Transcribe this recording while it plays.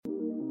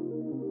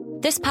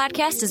This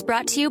podcast is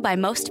brought to you by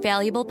Most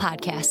Valuable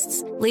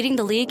Podcasts, leading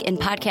the league in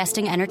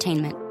podcasting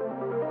entertainment.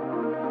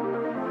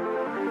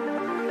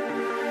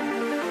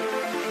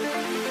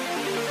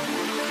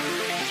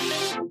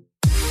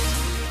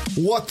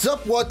 What's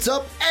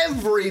up,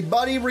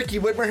 everybody? Ricky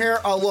Whitmer here,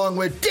 along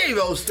with Dave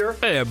Oster.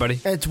 Hey, everybody.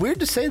 And it's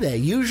weird to say that.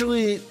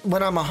 Usually,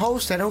 when I'm a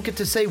host, I don't get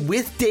to say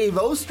with Dave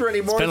Oster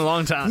anymore. It's been a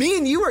long time. Me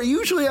and you are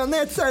usually on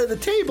that side of the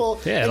table.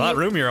 Yeah, a lot of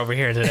roomier over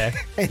here today.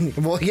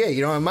 Well, yeah,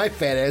 you don't have my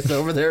fat ass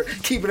over there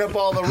keeping up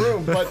all the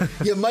room. But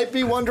you might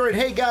be wondering,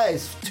 hey,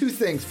 guys, two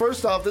things.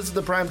 First off, this is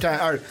the prime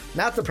time, or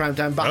not the prime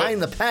time,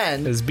 behind the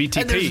pen. It's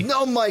BTP. And there's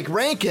no Mike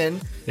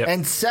Rankin. Yep.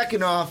 And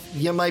second off,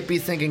 you might be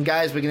thinking,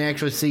 guys, we can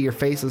actually see your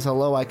faces.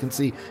 Hello, I can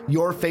see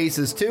your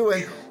faces too.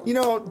 And, you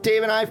know,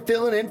 Dave and I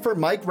filling in for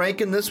Mike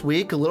Rankin this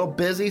week. A little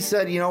busy.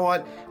 Said, you know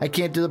what? I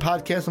can't do the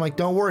podcast. I'm like,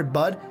 don't worry,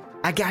 bud.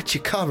 I got you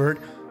covered.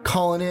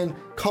 Calling in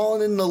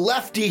the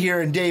lefty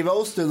here and Dave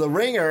Oster, the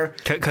ringer.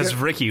 Because,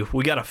 Ricky,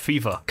 we got a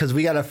fever. Because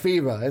we got a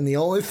fever. And the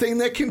only thing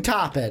that can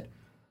top it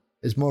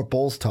is more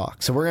Bulls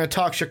talk. So we're going to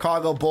talk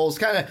Chicago Bulls.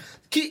 Kind of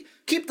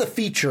keep the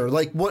feature,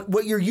 like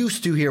what you're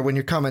used to here when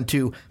you're coming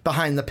to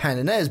Behind the Pen.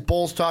 And that is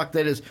Bulls talk.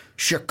 That is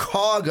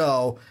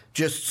Chicago,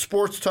 just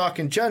sports talk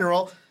in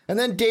general. And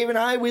then Dave and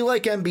I, we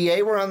like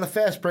NBA. We're on the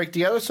fast break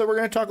together, so we're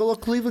going to talk a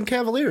little Cleveland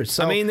Cavaliers.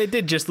 So, I mean, they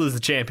did just lose the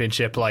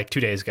championship like 2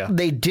 days ago.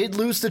 They did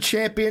lose the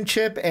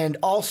championship, and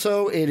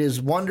also it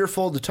is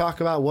wonderful to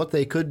talk about what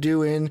they could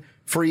do in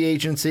free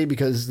agency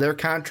because their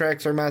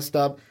contracts are messed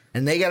up,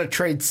 and they got to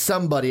trade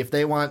somebody if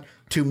they want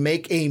to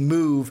make a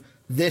move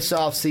this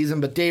offseason.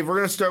 But, Dave, we're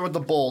going to start with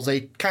the Bulls,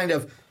 a kind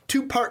of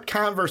two-part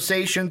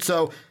conversation.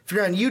 So if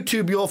you're on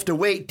YouTube, you'll have to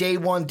wait day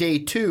one, day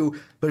two.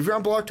 But if you're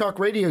on Blog Talk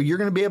Radio, you're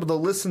going to be able to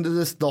listen to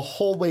this the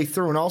whole way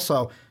through. And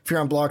also, if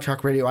you're on Blog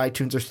Talk Radio,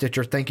 iTunes, or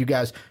Stitcher, thank you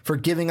guys for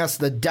giving us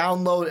the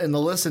download and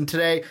the listen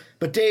today.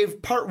 But,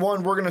 Dave, part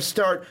one, we're going to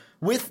start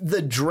with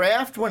the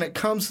draft when it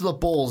comes to the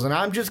Bulls. And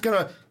I'm just going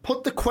to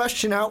put the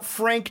question out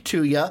frank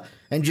to you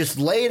and just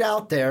lay it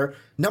out there.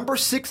 Number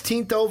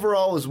 16th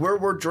overall is where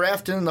we're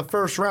drafting in the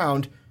first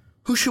round.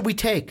 Who should we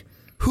take?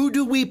 Who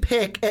do we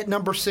pick at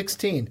number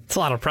 16? It's a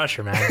lot of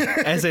pressure, man.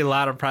 It's a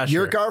lot of pressure.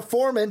 You're Gar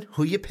Foreman.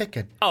 Who you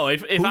picking? Oh,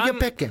 if who I'm you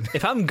picking?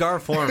 If I'm Gar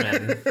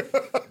Foreman,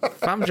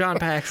 if I'm John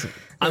Paxson,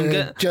 I'm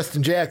good.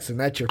 Justin Jackson.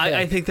 That's your pick.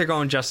 I think they're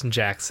going Justin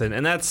Jackson,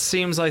 and that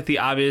seems like the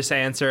obvious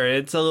answer.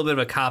 It's a little bit of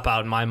a cop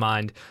out in my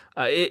mind.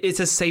 It's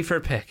a safer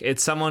pick.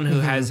 It's someone who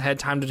has had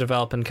time to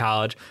develop in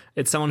college.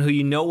 It's someone who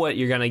you know what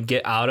you're going to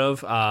get out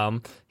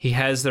of. He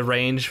has the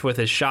range with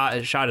his shot.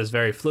 His shot is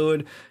very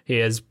fluid. He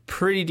has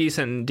pretty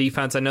decent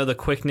defense. I know the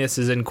quickness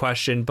is in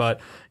question,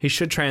 but he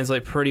should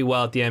translate pretty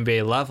well at the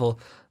NBA level.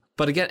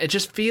 But again, it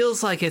just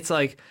feels like it's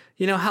like,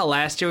 you know how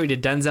last year we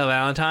did Denzel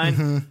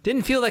Valentine?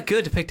 Didn't feel that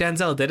good to pick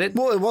Denzel, did it?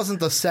 Well, it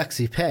wasn't the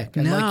sexy pick.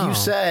 And like you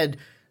said,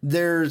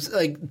 there's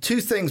like two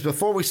things.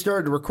 Before we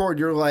started to record,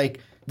 you're like,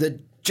 the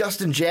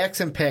Justin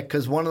Jackson pick,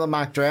 because one of the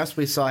mock drafts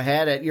we saw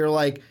had it, you're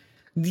like,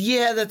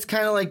 yeah, that's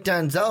kind of like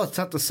Denzel. It's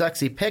not the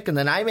sexy pick. And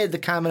then I made the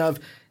comment of,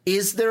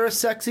 is there a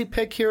sexy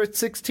pick here at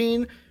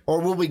 16? Or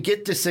will we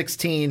get to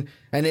 16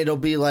 and it'll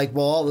be like,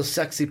 well, all the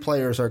sexy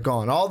players are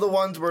gone. All the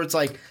ones where it's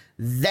like,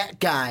 that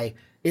guy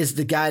is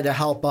the guy to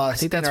help us. I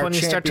think that's when you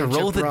start to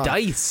roll the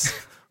dice.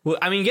 Well,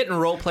 I mean, getting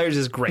role players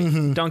is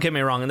great. Don't get me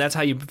wrong. And that's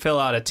how you fill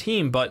out a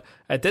team. But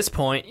at this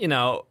point, you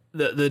know,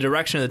 the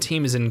direction of the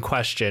team is in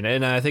question.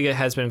 And I think it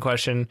has been in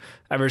question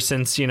ever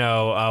since, you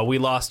know, we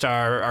lost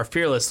our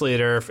fearless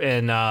leader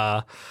in,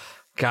 Tom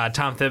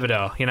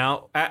Thibodeau. You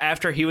know,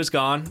 after he was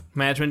gone,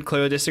 management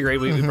clearly disagreed.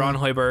 We brought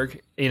in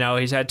Hoiberg. You know,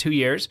 he's had 2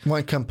 years.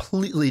 One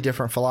completely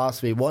different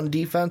philosophy. One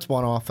defense,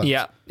 one offense.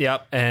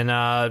 Yep.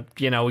 And,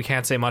 you know, we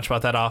can't say much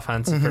about that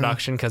offense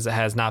production because it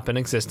has not been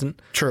existent.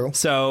 True.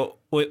 So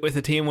with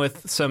a team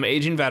with some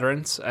aging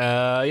veterans,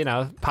 you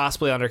know,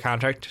 possibly under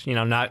contract, you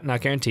know,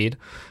 not guaranteed,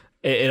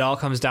 it all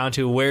comes down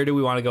to where do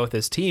we want to go with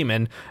this team.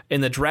 And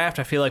in the draft,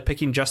 I feel like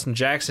picking Justin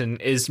Jackson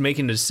is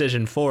making a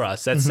decision for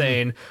us. That's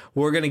saying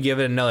we're going to give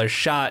it another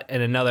shot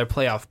and another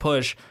playoff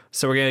push.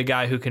 So we're getting a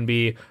guy who can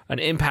be an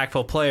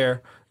impactful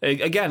player.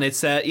 Again,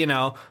 it's that, you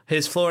know,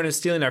 his floor and his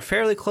ceiling are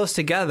fairly close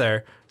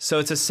together, so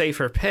it's a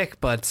safer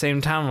pick. But at the same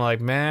time, I'm like,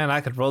 man,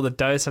 I could roll the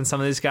dice on some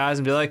of these guys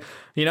and be like,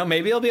 you know,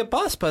 maybe it'll be a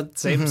bust. But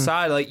same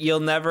side, like, you'll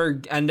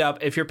never end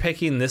up, if you're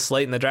picking this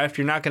late in the draft,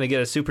 you're not going to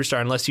get a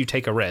superstar unless you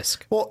take a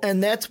risk. Well,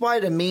 and that's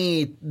why, to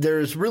me,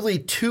 there's really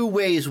two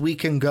ways we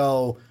can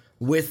go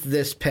with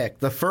this pick.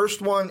 The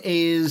first one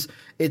is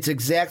it's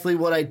exactly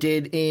what I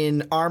did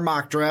in our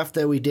mock draft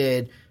that we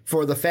did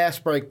for the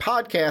Fast Break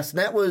podcast, and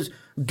that was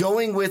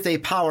going with a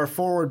power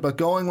forward, but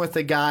going with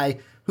a guy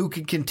who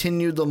can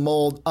continue the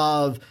mold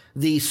of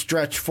the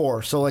stretch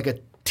four. So like a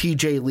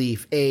TJ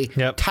Leaf, a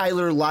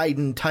Tyler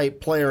Lydon type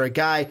player, a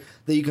guy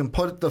that you can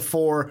put at the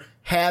four,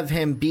 have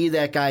him be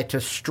that guy to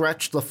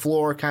stretch the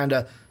floor, kind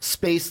of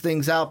space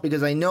things out,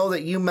 because I know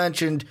that you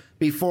mentioned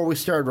before we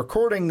started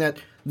recording that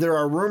there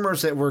are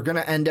rumors that we're going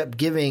to end up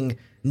giving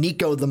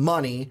Nico the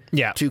money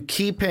to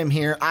keep him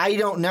here. I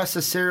don't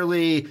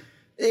necessarily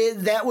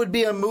That would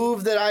be a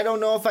move that I don't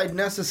know if I'd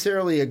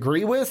necessarily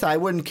agree with. I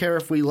wouldn't care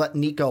if we let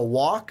Nico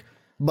walk,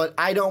 but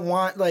I don't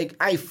want,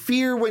 I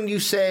fear when you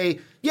say,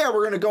 yeah,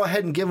 we're going to go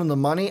ahead and give him the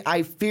money.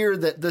 I fear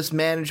that this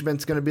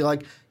management's going to be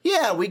like,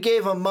 yeah, we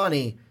gave him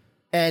money,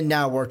 and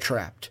now we're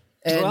trapped.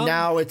 And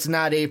now it's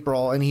not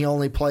April, and he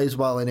only plays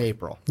well in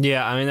April.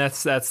 Yeah, I mean,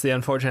 that's the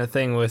unfortunate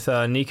thing with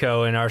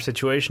Nico in our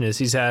situation is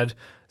he's had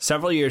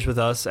several years with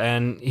us,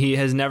 and he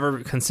has never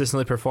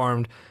consistently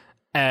performed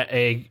at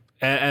a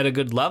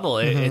good level.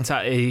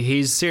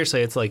 He's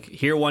seriously, it's like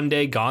here one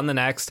day, gone the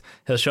next.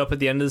 He'll show up at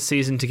the end of the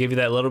season to give you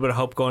that little bit of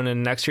hope going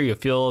into next year. You'll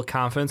feel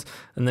confidence,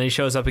 and then he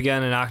shows up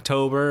again in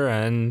October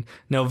and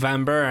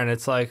November, and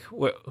it's like,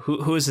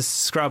 who is this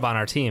scrub on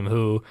our team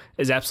who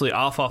is absolutely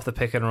off the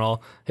pick and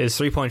roll? His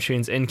 3-point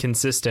shooting's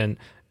inconsistent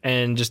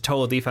and just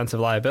total defensive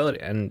liability.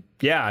 And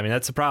yeah, I mean,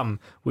 that's the problem.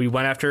 We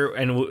went after,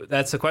 and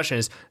that's the question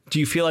is, do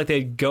you feel like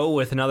they'd go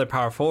with another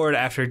power forward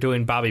after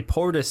doing Bobby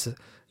Portis,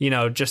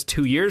 just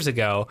 2 years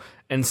ago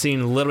and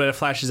seeing a little bit of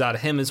flashes out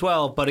of him as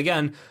well. But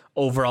again,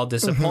 overall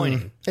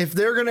disappointing. If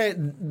they're going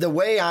to, the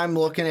way I'm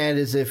looking at it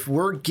is if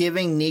we're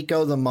giving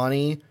Nico the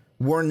money,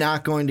 we're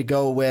not going to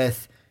go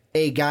with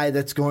a guy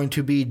that's going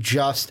to be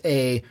just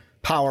a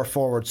power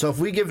forward. So if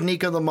we give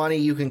Nico the money,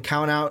 you can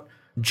count out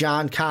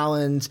John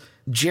Collins.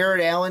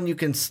 Jared Allen, you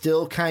can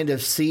still kind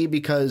of see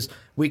because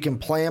we can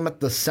play him at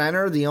the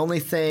center. The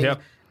only thing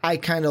I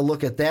kind of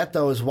look at that,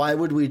 though, is why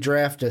would we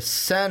draft a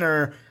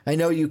center? I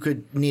know you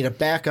could need a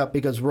backup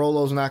because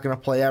Rollo's not going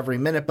to play every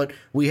minute, but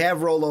we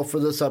have Rollo for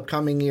this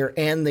upcoming year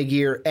and the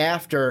year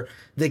after.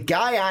 The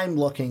guy I'm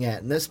looking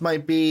at, and this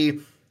might be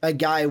a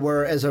guy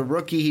where as a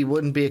rookie he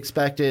wouldn't be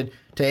expected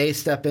to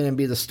step in and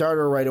be the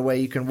starter right away.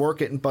 You can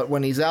work it, but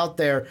when he's out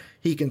there,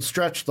 he can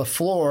stretch the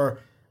floor.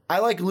 I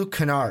like Luke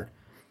Kennard.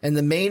 And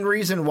the main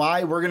reason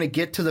why we're going to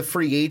get to the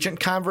free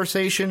agent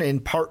conversation in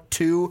part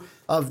 2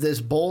 of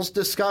this Bulls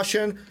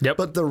discussion. Yep.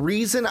 But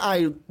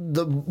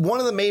one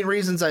of the main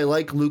reasons I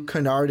like Luke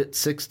Kennard at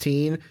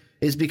 16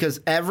 is because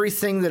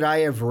everything that I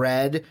have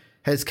read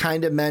has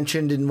kind of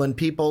mentioned, and when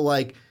people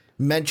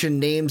mention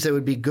names that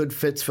would be good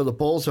fits for the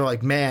Bulls, they're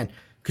like, man,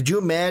 could you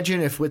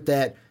imagine if with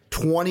that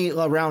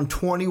around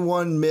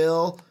 21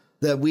 mil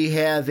that we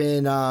have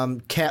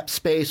in cap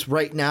space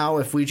right now,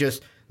 if we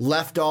just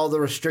left all the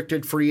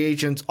restricted free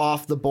agents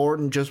off the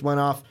board and just went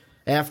off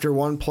after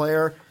one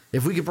player.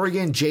 If we could bring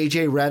in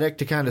J.J. Redick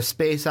to kind of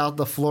space out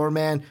the floor,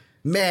 man,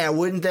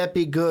 wouldn't that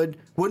be good?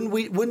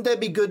 Wouldn't that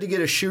be good to get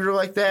a shooter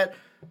like that?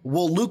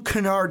 Well, Luke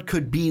Kennard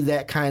could be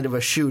that kind of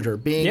a shooter,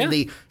 being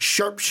the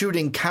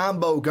sharpshooting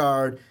combo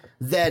guard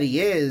that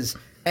he is.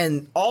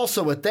 And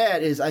also with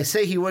that is I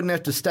say he wouldn't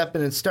have to step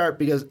in and start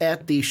because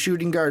at the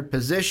shooting guard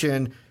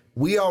position,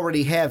 we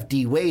already have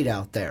D. Wade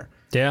out there.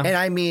 Yeah. And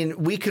I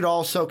mean, we could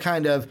also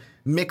kind of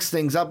mix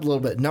things up a little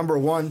bit. Number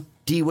one,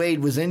 D. Wade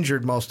was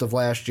injured most of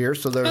last year,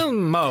 so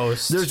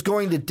there's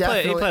going to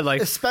definitely, he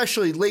played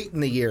especially late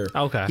in the year,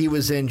 he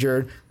was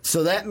injured.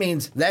 So that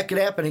means that could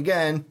happen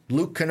again.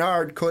 Luke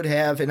Kennard could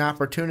have an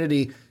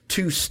opportunity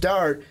to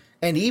start.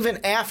 And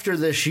even after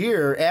this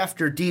year,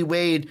 after D.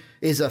 Wade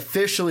is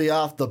officially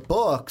off the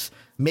books,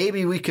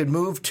 maybe we could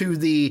move to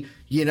the,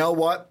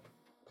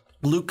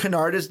 Luke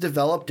Kennard has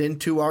developed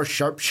into our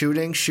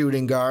sharpshooting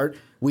shooting guard.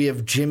 We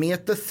have Jimmy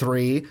at the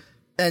 3,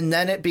 and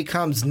then it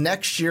becomes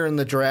next year in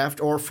the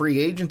draft or free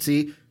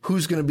agency,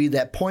 who's going to be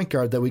that point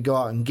guard that we go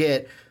out and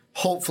get.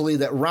 Hopefully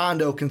that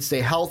Rondo can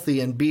stay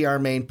healthy and be our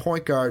main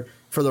point guard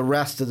for the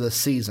rest of the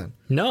season.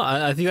 No,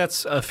 I think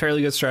that's a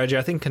fairly good strategy.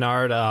 I think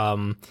Kennard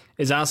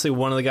is honestly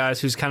one of the guys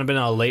who's kind of been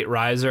a late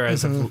riser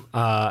as of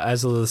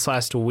this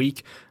last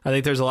week. I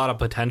think there's a lot of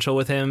potential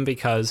with him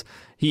because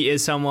he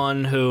is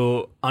someone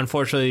who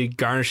unfortunately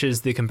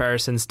garnishes the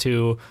comparisons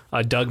to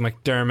Doug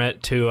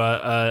McDermott,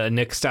 to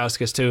Nick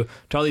Stauskas, to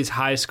all these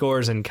high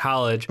scorers in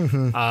college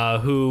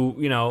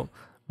who,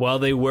 while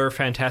they were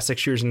fantastic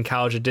shooters in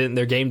college,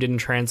 their game didn't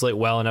translate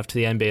well enough to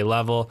the NBA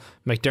level.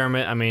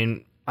 McDermott, I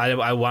mean,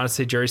 I want to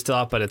say jury's still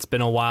out, but it's been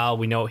a while.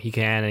 We know what he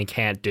can and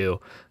can't do.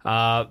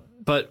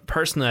 But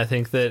personally, I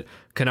think that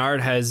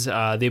Kennard has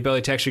the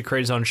ability to actually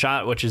create his own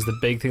shot, which is the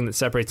big thing that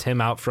separates him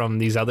out from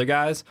these other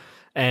guys.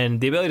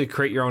 And the ability to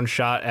create your own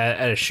shot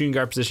at a shooting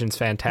guard position is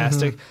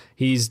fantastic.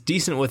 He's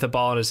decent with the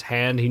ball in his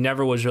hand. He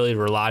never was really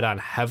relied on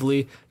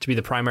heavily to be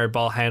the primary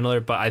ball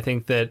handler. But I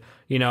think that,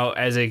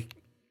 as I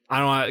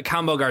don't know,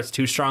 combo guard's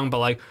too strong,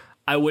 but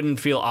I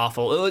wouldn't feel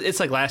awful. It's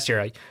like last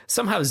year.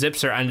 Somehow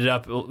Zipser ended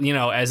up,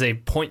 as a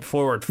point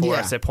forward for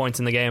us at points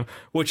in the game,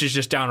 which is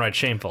just downright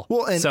shameful.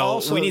 Well, and so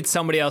also, we need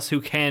somebody else who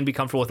can be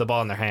comfortable with the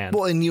ball in their hand.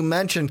 Well, and you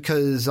mentioned,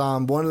 because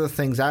one of the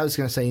things I was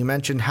going to say, you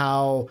mentioned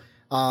how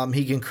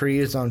he can create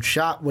his own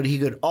shot. What he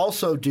could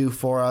also do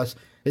for us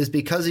is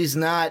because he's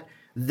not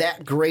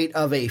that great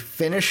of a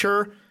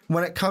finisher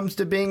when it comes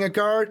to being a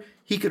guard,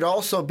 he could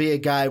also be a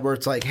guy where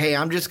it's like, hey,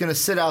 I'm just going to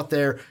sit out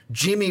there.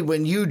 Jimmy,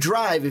 when you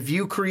drive, if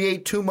you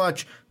create too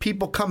much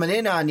people coming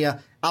in on you,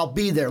 I'll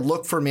be there.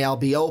 Look for me. I'll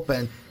be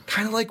open.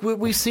 Kind of like what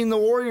we've seen the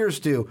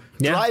Warriors do.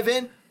 Yeah. Drive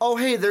in. Oh,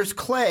 hey, there's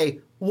Clay.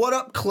 what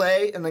up,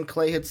 Clay? And then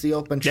Clay hits the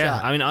open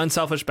shot. I mean,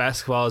 unselfish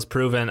basketball has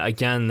proven,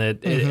 again,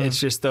 that it's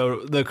just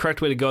the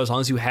correct way to go as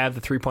long as you have the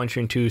three-point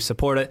shooting to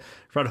support it.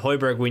 Fred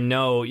Hoiberg, we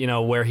know,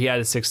 where he had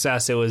his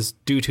success, it was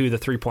due to the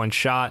three-point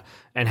shot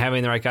and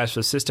having the right guys for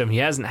the system. He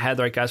hasn't had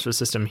the right guys for the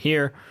system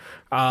here.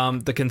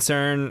 The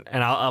concern,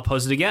 and I'll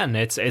pose it again,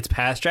 it's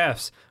past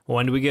drafts.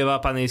 When do we give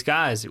up on these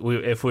guys?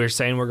 If we're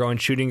saying we're going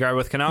shooting guard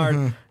with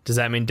Kennard, does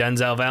that mean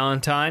Denzel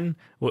Valentine,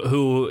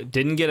 who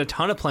didn't get a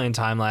ton of playing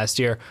time last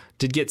year,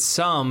 did get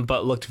some,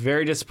 but looked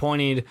very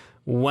disappointed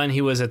when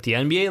he was at the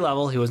NBA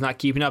level? He was not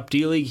keeping up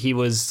D-League. He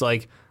was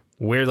like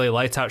weirdly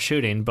lights out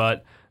shooting.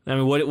 But I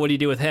mean, what do you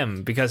do with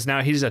him? Because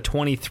now he's a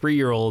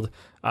 23-year-old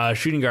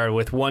shooting guard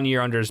with 1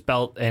 year under his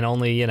belt and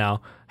only,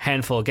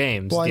 handful of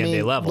games at the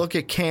NBA level. Look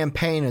at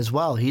Campaign as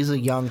well. He's a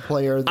young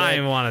player. I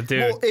didn't want to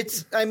do.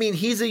 Well,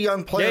 he's a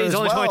young player. Yeah, he's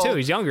only 22.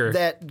 He's younger.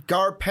 That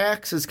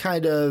Garpax is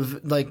kind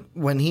of like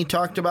when he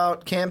talked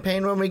about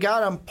Campaign when we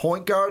got him,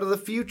 point guard of the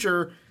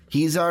future.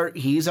 He's our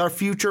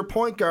future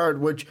point guard,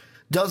 which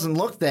doesn't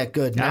look that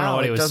good now. I don't know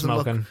what he was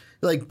smoking.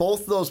 Like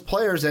both of those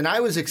players, and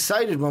I was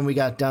excited when we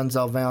got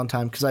Denzel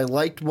Valentine because I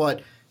liked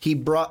what he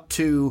brought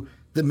to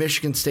the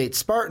Michigan State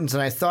Spartans,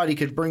 and I thought he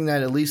could bring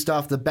that at least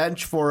off the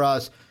bench for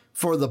us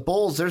for the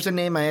Bulls. There's a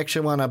name I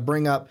actually want to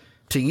bring up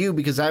to you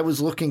because I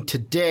was looking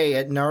today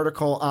at an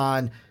article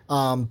on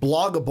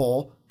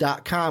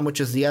bloggable.com, which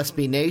is the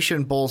SB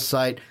Nation Bulls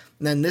site,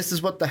 and then this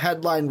is what the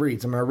headline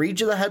reads. I'm going to read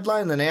you the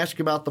headline and then ask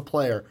you about the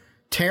player.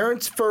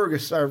 Terrence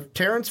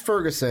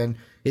Ferguson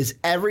is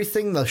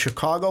everything the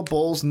Chicago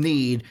Bulls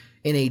need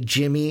in a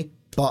Jimmy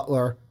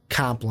Butler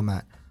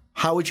complement.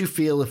 How would you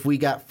feel if we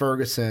got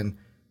Ferguson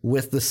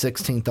with the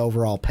 16th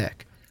overall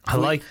pick?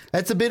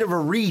 That's a bit of a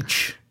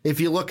reach if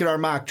you look at our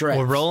mock draft.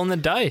 We're rolling the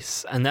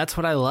dice, and that's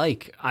what I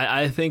like.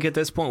 I think at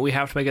this point we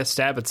have to make a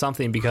stab at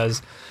something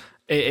because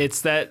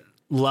it's that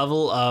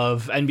level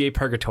of NBA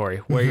purgatory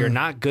where you're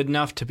not good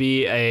enough to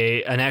be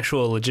an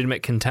actual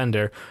legitimate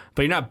contender,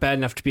 but you're not bad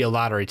enough to be a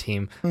lottery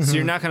team. So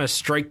you're not going to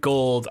strike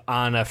gold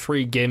on a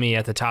free gimme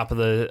at the top of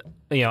the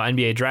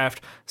NBA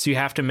draft. So you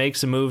have to make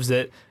some moves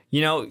that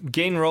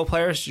gain role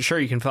players. Sure,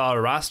 you can fill out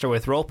a roster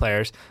with role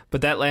players,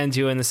 but that lands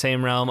you in the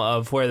same realm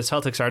of where the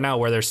Celtics are now,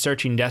 where they're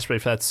searching desperately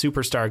for that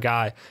superstar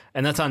guy.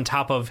 And that's on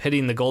top of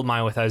hitting the gold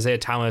mine with Isaiah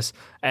Thomas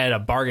at a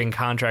bargain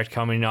contract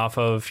coming off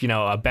of,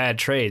 a bad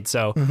trade.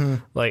 So,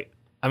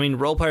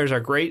 role players are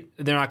great.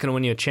 They're not going to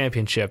win you a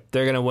championship.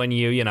 They're going to win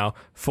you,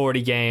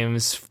 40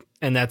 games,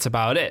 and that's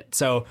about it.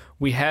 So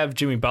we have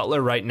Jimmy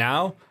Butler right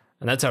now.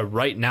 And that's a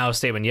right now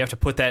statement. You have to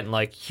put that in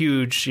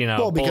huge,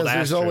 Well, because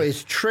there's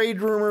always trade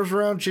rumors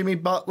around Jimmy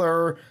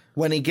Butler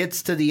when he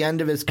gets to the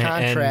end of his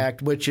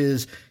contract, which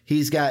is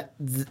he's got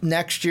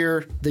next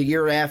year, the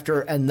year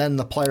after, and then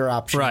the player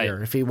option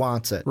year if he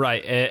wants it.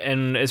 Right.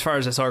 And as far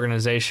as this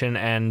organization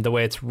and the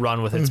way it's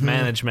run with its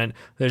management,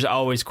 there's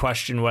always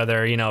question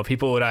whether,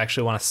 people would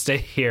actually want to stay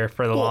here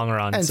for the long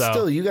run. And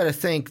still, you got to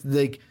think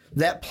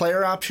that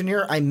player option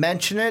year, I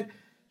mention it.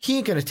 He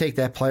ain't going to take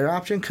that player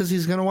option because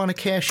he's going to want to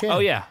cash in. Oh,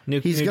 yeah.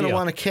 He's going to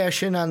want to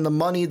cash in on the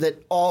money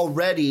that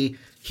already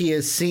he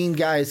has seen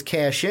guys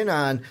cash in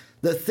on.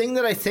 The thing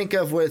that I think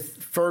of with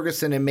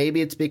Ferguson, and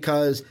maybe it's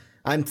because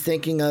I'm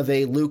thinking of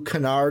a Luke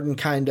Kennard and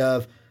kind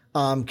of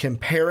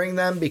comparing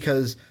them,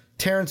 because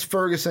Terrence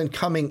Ferguson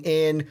coming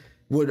in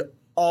would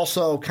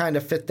also kind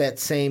of fit that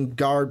same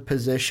guard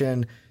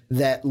position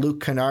that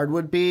Luke Kennard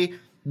would be.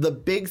 The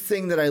big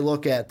thing that I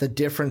look at, the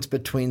difference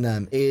between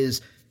them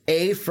is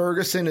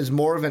Ferguson is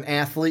more of an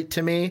athlete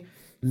to me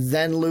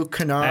than Luke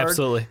Kennard.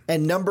 Absolutely.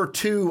 And number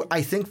two,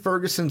 I think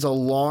Ferguson's a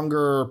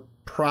longer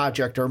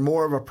project or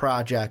more of a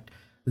project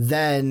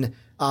than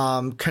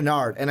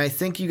Kennard. And I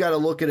think you got to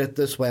look at it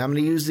this way. I'm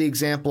going to use the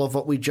example of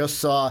what we just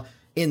saw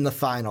in the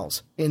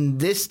finals. In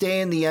this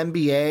day in the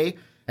NBA,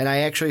 and I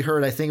actually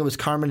heard, I think it was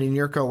Carmen and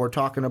Yurko were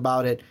talking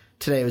about it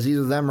today. It was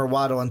either them or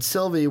Waddle and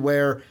Sylvie,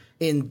 where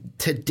in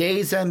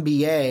today's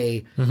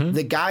NBA,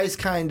 the guys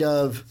kind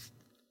of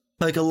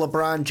like a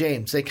LeBron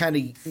James, they kind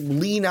of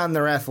lean on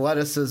their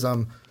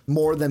athleticism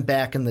more than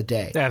back in the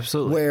day.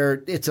 Absolutely.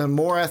 Where it's a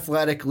more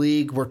athletic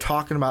league. We're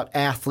talking about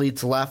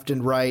athletes left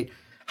and right.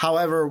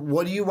 However,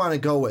 what do you want to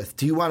go with?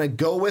 Do you want to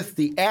go with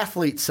the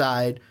athlete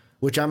side,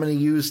 which I'm going to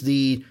use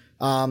the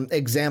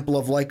example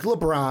of like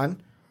LeBron,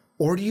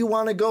 or do you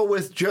want to go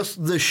with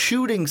just the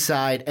shooting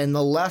side and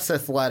the less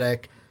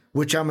athletic,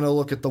 which I'm going to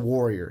look at the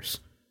Warriors?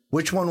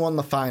 Which one won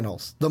the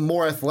finals? The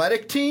more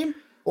athletic team?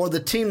 Or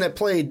the team that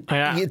played,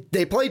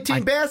 they played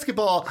team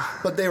basketball,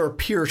 but they were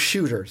pure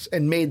shooters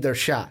and made their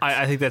shots.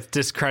 I think that's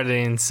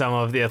discrediting some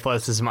of the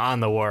athleticism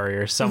on the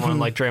Warriors. Someone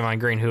like Draymond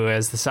Green, who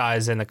has the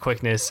size and the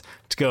quickness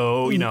to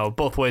go,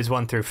 both ways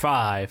 1 through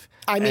 5.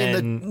 I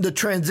mean, the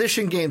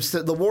transition games,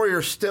 the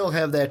Warriors still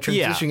have that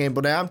transition game,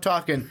 but I'm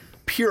talking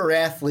pure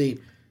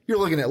athlete. You're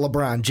looking at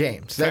LeBron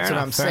James. That's what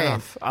I'm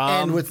saying.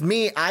 And with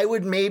me, I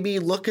would maybe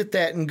look at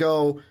that and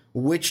go,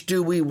 which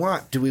do we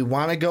want? Do we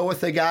want to go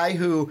with a guy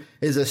who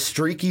is a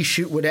streaky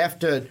shoot, would have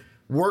to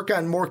work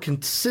on more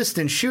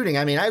consistent shooting?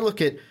 I mean, I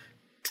look at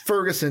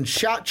Ferguson's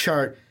shot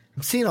chart,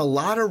 I'm seeing a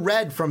lot of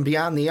red from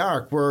beyond the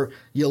arc, where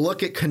you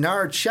look at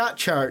Kennard's shot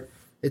chart,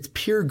 it's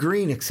pure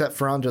green except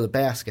for under the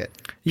basket.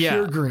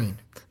 Pure green.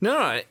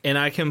 No, and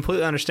I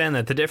completely understand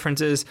that. The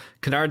difference is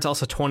Kennard's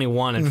also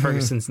 21 and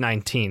Ferguson's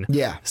 19.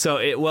 Yeah. So,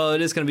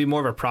 it is going to be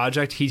more of a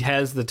project. He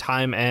has the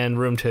time and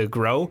room to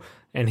grow,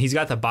 and he's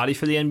got the body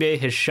for the NBA.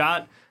 His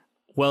shot,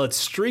 well, it's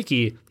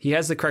streaky. He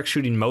has the correct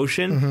shooting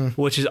motion,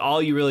 which is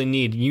all you really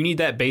need. You need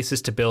that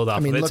basis to build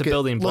off of. It's a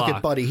building block. Look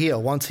at Buddy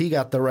Hield. Once he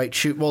got the right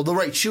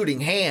shooting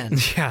hand,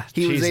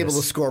 he was able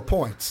to score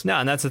points. No,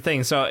 and that's the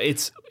thing. So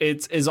it's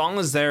as long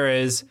as there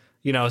is,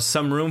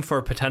 some room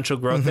for potential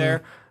growth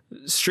there,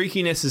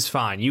 streakiness is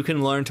fine. You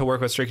can learn to work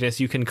with streakiness.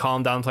 You can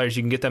calm down players.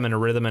 You can get them in a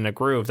rhythm and a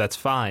groove. That's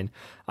fine.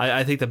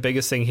 I think the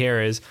biggest thing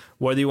here is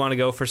whether you want to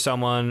go for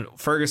someone,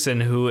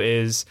 Ferguson, who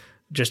is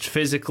just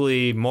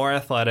physically more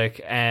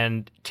athletic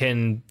and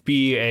can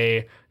be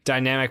a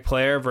dynamic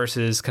player,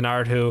 versus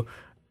Kennard, who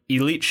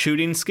elite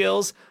shooting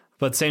skills,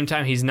 but at the same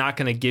time, he's not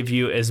going to give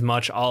you as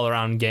much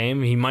all-around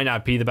game. He might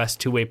not be the best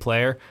two-way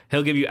player.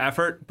 He'll give you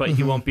effort, but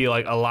he won't be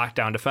like a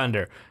lockdown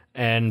defender.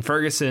 And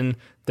Ferguson,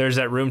 there's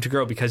that room to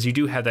grow because you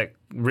do have that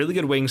really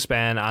good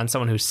wingspan on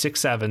someone who's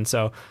 6'7".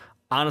 So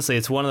honestly,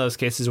 it's one of those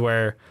cases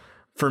where,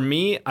 for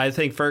me, I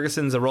think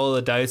Ferguson's a roll of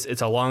the dice.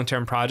 It's a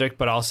long-term project,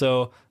 but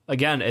also,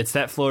 again, it's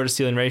that floor to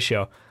ceiling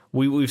ratio.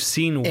 We've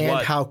seen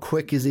how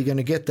quick is he going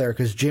to get there?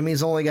 Because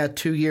Jimmy's only got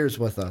 2 years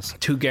with us.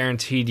 2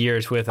 guaranteed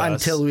years with us.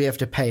 Until we have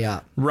to pay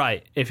up.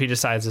 Right, if he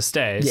decides to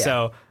stay. Yeah.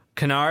 So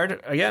Kennard,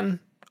 again,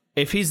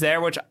 if he's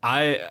there, which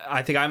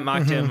I think I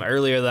mocked him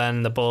earlier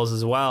than the Bulls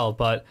as well,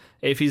 but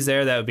if he's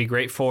there, that would be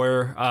great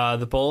for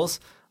the Bulls.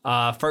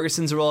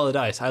 Ferguson's a roll of the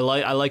dice. I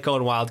like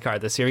going wild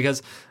card this year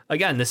because,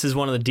 again, this is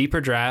one of the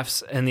deeper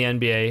drafts in the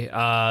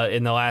NBA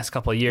in the last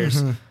couple of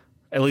years.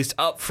 At least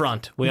up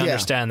front, we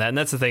understand that. And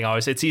that's the thing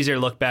always. It's easier to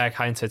look back,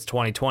 hindsight's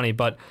 20/20,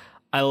 but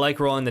I like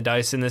rolling the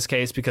dice in this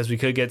case because we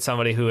could get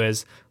somebody who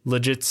has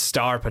legit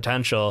star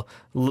potential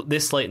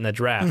this late in the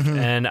draft.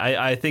 And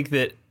I think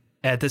that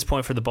at this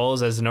point for the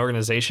Bulls as an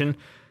organization,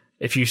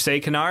 if you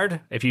say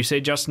Kennard, if you say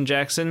Justin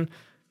Jackson,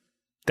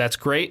 that's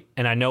great.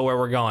 And I know where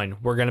we're going.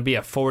 We're going to be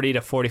a 40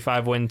 to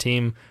 45 win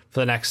team for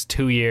the next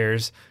 2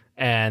 years.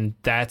 And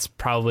that's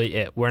probably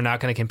it. We're not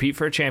going to compete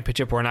for a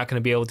championship. We're not going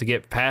to be able to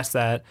get past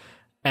that.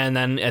 And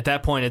then at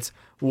that point, it's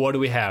what do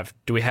we have?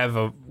 Do we have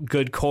a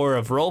good core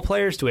of role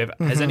players? Do we have?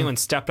 Has anyone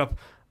stepped up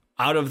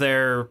out of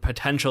their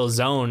potential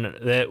zone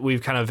that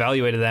we've kind of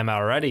evaluated them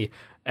already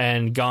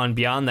and gone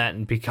beyond that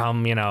and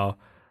become,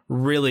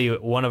 really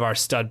one of our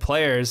stud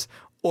players?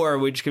 Or are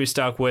we just going to be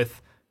stuck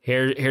with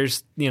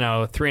here's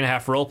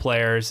 3.5 role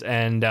players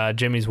and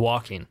Jimmy's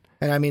walking?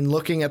 And I mean,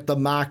 looking at the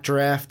mock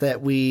draft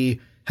that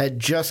we had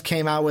just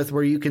came out with,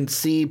 where you can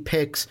see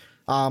picks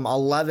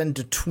 11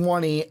 to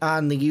 20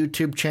 on the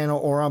YouTube channel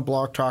or on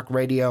Blog Talk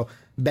Radio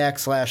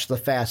 /The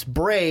Fast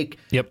Break.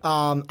 Yep.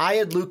 I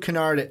had Luke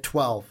Kennard at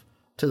 12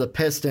 to the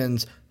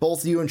Pistons.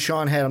 Both you and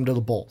Sean had him to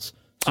the Bulls.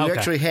 So you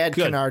actually had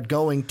Kennard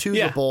going to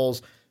the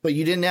Bulls, but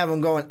you didn't have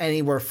him going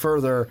anywhere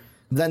further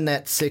than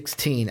that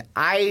 16.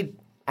 I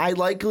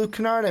like Luke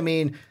Kennard. I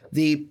mean,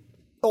 the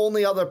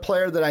only other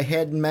player that I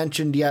hadn't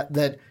mentioned yet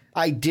that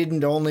I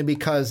didn't, only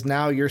because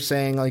now you're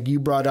saying, like you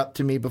brought up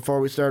to me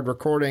before we started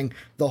recording,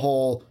 the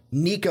whole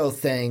Nico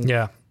thing.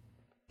 Yeah.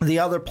 The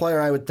other player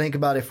I would think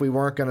about if we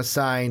weren't going to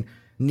sign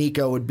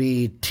Nico would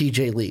be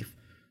TJ Leaf.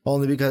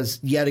 Only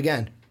because, yet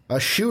again, a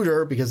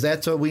shooter, because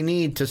that's what we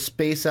need to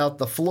space out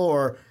the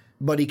floor,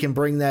 but he can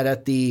bring that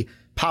at the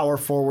power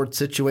forward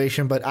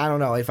situation. But I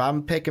don't know. If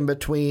I'm picking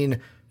between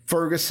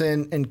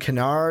Ferguson and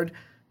Kennard,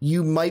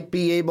 you might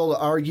be able to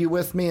argue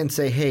with me and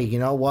say, hey, you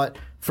know what?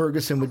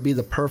 Ferguson would be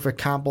the perfect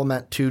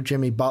complement to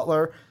Jimmy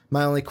Butler.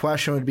 My only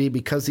question would be,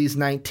 because he's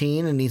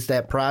 19 and he's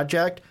that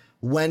project,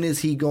 when is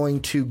he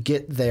going to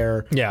get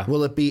there? Yeah.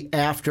 Will it be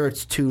after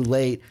it's too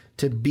late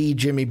to be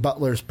Jimmy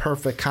Butler's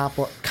perfect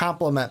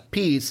complement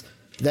piece?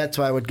 That's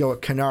why I would go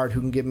with Kennard,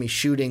 who can give me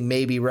shooting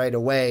maybe right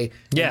away.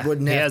 Yeah,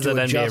 wouldn't have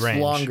to adjust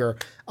longer.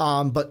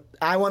 But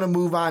I want to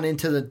move on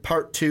into the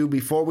part 2.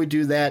 Before we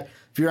do that,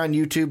 if you're on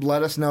YouTube,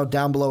 let us know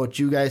down below what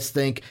you guys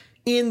think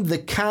in the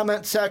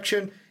comment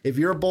section. If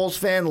you're a Bulls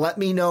fan, let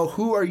me know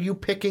who are you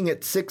picking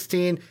at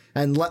 16,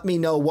 and let me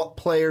know what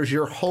players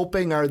you're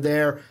hoping are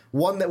there.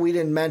 One that we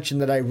didn't mention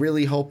that I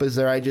really hope is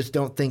there, I just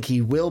don't think he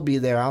will be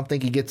there. I don't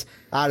think he gets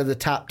out of the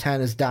top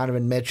 10 is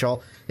Donovan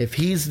Mitchell. If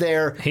he's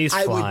there,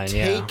 I would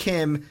take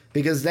him,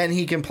 because then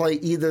he can play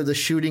either the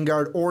shooting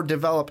guard or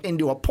develop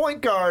into a point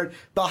guard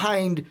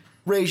behind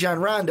Rajon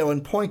Rondo,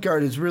 and point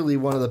guard is really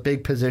one of the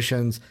big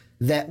positions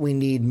that we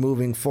need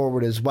moving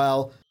forward as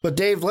well. But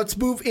Dave, let's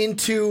move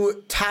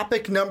into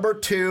topic number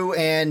 2.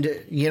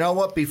 And you know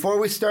what? Before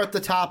we start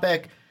the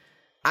topic,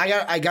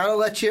 I gotta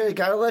let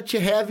you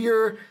have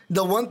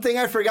the one thing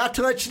I forgot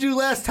to let you do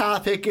last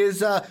topic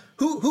is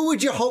who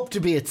would you hope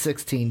to be at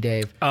 16,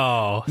 Dave?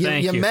 Oh,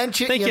 thank you. You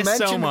mentioned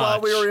so much.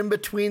 While we were in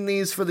between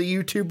these for the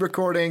YouTube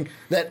recording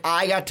that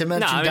I got to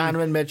mention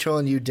Donovan Mitchell,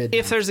 and you did.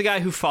 If there's a guy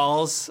who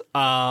falls,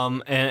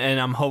 and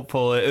I'm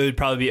hopeful, it would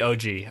probably be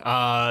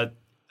OG.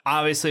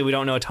 Obviously, we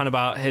don't know a ton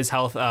about his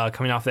health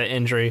coming off that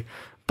injury,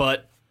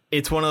 but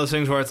it's one of those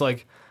things where it's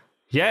like,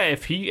 yeah,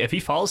 if he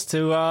falls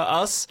to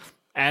us,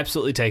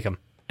 absolutely take him.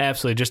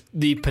 Absolutely. Just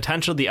the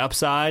potential, the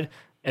upside,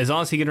 as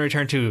long as he can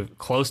return to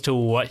close to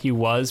what he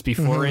was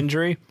before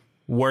injury,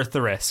 worth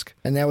the risk.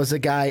 And that was a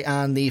guy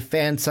on the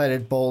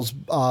Fan-Sided Bulls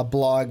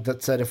blog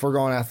that said if we're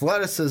going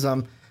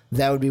athleticism,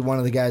 that would be one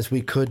of the guys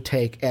we could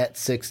take at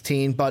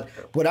 16. But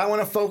what I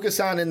want to focus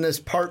on in this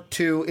part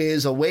 2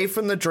 is away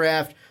from the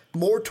draft,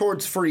 more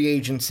towards free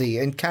agency,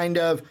 and kind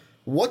of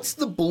what's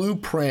the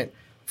blueprint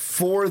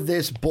for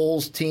this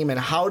Bulls team and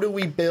how do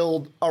we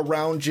build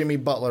around Jimmy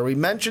Butler? We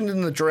mentioned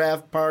in the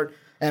draft part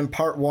and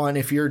part 1.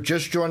 If you're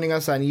just joining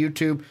us on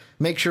YouTube,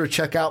 make sure to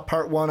check out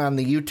part 1 on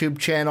the YouTube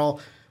channel.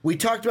 We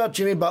talked about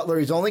Jimmy Butler.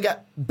 He's only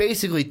got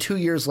basically 2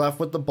 years left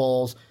with the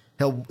Bulls.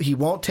 He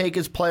won't take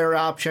his player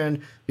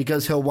option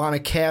because he'll want to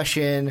cash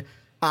in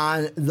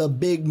on the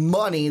big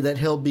money that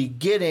he'll be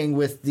getting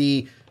with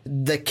the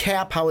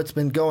cap, how it's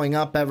been going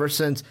up ever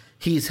since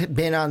he's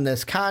been on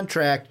this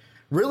contract.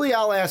 Really,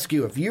 I'll ask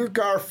you, if you're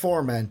Gar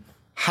Foreman,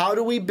 how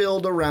do we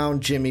build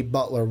around Jimmy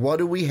Butler? What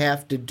do we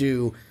have to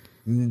do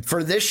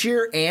for this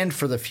year and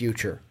for the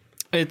future?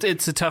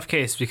 It's a tough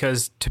case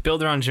because to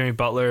build around Jimmy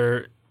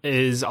Butler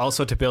is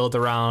also to build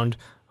around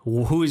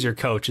who is your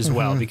coach as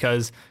well,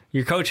 because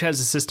your coach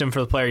has a system for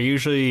the player.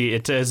 Usually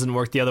it doesn't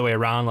work the other way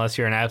around unless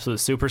you're an absolute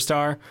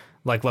superstar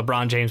like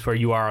LeBron James, where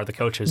you are the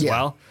coach as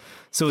well.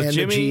 So with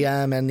Jimmy, the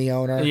GM and the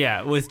owner.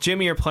 Yeah, with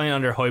Jimmy, you're playing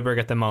under Hoiberg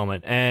at the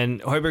moment.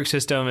 And Hoiberg's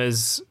system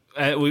is,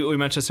 we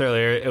mentioned this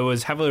earlier, it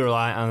was heavily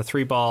reliant on the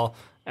 3-ball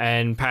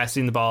and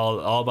passing the ball,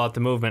 all about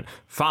the movement.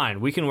 Fine,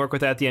 we can work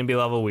with that at the NBA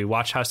level. We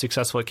watch how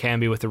successful it can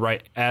be with the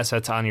right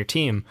assets on your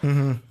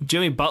team.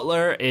 Jimmy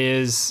Butler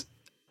is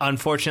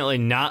unfortunately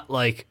not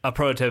like a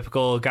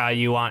prototypical guy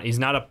you want. He's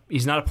not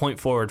a point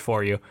forward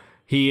for you.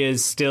 He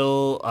is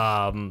still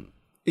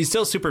he's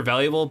still super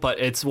valuable, but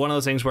it's one of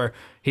those things where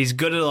he's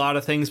good at a lot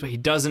of things, but he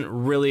doesn't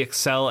really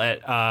excel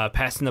at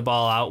passing the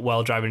ball out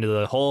while driving to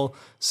the hole.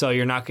 So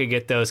you're not going to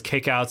get those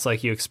kickouts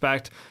like you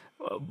expect.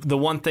 The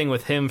one thing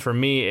with him for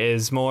me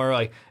is more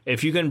like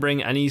if you can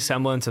bring any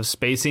semblance of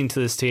spacing to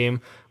this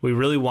team. We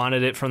really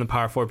wanted it from the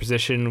power forward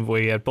position.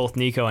 We had both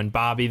Nico and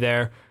Bobby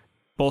there.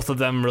 Both of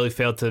them really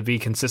failed to be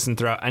consistent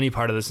throughout any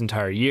part of this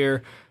entire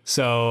year.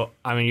 So,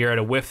 I mean, you're at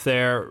a whiff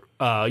there.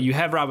 You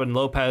have Robin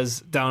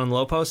Lopez down in the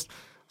low post.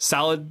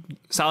 Solid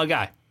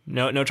guy.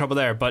 No trouble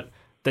there. But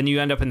then you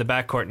end up in the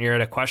backcourt and you're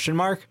at a question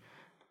mark.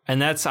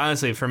 And that's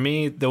honestly, for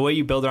me, the way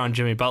you build around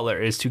Jimmy Butler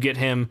is to get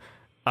him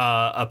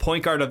a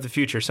point guard of the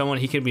future, someone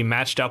he can be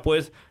matched up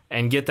with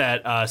and get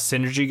that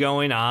synergy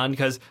going on,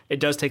 because it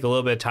does take a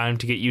little bit of time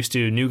to get used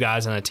to new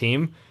guys on a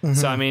team.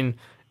 So, I mean,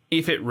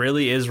 if it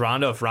really is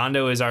Rondo, if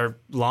Rondo is our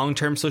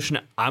long-term solution,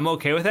 I'm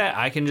okay with that.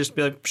 I can just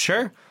be like,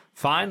 sure,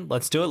 fine,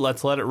 let's do it.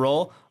 Let's let it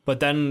roll. But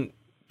then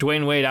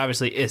Dwayne Wade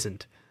obviously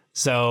isn't.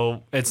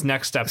 So it's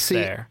next steps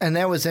there. And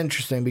that was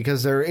interesting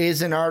because there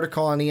is an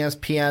article on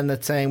ESPN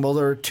that's saying, well,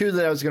 there are two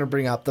that I was going to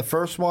bring up. The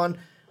first one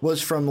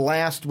was from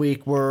last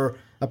week where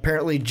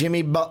apparently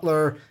Jimmy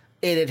Butler,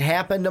 it had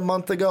happened a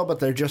month ago, but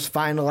they're just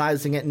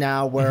finalizing it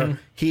now, where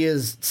he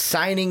is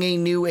signing a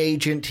new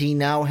agent. He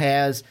now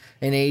has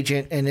an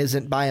agent and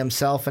isn't by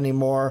himself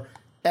anymore.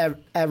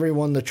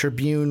 Everyone, the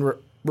Tribune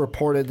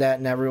reported that,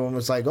 and everyone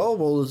was like, oh,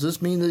 well, does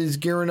this mean that he's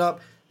gearing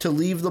up to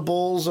leave the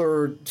Bulls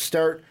or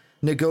start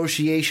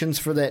negotiations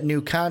for that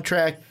new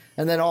contract?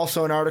 And then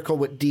also an article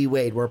with D.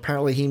 Wade, where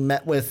apparently he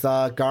met with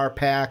Gar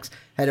Pax,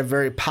 had a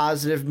very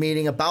positive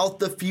meeting about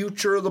the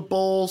future of the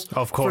Bulls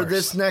for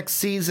this next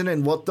season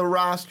and what the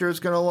roster is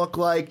going to look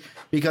like,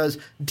 because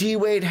D.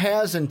 Wade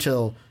has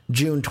until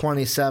June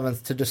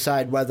 27th to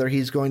decide whether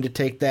he's going to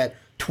take that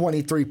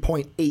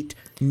 $23.8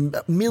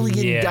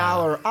 million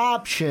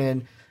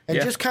option and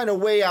just kind of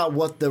weigh out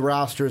what the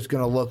roster is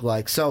going to look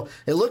like. So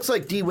it looks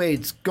like D.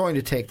 Wade's going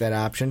to take that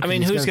option. I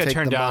mean, who's going to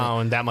turn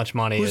down that much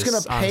money? Who's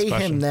going to pay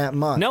him that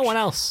much? No one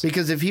else.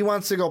 Because if he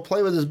wants to go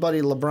play with his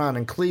buddy LeBron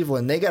in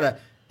Cleveland, they got to,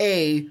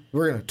 A,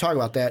 we're going to talk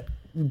about that,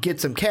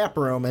 get some cap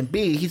room, and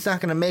B, he's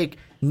not going to make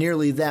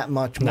nearly that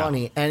much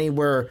money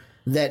anywhere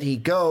that he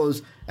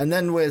goes. And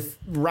then with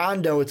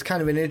Rondo, it's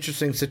kind of an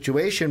interesting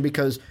situation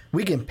because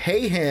we can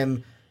pay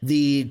him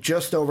the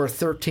just over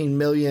 $13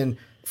 million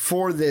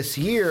for this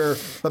year,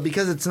 but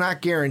because it's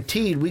not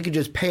guaranteed, we could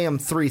just pay him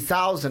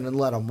 $3,000 and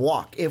let him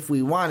walk if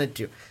we wanted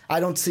to.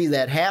 I don't see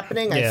that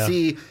happening. I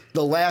see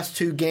the last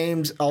 2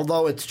 games,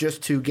 although it's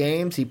just 2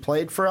 games he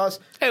played for us.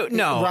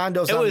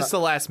 Rondo's it was the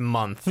last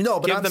month.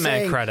 No, but give the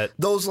man credit.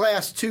 Those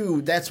last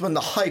 2, that's when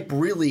the hype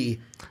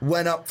really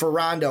went up for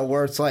Rondo,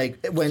 where it's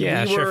like when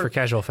for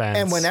casual fans,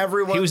 and when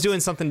everyone, he was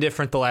doing something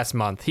different the last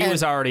month. He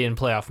was already in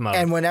playoff mode,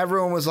 and when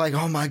everyone was like,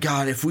 "Oh my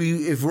God,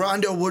 if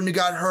Rondo wouldn't have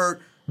got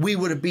hurt, we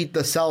would have beat the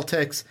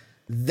Celtics."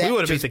 We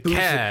would have beat the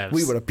Cavs.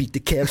 We would have beat the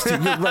Cavs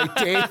too. You're right,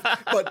 Dave.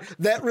 But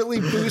that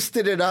really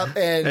boosted it up.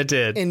 And it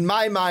did. In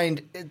my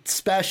mind,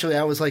 especially,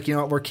 I was like, you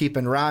know what, we're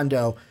keeping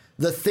Rondo.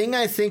 The thing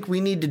I think we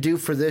need to do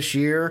for this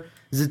year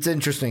is, it's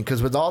interesting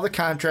because with all the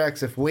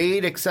contracts, if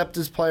Wade accepts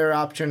his player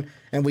option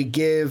and we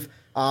give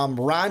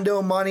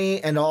Rondo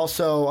money, and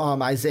also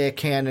Isaiah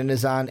Cannon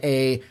is on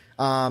a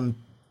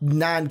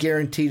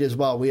non-guaranteed as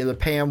well. We either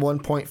pay him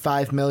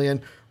 $1.5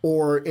 million,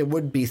 or it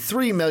would be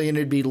 $3 million.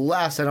 It'd be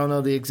less. I don't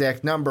know the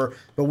exact number,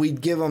 but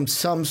we'd give him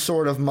some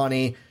sort of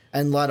money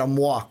and let him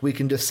walk. We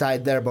can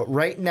decide there. But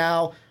right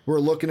now, we're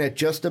looking at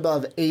just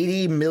above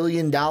 $80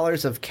 million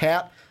of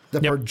cap. The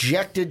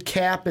projected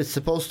cap is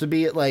supposed to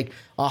be at like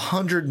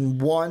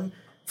 101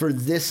 for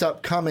this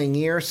upcoming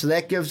year. So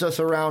that gives us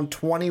around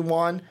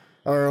 21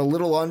 or a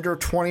little under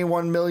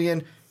 21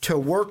 million to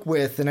work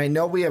with. And I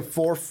know we have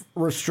 4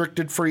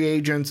 restricted free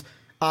agents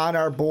on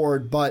our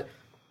board, but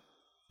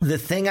the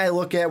thing I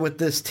look at with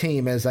this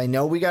team is I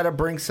know we got to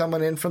bring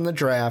someone in from the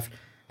draft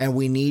and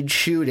we need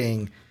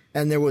shooting.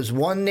 And there was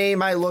one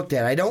name I looked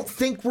at. I don't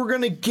think we're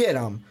going to get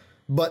him,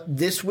 but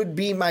this would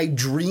be my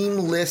dream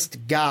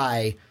list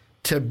guy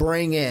to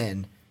bring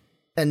in,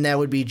 and that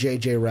would be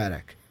J.J.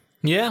 Redick.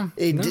 Yeah.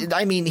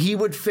 I mean, he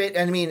would fit.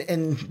 I mean,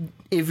 and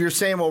if you're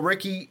saying, well,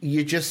 Ricky,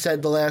 you just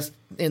said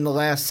in the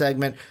last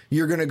segment,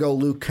 you're going to go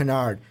Luke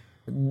Kennard.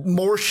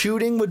 More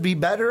shooting would be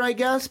better, I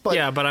guess. But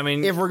yeah, but I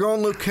mean, if we're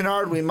going Luke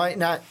Kennard, we might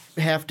not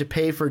have to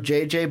pay for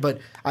JJ. But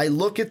I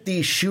look at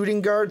these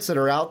shooting guards that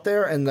are out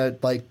there and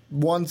the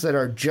ones that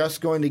are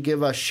just going to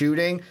give us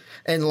shooting.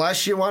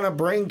 Unless you want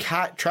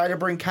to try to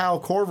bring Kyle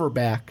Korver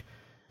back.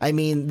 I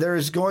mean,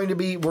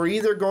 we're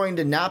either going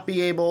to not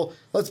be able.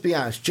 Let's be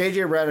honest,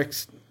 JJ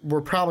Redick's.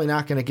 We're probably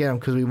not going to get him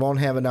because we won't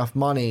have enough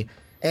money.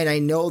 And I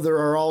know there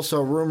are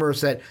also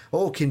rumors that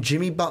can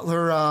Jimmy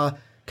Butler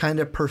kind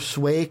of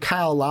persuade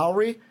Kyle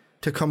Lowry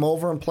to come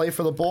over and play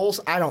for the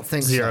Bulls? I don't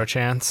think Zero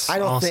chance. I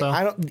don't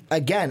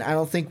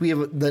think we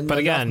have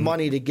enough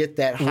money to get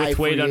that high with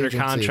Wade free under agency.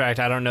 contract.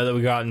 I don't know that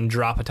we go out and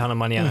drop a ton of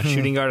money on a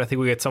shooting guard. I think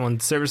we get someone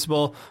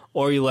serviceable,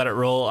 or you let it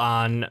roll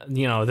on.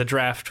 The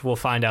draft. We'll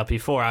find out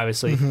before.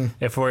 Obviously,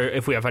 if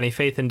we have any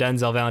faith in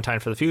Denzel Valentine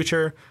for the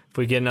future, if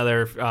we get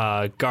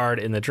another guard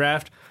in the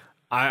draft.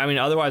 I mean,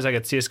 otherwise, I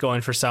could see us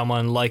going for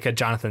someone like a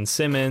Jonathan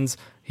Simmons.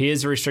 He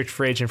is a restricted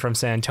free agent from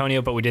San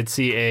Antonio, but we did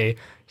see a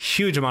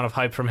huge amount of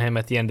hype from him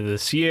at the end of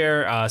this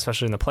year,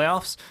 especially in the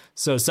playoffs.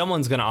 So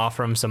someone's going to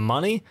offer him some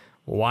money.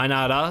 Why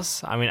not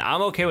us? I mean,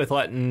 I'm okay with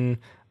letting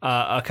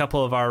a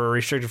couple of our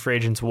restricted free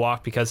agents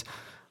walk because,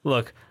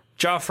 look,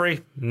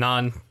 Joffrey,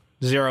 none,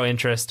 zero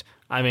interest.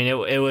 I mean,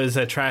 it was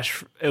a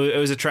trash. It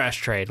was a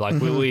trash trade.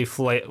 Like we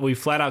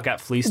flat out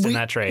got fleeced in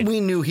that trade. We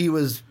knew he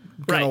was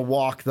going to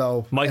walk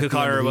though. Michael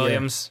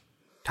Carter-Williams,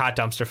 hot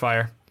dumpster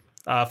fire.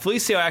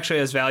 Felicio actually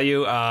has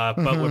value, but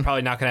we're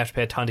probably not going to have to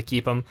pay a ton to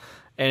keep him.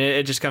 And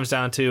it just comes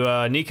down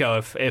to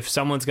Nico. If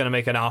someone's going to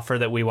make an offer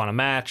that we want to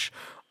match,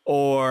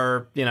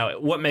 or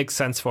what makes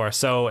sense for us.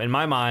 So in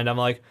my mind, I'm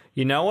like,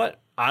 you know what?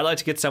 I'd like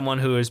to get someone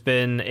who has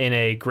been in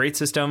a great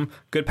system,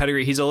 good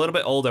pedigree. He's a little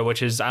bit older,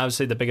 which is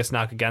obviously the biggest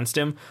knock against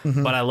him.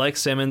 But I like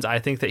Simmons. I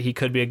think that he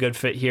could be a good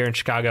fit here in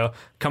Chicago,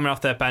 coming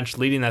off that bench,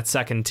 leading that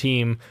second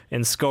team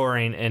in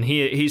scoring. And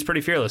he's pretty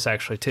fearless,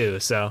 actually,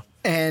 too. So.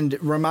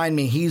 And remind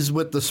me, he's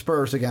with the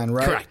Spurs again,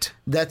 right? Correct.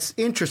 That's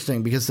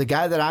interesting because the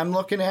guy that I'm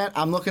looking at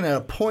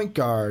a point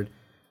guard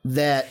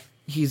that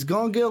he's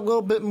going to get a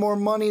little bit more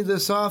money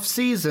this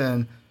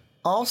offseason,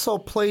 also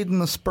played in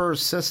the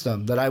Spurs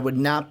system, that I would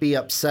not be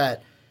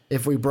upset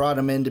if we brought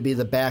him in to be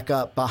the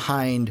backup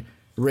behind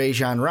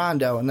Rajon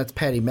Rondo, and that's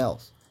Patty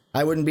Mills.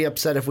 I wouldn't be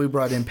upset if we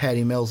brought in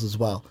Patty Mills as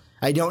well.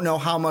 I don't know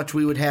how much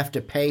we would have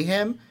to pay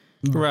him,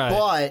 right?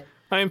 But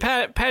I mean,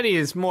 Patty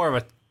is more of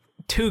a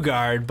two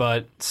guard,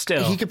 but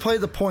still, he could play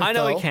the point. I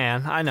know though. he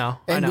can. I know.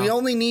 And we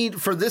only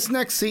need for this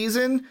next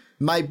season.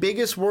 My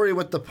biggest worry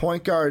with the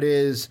point guard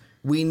is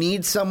we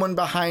need someone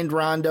behind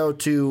Rondo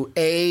to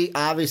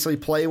obviously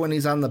play when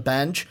he's on the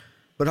bench,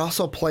 but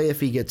also play if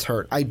he gets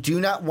hurt. I do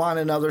not want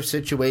another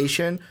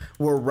situation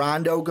where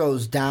Rondo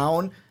goes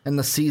down and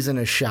the season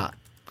is shot,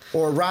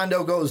 or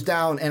Rondo goes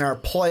down and our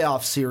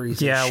playoff series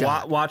is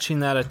shot. Watching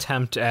that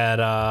attempt at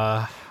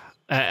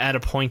a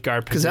point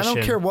guard position. Because I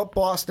don't care what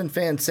Boston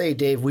fans say,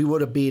 Dave, we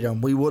would have beat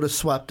them. We would have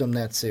swept them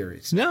that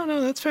series.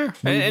 No, that's fair.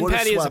 And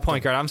Patty is a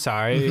point guard. I'm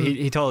sorry.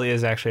 He totally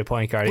is actually a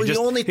point guard. Well,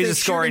 he's a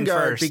scoring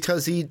guard first.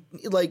 because he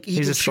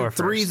can shoot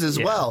threes as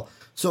well.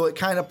 So it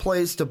kind of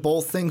plays to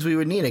both things we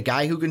would need. A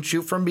guy who can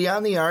shoot from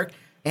beyond the arc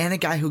and a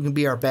guy who can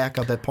be our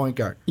backup at point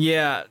guard.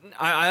 Yeah,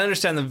 I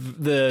understand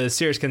the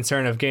serious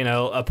concern of getting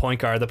a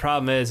point guard. The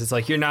problem is it's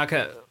like you're not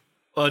going to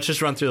 – let's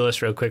just run through the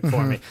list real quick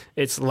for me.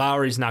 It's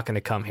Lowry's not going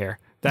to come here.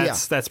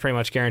 That's pretty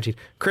much guaranteed.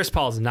 Chris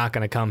Paul's not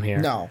going to come here.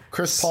 No,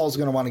 Chris Paul's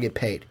going to want to get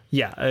paid.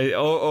 Yeah,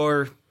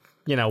 or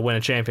win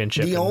a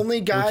championship. The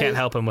only guy we can't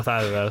help him with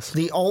either of those.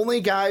 The only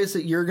guys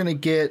that you're going to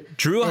get,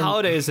 Drew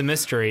Holiday is a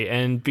mystery,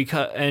 and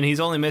he's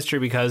only a mystery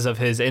because of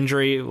his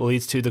injury.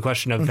 Leads to the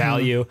question of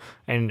value,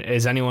 and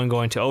is anyone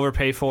going to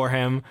overpay for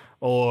him,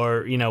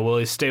 or will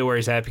he stay where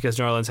he's at because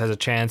New Orleans has a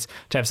chance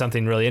to have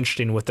something really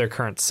interesting with their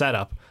current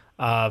setup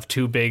of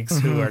two bigs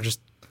who are just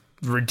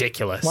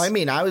ridiculous. Well, I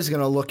mean, I was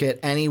going to look at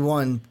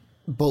anyone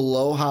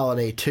below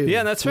Holiday too.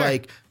 Yeah, that's fair.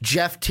 Like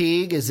Jeff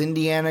Teague, is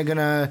Indiana going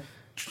to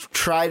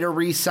try to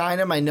re-sign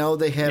him? I know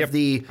they have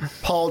the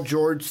Paul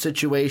George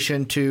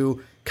situation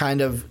to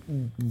kind of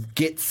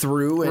get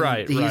through,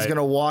 and he's going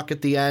to walk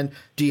at the end.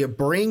 Do you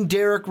bring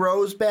Derrick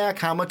Rose back?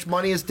 How much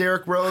money is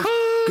Derrick Rose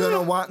going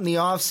to want in the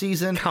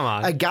offseason? Come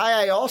on. A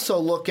guy I also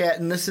look at,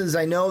 and this is,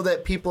 I know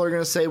that people are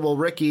going to say, well,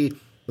 Ricky,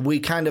 we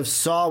kind of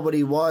saw what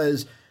he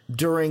was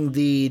during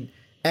the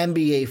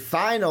NBA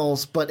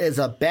Finals, but as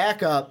a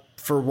backup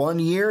for 1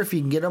 year, if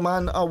you can get him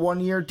on a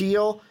 1-year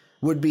deal,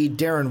 would be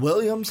Darren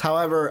Williams.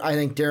 However, I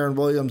think Darren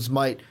Williams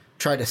might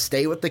try to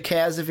stay with the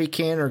Cavs if he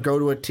can, or go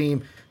to a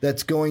team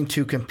that's going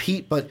to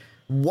compete. But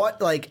what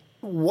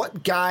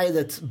guy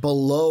that's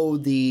below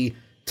the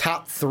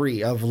top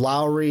 3 of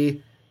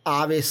Lowry?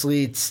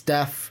 Obviously,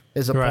 Steph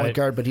is a point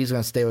guard, but he's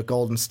going to stay with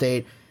Golden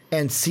State.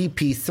 And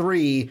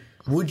CP3,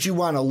 would you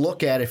want to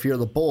look at if you're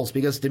the Bulls?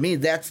 Because to me,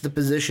 that's the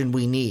position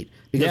we need,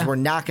 because we're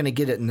not going to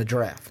get it in the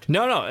draft.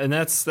 No, and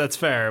that's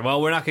fair.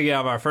 Well, we're not going to get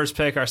out of our first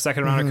pick. Our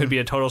second rounder could be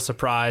a total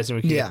surprise,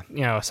 and we can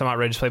get, some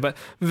outrageous play, but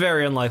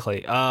very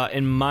unlikely.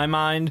 In my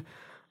mind,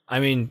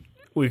 I mean,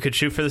 we could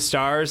shoot for the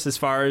stars as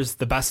far as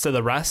the best of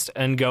the rest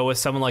and go with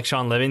someone like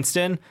Sean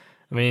Livingston.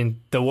 I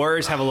mean, the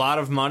Warriors have a lot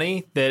of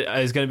money that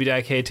is going to be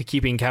dedicated to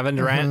keeping Kevin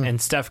Durant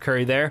and Steph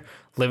Curry there.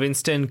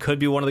 Livingston could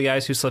be one of the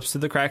guys who slips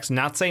through the cracks.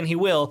 Not saying he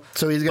will.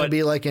 So he's going to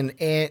be like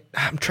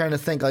I'm trying to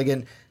think,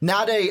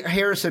 not a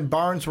Harrison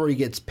Barnes where he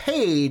gets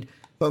paid,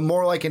 but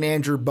more like an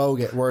Andrew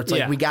Bogut, where it's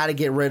like we got to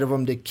get rid of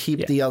him to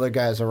keep the other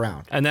guys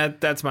around. And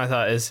that's my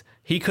thought, is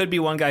he could be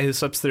one guy who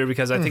slips through,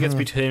 because I think it's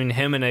between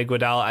him and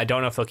Iguodala. I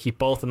don't know if they'll keep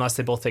both unless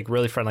they both take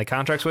really friendly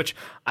contracts, which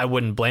I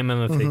wouldn't blame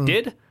them if they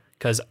did.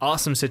 Because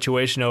awesome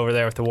situation over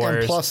there with the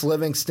Warriors. And plus,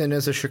 Livingston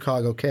is a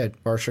Chicago kid,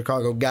 or a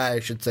Chicago guy, I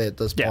should say, at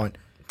this point.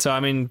 So, I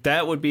mean,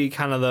 that would be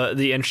kind of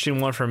the interesting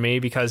one for me,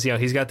 because,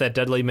 he's got that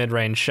deadly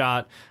mid-range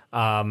shot.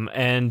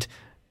 And,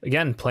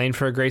 again, playing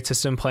for a great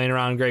system, playing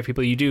around great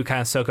people, you do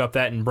kind of soak up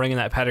that and bring in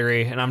that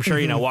pedigree. And I'm sure,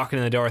 walking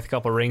in the door with a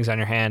couple of rings on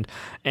your hand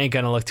ain't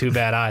going to look too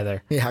bad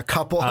either. Yeah, a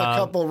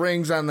couple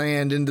rings on the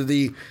hand into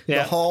the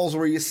halls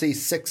where you see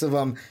 6 of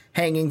them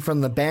hanging from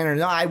the banner.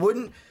 No, I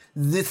wouldn't.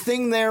 The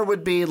thing there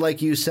would be,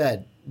 like you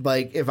said,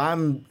 like if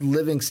I'm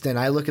Livingston,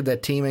 I look at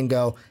that team and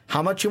go,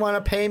 how much you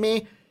want to pay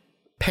me?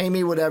 Pay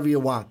me whatever you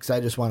want, because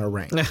I just want a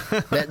ring.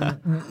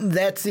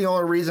 That's the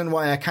only reason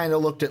why I kind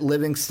of looked at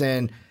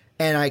Livingston,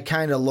 and I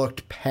kind of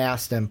looked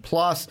past him.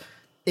 Plus,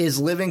 is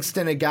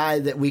Livingston a guy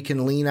that we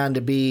can lean on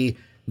to be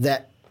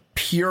that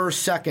pure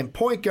second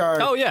point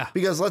guard? Oh, yeah.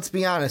 Because let's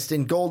be honest,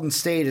 in Golden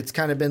State, it's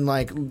kind of been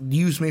like,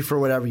 use me for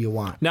whatever you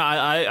want. No,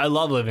 I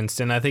love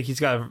Livingston. I think he's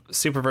got a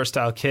super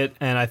versatile kit,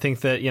 and I think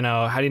that,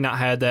 had he not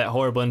had that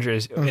horrible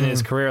injury in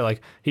his career,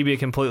 like, he'd be a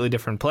completely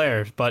different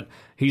player. But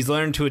he's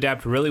learned to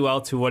adapt really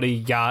well to what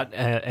he got,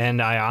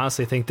 and I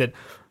honestly think that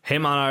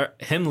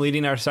him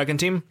leading our second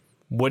team,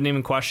 wouldn't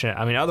even question it.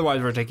 I mean,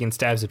 otherwise we're taking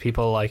stabs at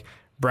people like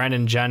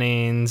Brandon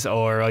Jennings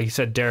or, like you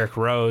said, Derrick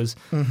Rose,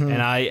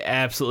 and I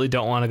absolutely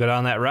don't want to go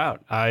down that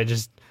route. I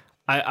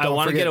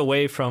want to get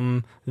away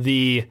from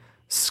the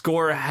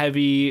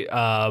score-heavy,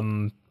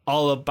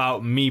 all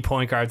about me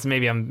point guards.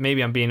 Maybe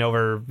I'm being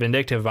over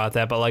vindictive about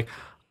that, but like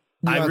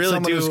I really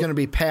do. Who's going to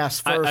be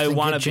passed first. I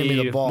want to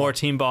be more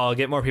team ball,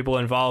 get more people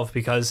involved,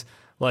 because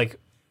like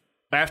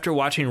after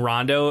watching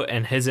Rondo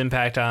and his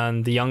impact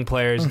on the young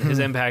players, his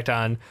impact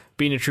on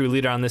being a true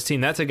leader on this team,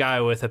 that's a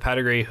guy with a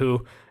pedigree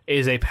who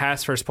is a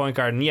pass-first point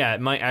guard, and it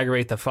might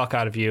aggravate the fuck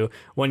out of you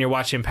when you're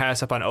watching him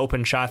pass up on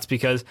open shots,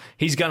 because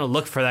he's going to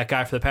look for that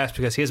guy for the pass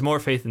because he has more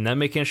faith in them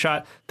making a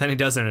shot than he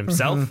does in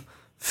himself.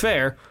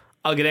 Fair.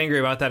 I'll get angry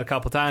about that a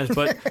couple times,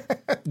 but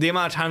the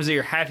amount of times that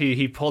you're happy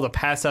he pulled a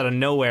pass out of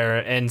nowhere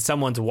and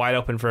someone's wide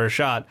open for a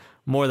shot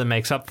more than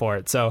makes up for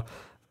it. So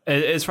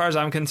as far as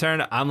I'm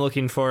concerned, I'm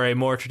looking for a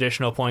more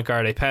traditional point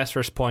guard, a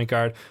pass-first point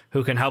guard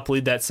who can help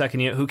lead that second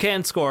unit, who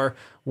can score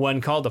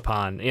when called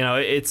upon.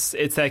 It's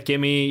that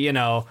gimme,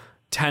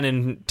 10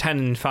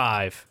 and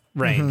 5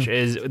 range.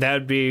 That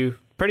would be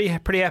pretty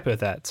happy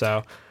with that.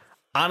 So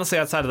honestly,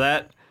 outside of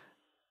that,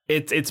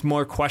 it's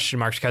more question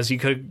marks, because you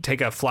could take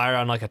a flyer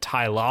on like a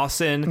Ty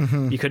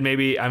Lawson. You could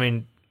maybe, I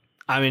mean,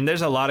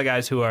 there's a lot of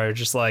guys who are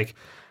just like,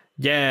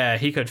 yeah,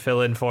 he could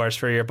fill in for us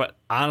for a year, but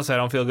honestly, I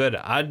don't feel good.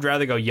 I'd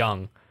rather go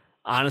young.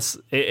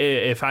 Honestly,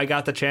 if I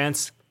got the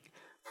chance,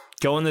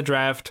 go in the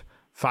draft,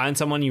 find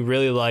someone you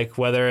really like,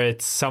 whether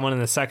it's someone in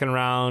the second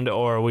round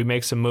or we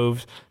make some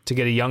moves to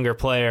get a younger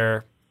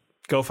player.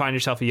 Go find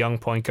yourself a young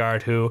point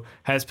guard who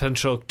has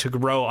potential to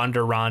grow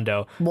under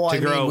Rondo. Well,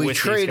 we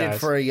traded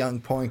for a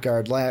young point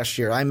guard last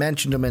year. I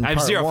mentioned him in part one.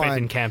 I have zero faith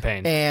in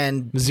campaign.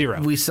 And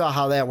zero. We saw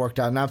how that worked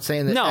out. I'm not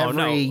saying that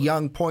every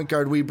young point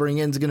guard we bring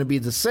in is going to be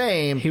the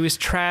same. He was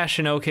trash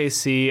in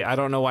OKC. I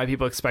don't know why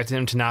people expected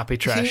him to not be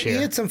trash here.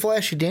 He had some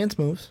flashy dance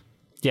moves.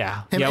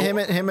 Yeah.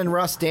 Him and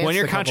Russ danced. When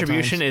your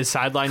contribution is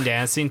sideline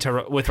dancing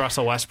with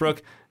Russell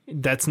Westbrook,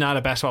 that's not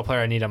a basketball player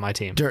I need on my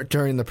team.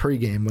 During the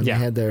pregame when they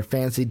had their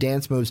fancy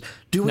dance moves.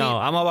 No,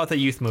 I'm all about the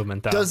youth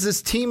movement, though. Does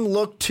this team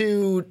look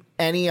to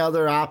any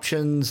other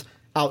options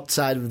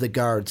outside of the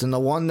guards? And the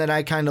one that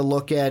I kind of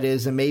look at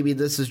is, and maybe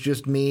this is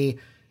just me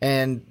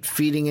and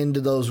feeding into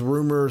those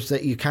rumors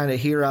that you kind of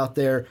hear out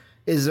there,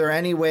 is there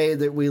any way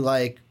that we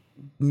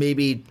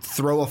maybe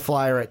throw a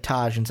flyer at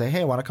Taj and say,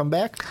 hey, want to come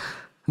back?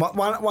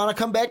 Want to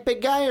come back,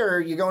 big guy, or are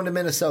you going to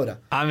Minnesota?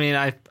 I mean,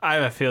 I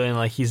have a feeling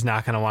like he's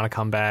not going to want to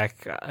come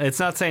back. It's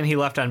not saying he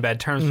left on bad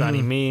terms by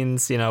any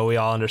means. You know, we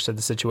all understood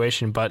the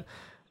situation, but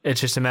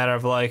it's just a matter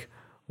of like,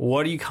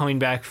 what are you coming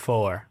back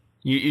for?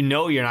 You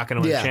know you're not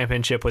going to win a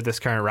championship with this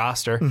current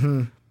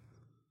roster.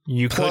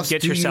 You Plus,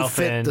 could get yourself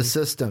you fit in the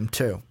system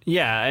too.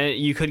 Yeah,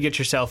 you could get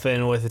yourself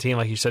in with a team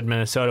like you said,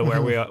 Minnesota,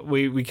 where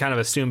we kind of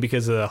assume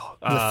because of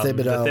the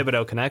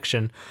Thibodeau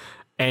connection,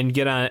 and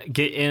get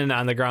in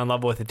on the ground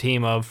level with a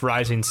team of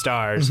rising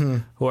stars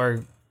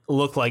who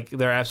look like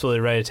they're absolutely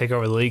ready to take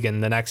over the league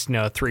in the next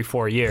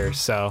 3-4 years.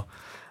 So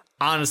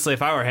honestly,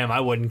 if I were him, I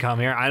wouldn't come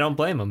here. I don't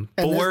blame him.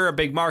 But we're a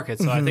big market,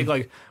 so I think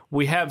like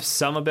we have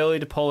some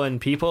ability to pull in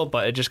people,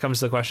 but it just comes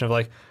to the question of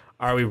like,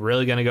 are we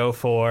really going to go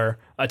for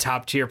a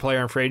top-tier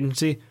player in free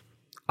agency?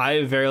 I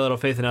have very little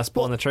faith in us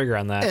pulling the trigger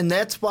on that. And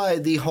that's why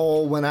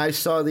when I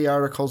saw the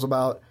articles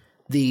about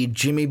the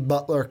Jimmy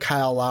Butler,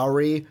 Kyle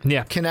Lowry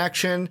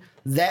connection,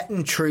 that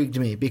intrigued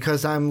me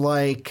because I'm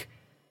like,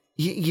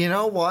 you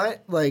know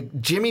what? Like,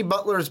 Jimmy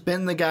Butler's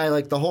been the guy,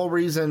 like,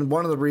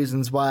 one of the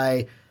reasons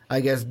why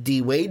I guess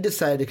D. Wade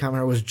decided to come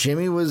here was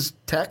Jimmy was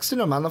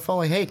texting him on the phone,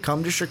 like, hey,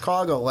 come to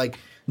Chicago. Like,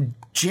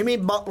 Jimmy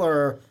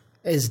Butler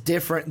is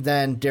different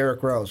than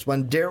Derrick Rose.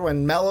 When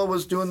Melo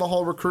was doing the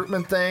whole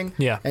recruitment thing,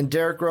 and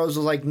Derrick Rose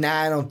was like,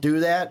 nah, I don't do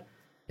that.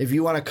 If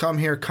you want to come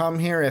here, come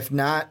here. If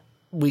not,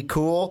 we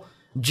cool.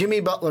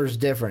 Jimmy Butler's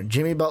different.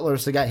 Jimmy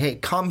Butler's the guy, hey,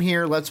 come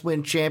here, let's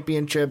win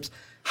championships.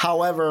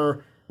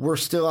 However, we're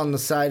still on the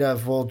side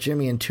of, well,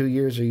 Jimmy, in 2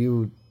 years, are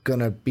you going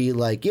to be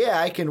like, yeah,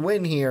 I can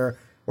win here?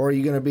 Or are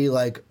you going to be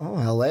like, oh,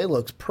 L.A.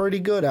 looks pretty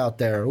good out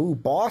there. Ooh,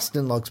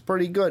 Boston looks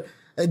pretty good.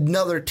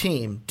 Another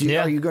team.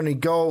 Are you going to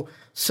go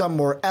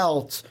somewhere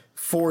else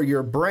for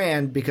your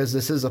brand? Because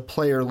this is a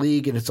player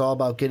league and it's all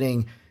about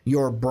getting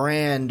your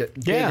brand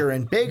bigger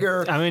and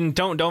bigger. I mean,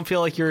 don't feel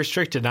like you're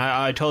restricted.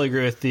 I totally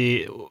agree with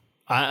the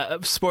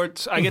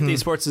sports. I get these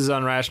sports is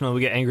unrational.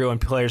 We get angry when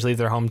players leave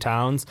their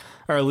hometowns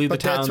or leave the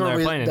town they're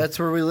playing in. That's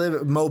where we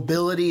live.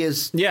 Mobility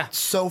is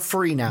so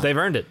free now. They've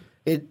earned it.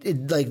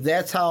 It like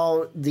that's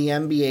how the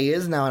NBA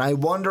is now. And I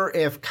wonder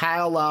if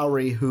Kyle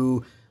Lowry,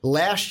 who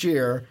last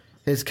year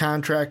his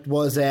contract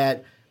was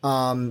at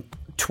 $12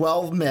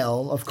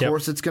 million. Of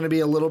course, it's going to be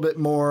a little bit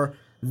more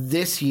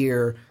this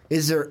year.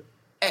 Is there,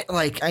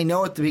 like, I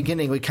know at the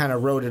beginning we kind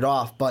of wrote it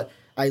off, but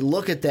I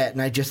look at that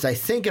and I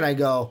think and I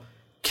go,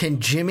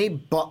 can Jimmy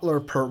Butler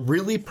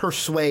really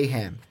persuade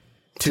him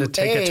to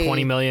take a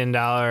 $20 million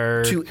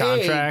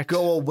contract?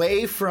 Go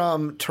away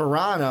from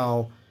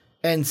Toronto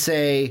and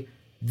say,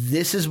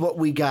 this is what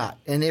we got.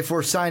 And if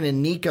we're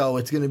signing Nico,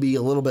 it's going to be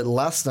a little bit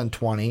less than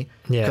 20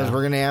 because we're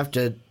going to have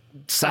to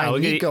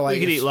sign Nico. We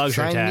could eat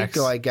luxury tax.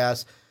 Nico, I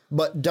guess.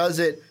 But does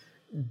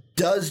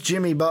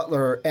Jimmy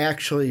Butler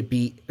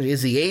actually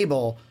is he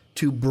able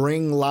to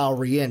bring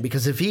Lowry in?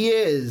 Because if he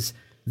is,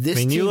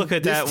 this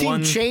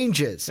team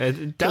changes.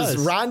 It does.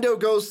 Rondo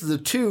goes to the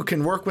 2,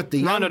 can work with the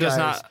young Rondo guys. does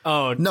not.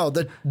 Oh no,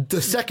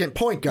 the second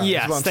point guard.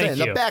 Yes, is what I'm saying.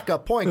 The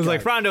backup point guard.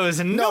 Like Rondo is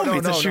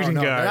the shooting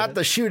guard, not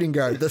the shooting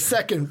guard. The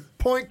second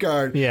point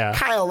guard. Yeah.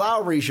 Kyle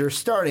Lowry's your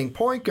starting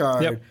point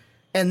guard.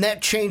 And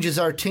that changes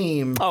our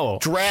team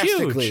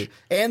drastically. Huge.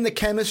 And the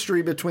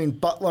chemistry between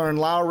Butler and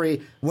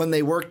Lowry when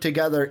they work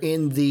together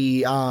in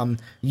the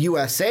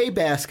USA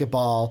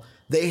basketball,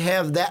 they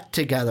have that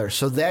together.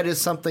 So that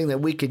is something that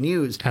we can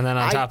use. And then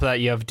on top of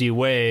that, you have D.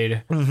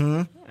 Wade.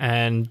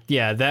 And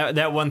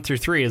that 1 through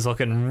 3 is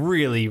looking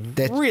really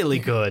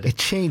good. It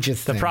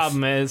changes things. The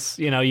problem is,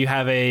 you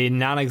have a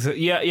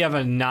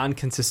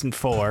non-consistent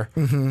 4.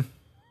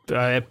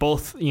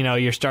 Both,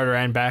 your starter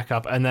and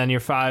backup. And then your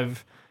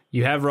 5...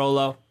 You have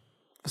Rolo,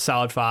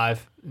 solid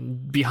 5.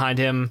 Behind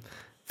him,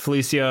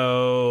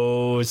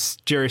 Felicio's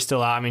jury's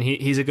still out. I mean,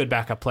 he's a good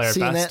backup player at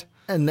best.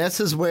 And this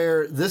is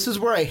where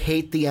I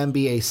hate the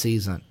NBA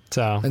season.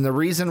 And the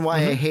reason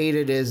why I hate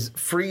it is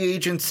free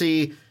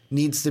agency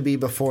needs to be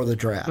before the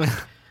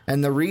draft.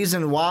 And the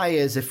reason why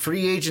is if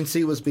free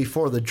agency was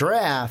before the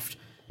draft,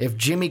 if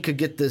Jimmy could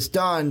get this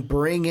done,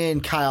 bring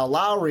in Kyle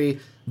Lowry,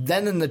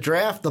 then in the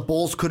draft the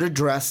Bulls could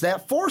address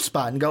that 4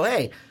 spot and go,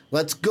 hey,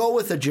 let's go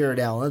with a Jared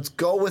Allen. Let's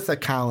go with a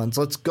Collins.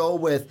 Let's go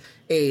with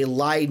a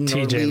Leiden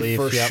or Leaf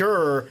for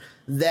sure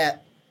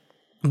that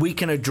we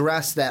can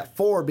address that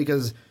 4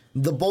 because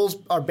the Bulls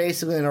are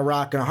basically in a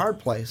rock and a hard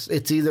place.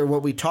 It's either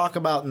what we talked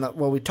about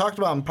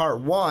in part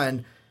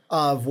 1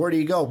 of where do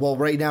you go? Well,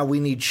 right now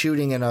we need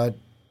shooting and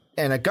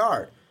a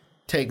guard.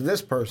 Take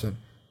this person.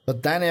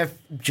 But then if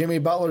Jimmy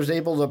Butler's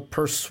able to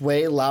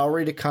persuade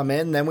Lowry to come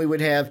in, then we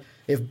would have,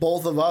 if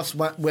both of us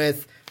went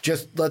with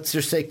let's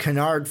just say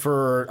Kennard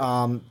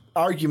for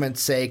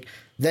argument's sake,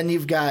 then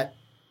you've got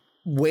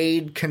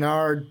Wade,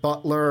 Kennard,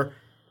 Butler,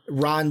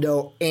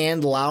 Rondo,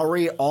 and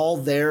Lowry all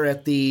there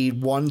at the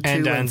 1, 2,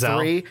 and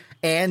 3.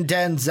 And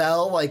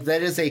Denzel. Like,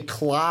 that is a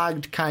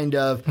clogged kind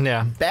of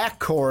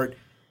backcourt.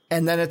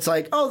 And then it's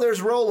like, oh,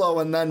 there's Rolo,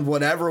 and then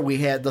whatever we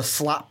had, the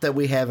slop that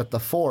we have at the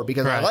 4.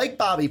 Because I like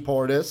Bobby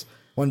Portis.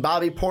 When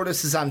Bobby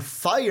Portis is on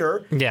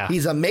fire,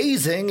 he's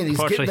amazing, and he's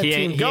getting the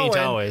team going. He ain't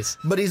always.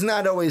 But he's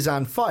not always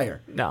on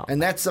fire. No.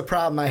 And that's the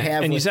problem I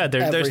have and with you said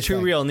there's two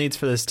real needs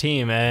for this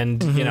team,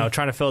 and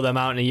trying to fill them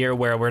out in a year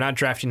where we're not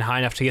drafting high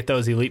enough to get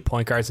those elite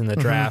point guards in the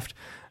draft.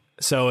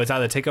 So it's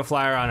either take a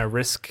flyer on a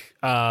risk,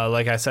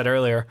 like I said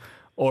earlier,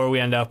 or we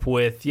end up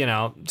with,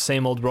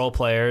 same old role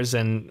players,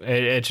 and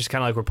it's just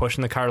kind of like we're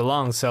pushing the cart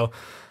along. So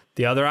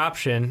the other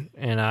option,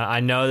 and I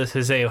know this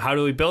is how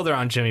do we build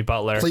around Jimmy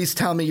Butler? Please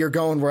tell me you're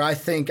going where I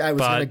think I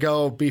was going to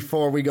go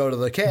before we go to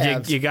the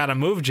Cavs. You got to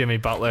move Jimmy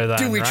Butler then,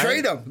 Do we right?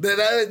 trade him?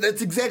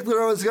 That's exactly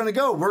where I was going to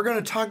go. We're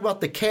going to talk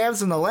about the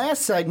Cavs in the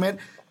last segment.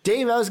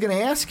 Dave, I was going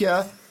to ask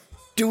you,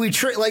 do we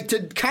trade,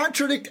 to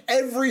contradict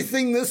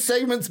everything this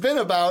segment's been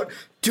about,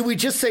 do we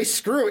just say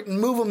screw it and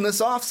move them this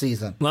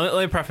offseason? Let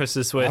me preface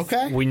this with,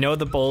 we know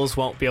the Bulls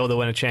won't be able to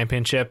win a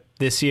championship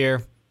this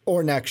year.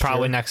 Or next year.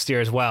 Probably next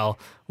year as well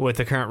with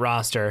the current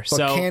roster.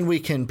 But can we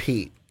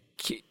compete?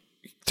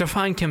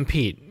 Define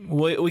compete.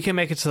 We can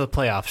make it to the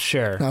playoffs,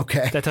 sure.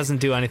 Okay. That doesn't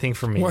do anything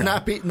for me. We're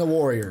not beating the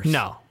Warriors.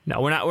 No,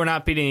 we're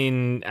not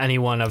beating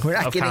anyone of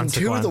consequence. We're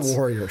not getting to the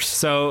Warriors.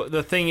 So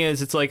the thing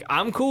is, it's like,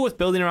 I'm cool with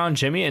building around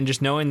Jimmy and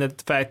just knowing that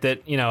the fact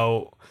that,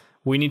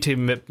 we need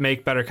to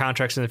make better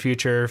contracts in the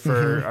future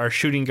for our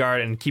shooting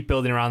guard and keep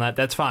building around that.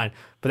 That's fine.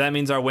 But that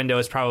means our window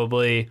is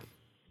probably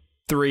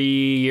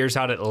 3 years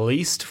out, at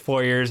least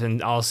 4 years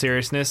in all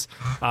seriousness,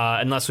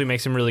 unless we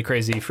make some really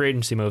crazy free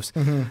agency moves.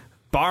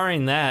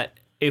 Barring that,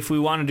 if we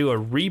want to do a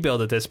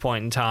rebuild at this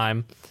point in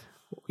time,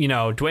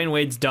 Dwayne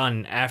Wade's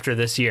done after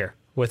this year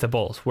with the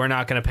Bulls. We're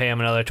not going to pay him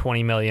another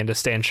 $20 million to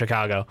stay in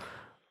Chicago.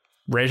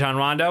 Rajon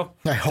Rondo,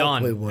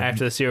 done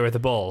after this year with the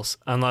Bulls,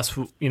 unless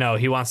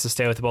he wants to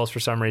stay with the Bulls for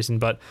some reason.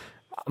 But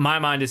my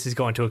mind is he's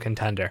going to a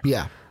contender.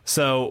 Yeah.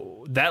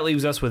 So that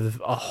leaves us with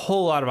a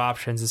whole lot of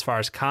options as far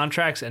as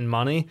contracts and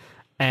money,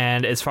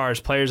 and as far as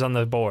players on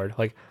the board.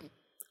 Like,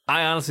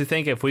 I honestly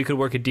think if we could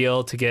work a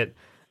deal to get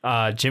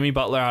Jimmy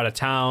Butler out of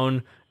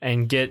town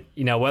and get,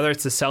 whether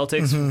it's the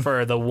Celtics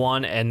for the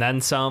one and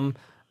then some,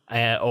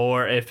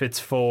 or if it's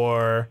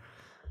for,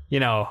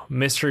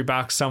 mystery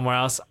box somewhere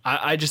else,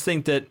 I just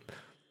think that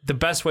the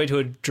best way to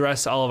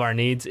address all of our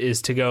needs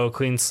is to go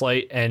clean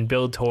slate and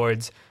build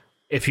towards,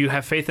 if you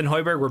have faith in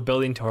Hoiberg, we're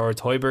building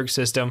towards Hoiberg's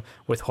system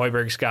with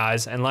Hoiberg's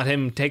guys and let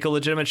him take a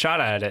legitimate shot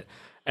at it.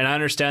 And I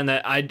understand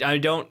that I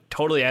don't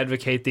totally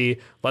advocate the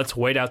let's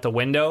wait out the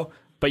window,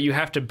 but you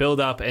have to build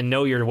up and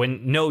know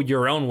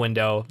your own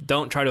window.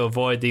 Don't try to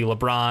avoid the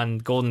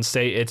LeBron, Golden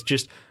State. It's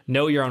just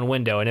know your own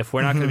window. And if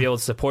we're not going to be able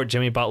to support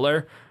Jimmy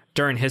Butler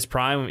during his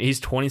prime, he's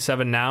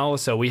 27 now,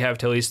 so we have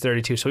till he's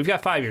 32. So we've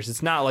got 5 years.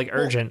 It's not like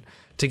urgent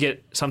to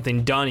get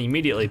something done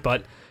immediately,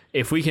 but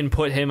if we can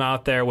put him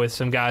out there with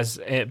some guys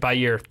by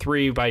year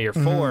 3, by year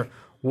 4,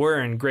 we're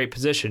in great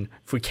position.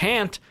 If we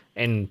can't,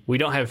 and we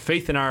don't have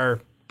faith in our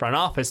front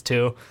office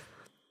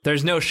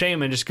there's no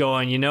shame in just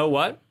going, you know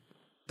what?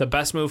 The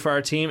best move for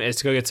our team is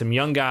to go get some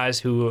young guys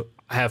who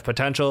have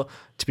potential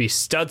to be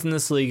studs in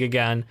this league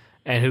again,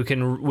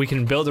 and we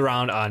can build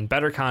around on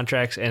better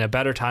contracts and a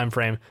better time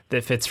frame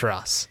that fits for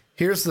us.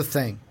 Here's the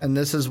thing, and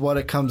this is what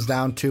it comes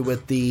down to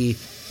with the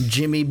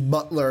Jimmy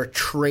Butler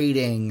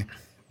trading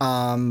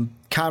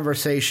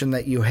conversation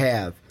that you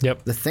have.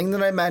 Yep. The thing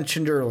that I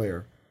mentioned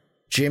earlier,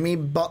 Jimmy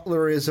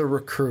Butler is a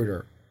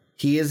recruiter.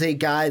 He is a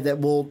guy that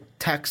will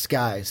text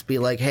guys, be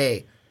like,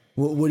 hey,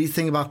 what do you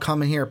think about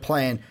coming here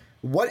playing?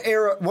 What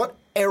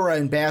era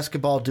in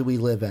basketball do we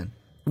live in?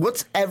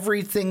 What's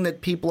everything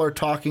that people are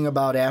talking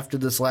about after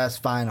this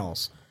last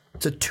finals?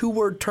 It's a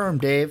 2-word term,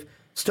 Dave.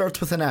 Starts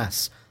with an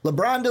S.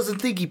 LeBron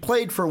doesn't think he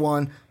played for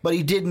one, but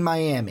he did in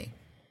Miami.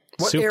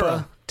 What super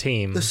era?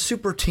 Team. The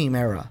super team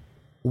era.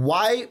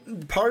 Why?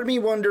 Part of me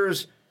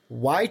wonders,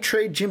 why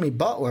trade Jimmy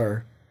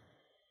Butler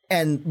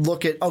and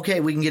look at, okay,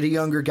 we can get a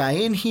younger guy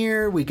in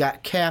here. We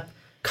got Cap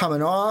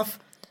coming off.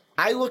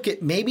 I look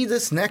at maybe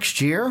this next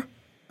year,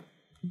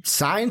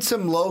 sign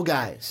some low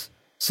guys.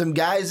 Some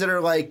guys that are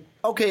like,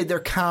 okay, they're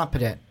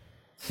competent.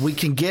 We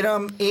can get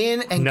them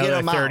in and get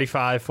them out. Another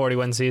 35,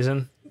 41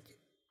 season?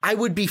 I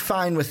would be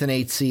fine with an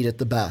 8 seed at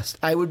the best.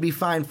 I would be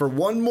fine for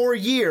one more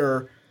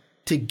year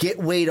to get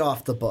Wade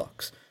off the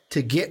books,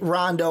 to get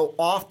Rondo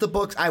off the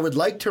books. I would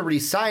like to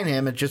re-sign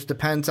him. It just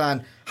depends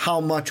on how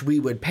much we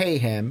would pay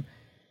him.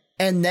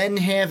 And then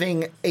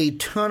having a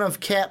ton of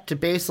cap to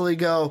basically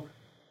go,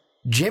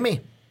 Jimmy,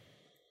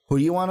 who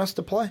do you want us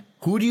to play?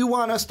 Who do you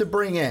want us to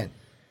bring in?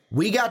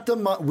 We got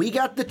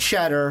the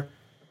cheddar.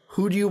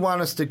 Who do you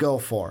want us to go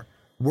for?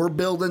 We're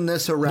building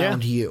this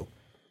around you.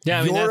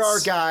 Yeah, you're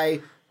our guy.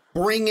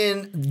 Bring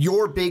in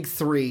your big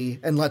 3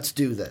 and let's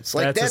do this.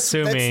 Like that's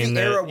assuming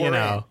the era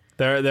that,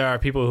 in. There are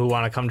people who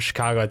want to come to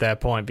Chicago at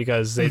that point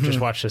because they've just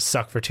watched us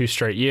suck for 2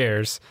 straight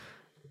years.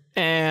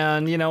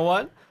 And you know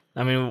what?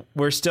 I mean,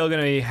 we're still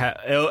going to be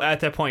at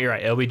that point. You're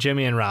right. It'll be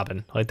Jimmy and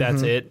Robin. Like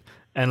that's it,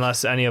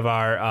 unless any of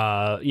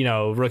our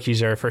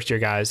rookies or first year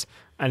guys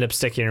end up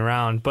sticking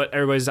around. But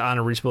everybody's on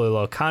a reasonably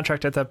low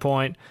contract at that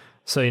point.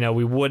 So,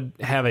 we would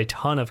have a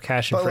ton of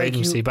cash in free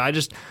agency. But I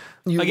just...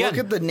 look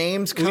at the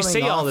names coming off, we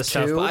say all this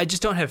stuff, but I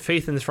just don't have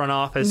faith in the front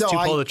office to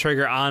pull the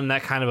trigger on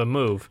that kind of a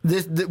move.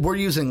 We're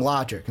using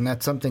logic, and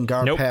that's something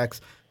Garpax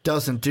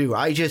doesn't do.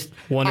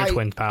 Wonder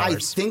Twin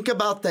powers. I think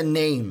about the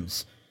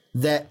names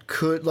that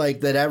could,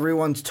 that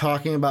everyone's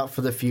talking about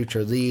for the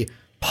future. The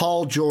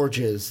Paul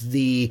Georges,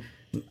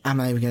 I'm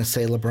not even going to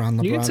say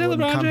LeBron. You can say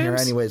wouldn't LeBron come James? here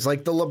anyways.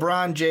 Like the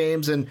LeBron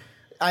James, and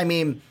I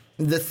mean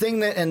the thing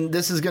that, and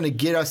this is going to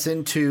get us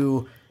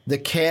into the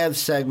Cavs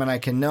segment. I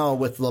can know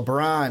with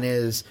LeBron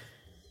is,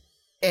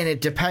 and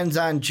it depends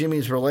on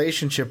Jimmy's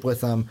relationship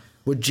with him.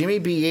 Would Jimmy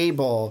be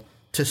able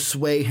to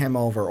sway him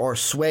over, or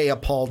sway a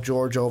Paul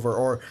George over,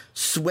 or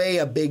sway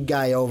a big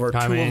guy over, two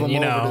of them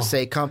over to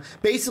say, come,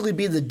 basically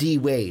be the D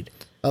Wade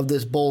of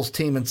this Bulls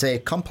team and say,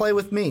 come play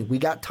with me. We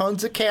got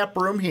tons of cap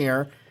room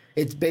here.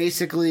 It's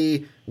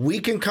basically,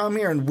 we can come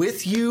here and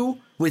with you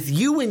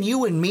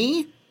and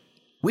me,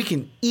 we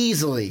can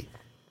easily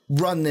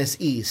run this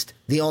East.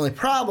 The only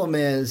problem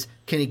is,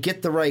 can he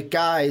get the right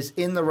guys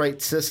in the right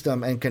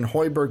system, and can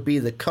Hoiberg be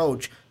the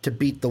coach to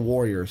beat the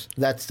Warriors?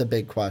 That's the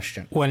big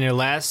question. When your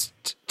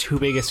last two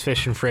biggest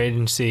fish in free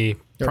agency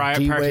prior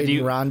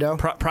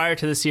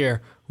to this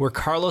year were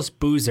Carlos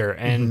Boozer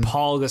and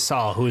Paul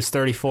Gasol, who was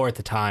 34 at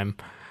the time.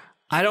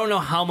 I don't know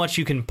how much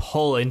you can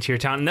pull into your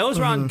town. And those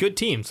were on good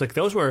teams. Like,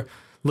 those were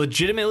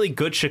legitimately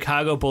good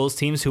Chicago Bulls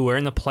teams who were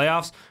in the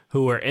playoffs,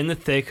 who were in the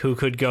thick, who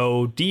could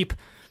go deep.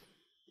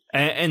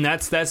 And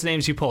that's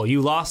names you pull.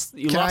 You lost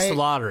the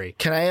lottery.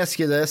 Can I ask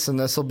you this, and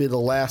this will be the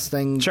last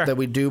thing that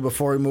we do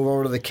before we move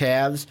over to the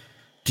Cavs?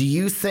 Do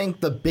you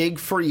think the big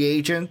free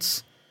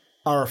agents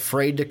are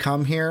afraid to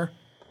come here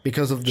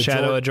because of the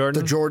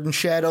Jordan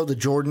shadow, the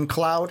Jordan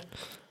cloud?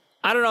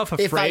 I don't know if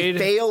afraid.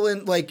 If I fail in,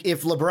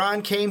 if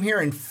LeBron came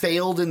here and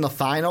failed in the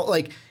final,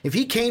 if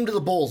he came to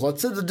the Bulls,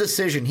 let's say the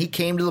decision, he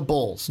came to the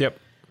Bulls,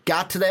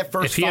 got to that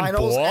first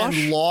finals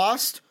and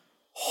lost,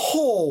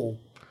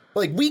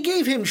 we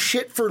gave him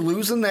shit for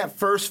losing that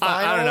first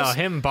finals. I don't know.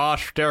 Him,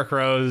 Bosch, Derrick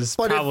Rose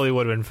probably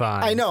would have been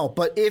fine. I know,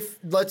 but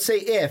let's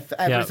say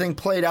everything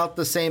played out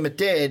the same it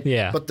did,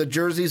 but the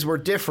jerseys were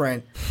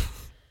different,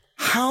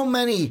 how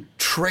many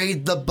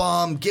trade the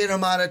bum, get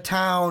him out of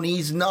town,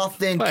 he's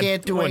nothing,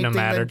 can't do anything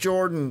to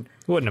Jordan?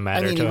 Wouldn't have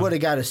mattered. I mean, he would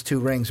have got his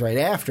 2 rings right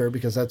after,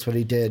 because that's what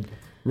he did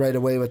right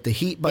away with the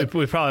Heat. But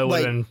we probably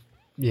would have been...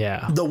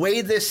 Yeah. The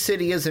way this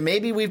city is, and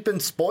maybe we've been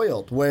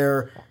spoiled,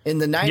 where in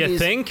the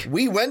 90s,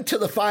 we went to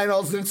the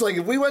finals, and it's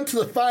if we went to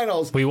the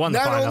finals, we won the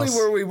finals. Not only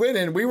were we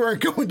winning, we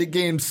weren't going to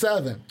Game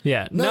 7.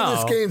 Yeah. None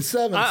of this Game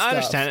 7 stuff. I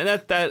understand.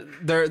 And that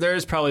there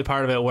is probably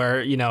part of it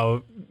where,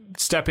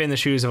 stepping in the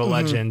shoes of a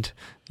legend,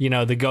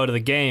 the go to the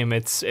game,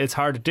 it's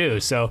hard to do.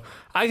 So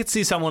I could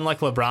see someone like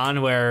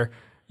LeBron where,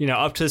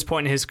 up to this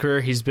point in his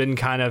career, he's been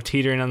kind of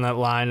teetering on that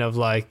line of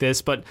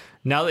this. But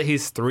now that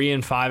he's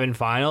 3-5 in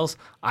finals,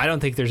 I don't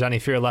think there's any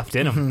fear left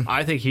in him.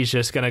 I think he's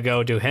just going to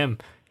go do him.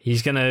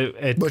 He's going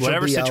to,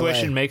 whatever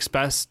situation makes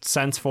best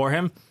sense for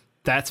him,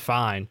 that's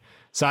fine.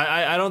 So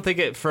I don't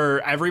think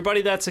for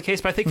everybody that's the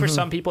case, but I think for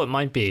some people it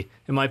might be.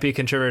 It might be a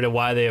contributor to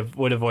why they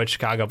would avoid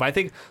Chicago. But I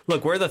think,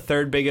 look, we're the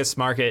 3rd biggest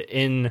market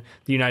in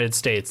the United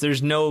States.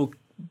 There's no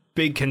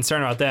big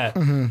concern about that.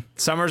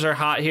 Summers are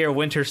hot here.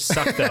 Winters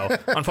suck, though.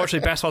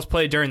 Unfortunately, basketball's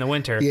played during the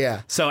winter.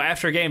 Yeah. So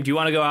after a game, do you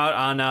want to go out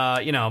on,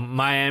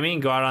 Miami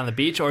and go out on the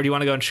beach, or do you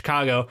want to go in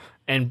Chicago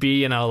and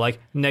be,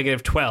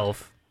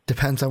 -12?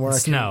 Depends on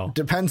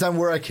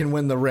where I can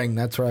win the ring.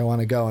 That's where I want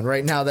to go. And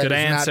right now, that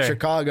is not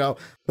Chicago.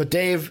 But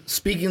Dave,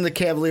 speaking of the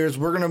Cavaliers,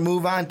 we're going to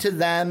move on to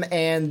them,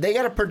 and they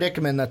got a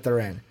predicament that they're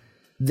in.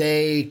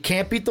 They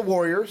can't beat the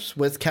Warriors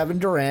with Kevin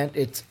Durant.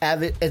 It's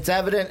evident.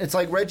 It's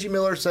like Reggie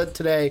Miller said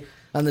today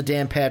on the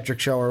Dan Patrick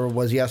Show, or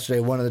was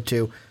yesterday, one of the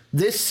two.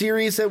 This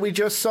series that we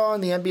just saw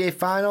in the NBA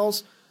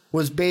Finals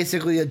was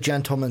basically a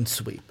gentleman's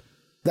sweep.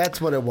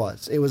 That's what it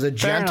was. It was a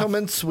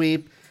gentleman's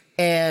sweep,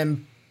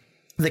 and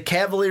the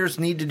Cavaliers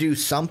need to do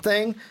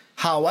something.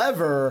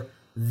 However,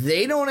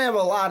 they don't have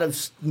a lot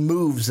of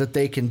moves that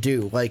they can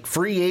do. Like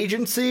free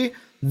agency,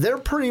 they're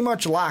pretty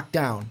much locked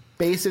down,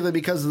 basically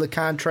because of the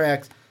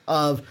contracts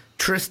of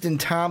Tristan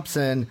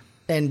Thompson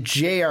and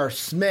J.R.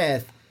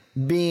 Smith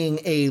being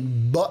a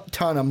butt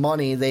ton of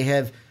money. They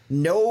have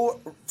no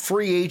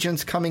free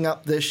agents coming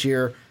up this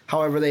year.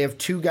 However, they have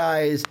 2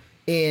 guys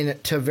in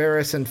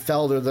Tavares and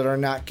Felder that are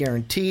not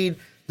guaranteed,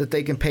 that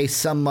they can pay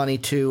some money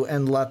to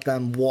and let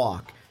them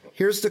walk.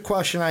 Here's the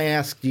question I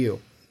asked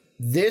you.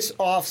 This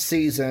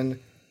offseason,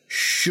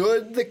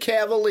 should the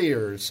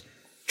Cavaliers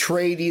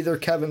trade either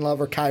Kevin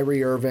Love or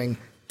Kyrie Irving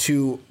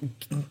to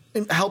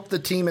help the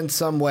team in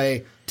some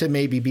way to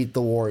maybe beat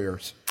the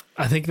Warriors?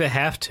 I think they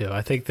have to.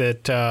 I think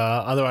that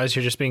otherwise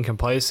you're just being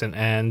complacent,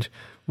 and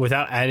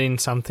without adding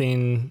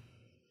something,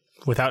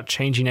 without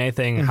changing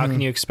anything, how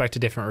can you expect a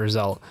different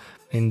result?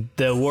 I mean,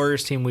 the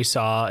Warriors team we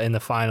saw in the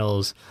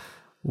finals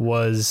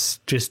was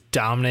just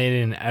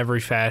dominated in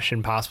every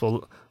fashion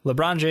possible.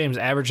 LeBron James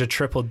averaged a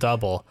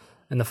triple-double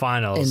in the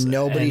finals. And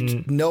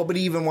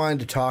nobody even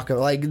wanted to talk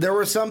about it. There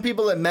were some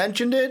people that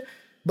mentioned it,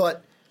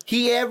 but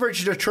he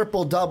averaged a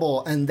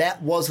triple-double, and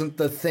that wasn't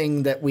the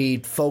thing that we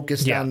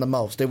focused on the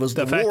most. It was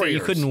the fact Warriors. that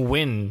you couldn't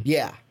win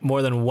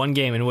more than one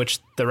game in which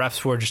the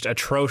refs were just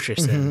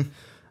atrocious in.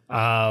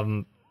 I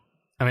mean,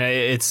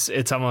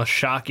 it's almost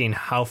shocking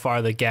how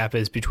far the gap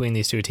is between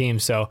these two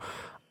teams. So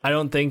I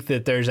don't think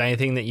that there's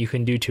anything that you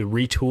can do to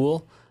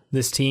retool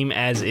this team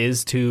as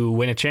is to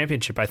win a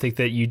championship. I think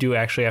that you do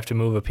actually have to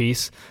move a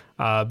piece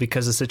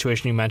because of the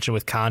situation you mentioned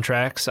with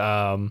contracts.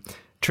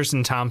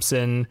 Tristan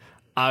Thompson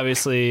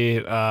obviously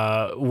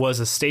was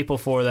a staple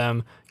for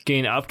them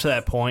getting up to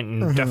that point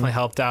and definitely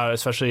helped out,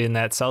 especially in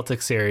that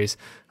Celtics series.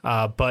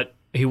 But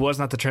he was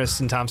not the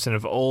Tristan Thompson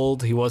of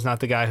old. He was not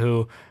the guy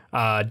who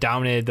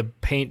dominated the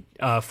paint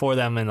for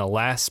them in the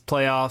last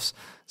playoffs.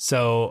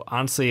 So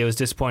honestly, it was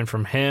disappointing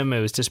from him. It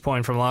was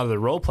disappointing from a lot of the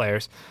role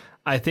players.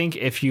 I think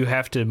if you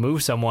have to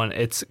move someone,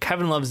 it's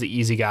Kevin Love's the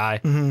easy guy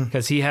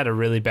because he had a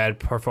really bad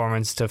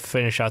performance to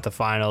finish out the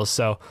finals.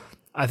 So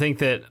I think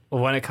that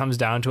when it comes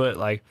down to it,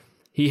 like,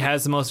 he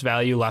has the most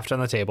value left on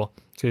the table.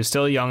 So he's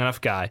still a young enough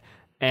guy,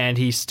 and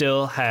he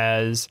still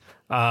has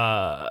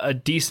a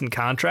decent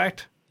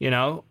contract,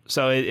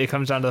 So it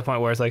comes down to the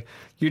point where it's like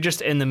you're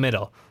just in the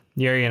middle.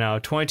 You're,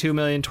 22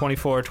 million,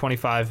 24,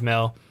 25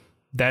 mil.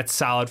 That's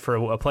solid for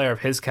a player of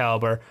his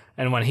caliber.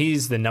 And when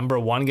he's the number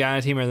one guy on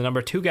a team or the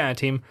number two guy on a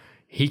team,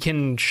 he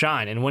can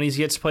shine. And when he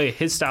gets to play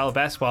his style of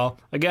basketball,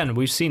 again,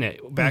 we've seen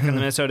it back in the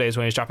Minnesota days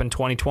when he's dropping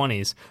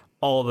 20-20s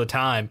all the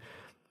time.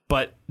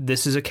 But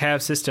this is a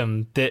Cavs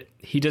system that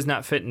he does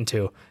not fit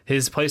into.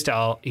 His play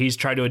style, he's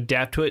tried to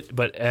adapt to it,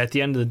 but at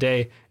the end of the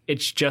day,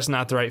 it's just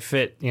not the right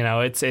fit.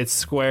 It's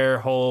square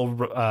hole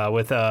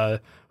with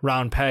a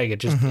round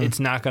peg. It's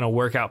not going to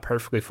work out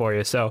perfectly for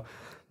you. So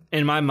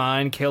in my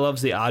mind,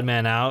 Caleb's the odd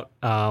man out.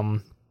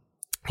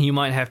 You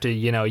might have to,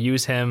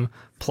 use him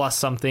plus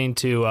something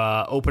to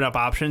open up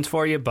options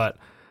for you, but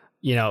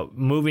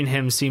moving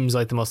him seems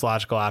like the most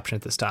logical option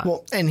at this time.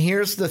 Well, and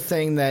here's the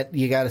thing that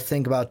you got to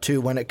think about,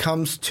 too. When it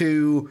comes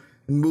to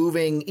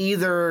moving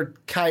either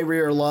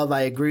Kyrie or Love,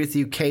 I agree with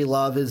you.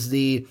 K-Love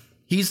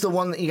he's the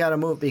one that you got to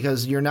move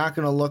because you're not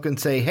going to look and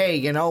say, hey,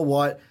 you know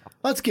what?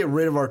 Let's get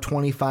rid of our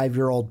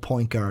 25-year-old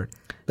point guard.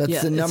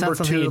 That's the number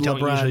 2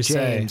 LeBron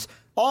James.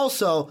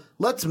 Also,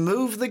 let's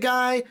move the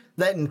guy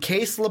that in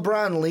case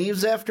LeBron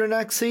leaves after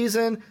next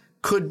season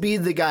could be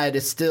the guy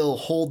to still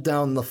hold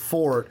down the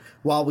fort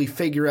while we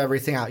figure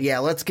everything out. Yeah,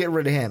 let's get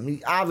rid of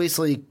him.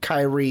 Obviously,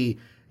 Kyrie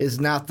is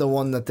not the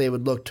one that they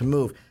would look to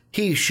move.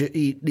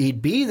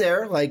 He'd be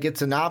there. Like,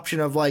 it's an option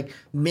of, like,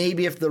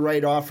 maybe if the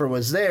right offer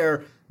was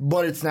there,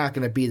 but it's not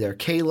going to be there.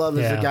 K-Love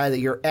is the guy that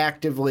you're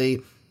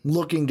actively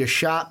looking to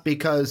shop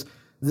because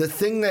the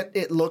thing that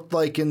it looked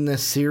like in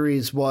this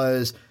series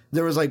was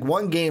there was, like,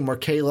 one game where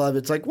K-Love,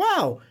 it's like,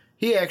 wow,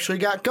 he actually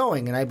got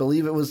going. And I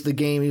believe it was the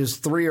game, he was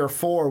 3 or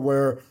 4,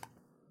 where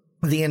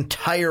the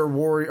entire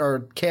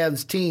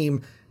Cavs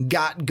team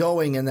got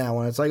going in that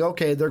one. It's like,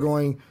 okay, they're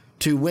going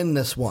to win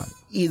this one.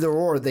 Either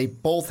or, they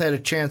both had a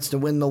chance to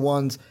win the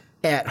ones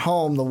at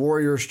home. The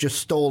Warriors just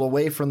stole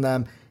away from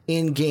them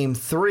in Game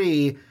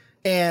 3.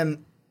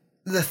 And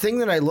the thing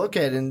that I look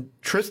at, in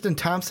Tristan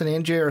Thompson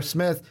and J.R.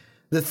 Smith,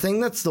 the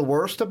thing that's the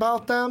worst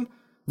about them,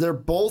 they're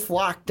both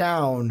locked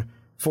down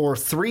for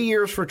 3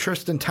 years for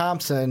Tristan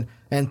Thompson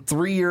and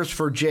 3 years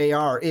for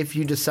JR if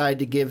you decide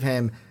to give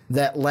him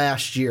that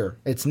last year.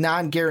 It's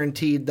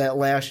non-guaranteed that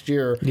last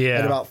year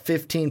at about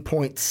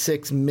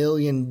 $15.6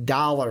 million.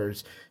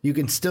 You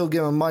can still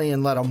give him money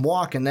and let him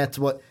walk, and that's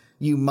what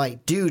you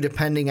might do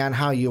depending on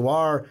how you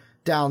are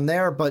down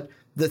there. But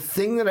the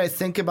thing that I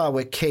think about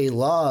with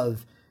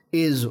K-Love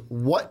is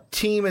what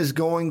team is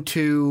going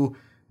to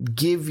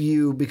give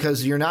you,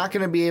 because you're not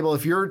going to be able,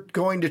 if you're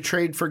going to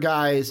trade for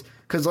guys,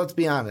 because let's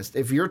be honest,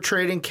 if you're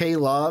trading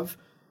K-Love,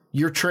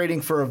 you're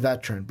trading for a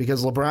veteran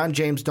because LeBron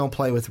James don't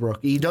play with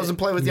rookie. He doesn't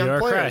play with young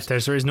players. Correct.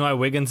 There's a reason why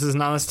Wiggins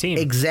isn't on this team.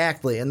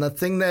 Exactly. And the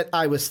thing that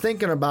I was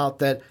thinking about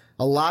that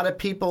a lot of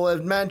people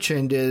have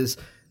mentioned is,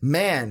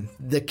 man,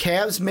 the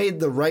Cavs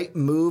made the right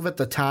move at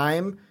the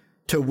time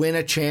to win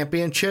a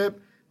championship,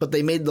 but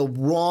they made the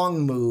wrong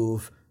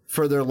move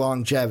for their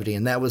longevity,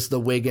 and that was the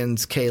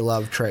Wiggins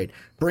K-Love trade.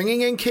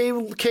 Bringing in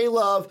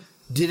K-Love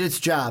did its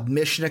job.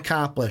 Mission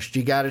accomplished.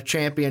 You got a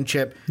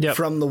championship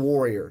from the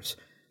Warriors.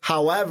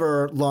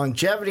 However,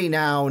 longevity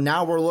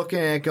now we're looking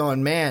at it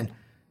going, man,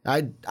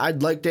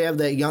 I'd like to have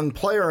that young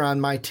player on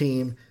my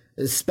team,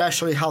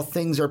 especially how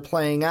things are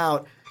playing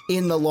out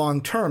in the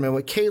long term. And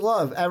with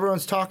K-Love,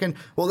 everyone's talking,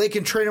 well, they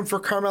can trade him for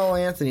Carmelo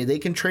Anthony. They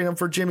can trade him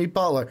for Jimmy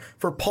Butler,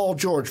 for Paul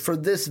George, for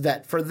this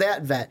vet, for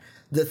that vet.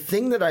 The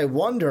thing that I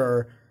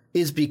wonder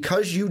is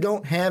because you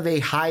don't have a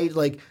high,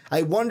 like,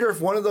 I wonder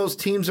if one of those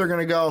teams are going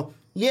to go,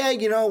 yeah,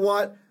 you know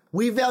what?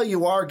 We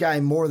value our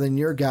guy more than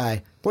your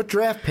guy. What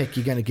draft pick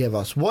you going to give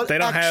us? What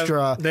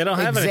extra? They don't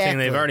have anything.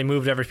 They've already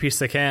moved every piece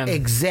they can.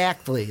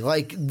 Exactly.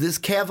 Like, this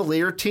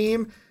Cavalier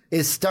team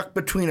is stuck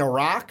between a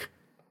rock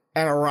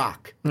and a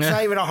rock. It's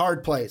not even a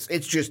hard place.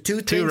 It's just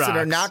two things that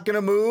are not going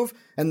to move,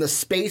 and the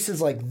space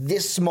is like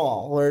this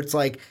small, where it's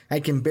like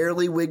I can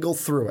barely wiggle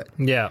through it.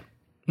 Yeah.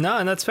 No,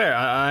 and that's fair.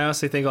 I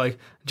honestly think like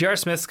J.R.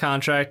 Smith's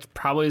contract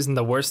probably isn't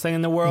the worst thing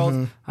in the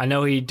world. I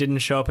know he didn't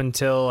show up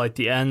until like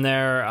the end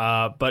there,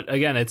 but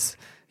again,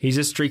 he's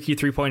a streaky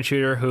 3-point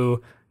shooter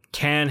who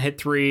can hit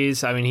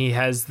threes. I mean, he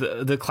has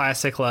the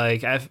classic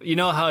like you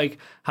know how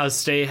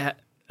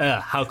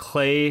how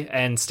Clay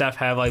and Steph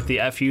have like the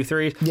FU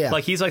three. Yeah,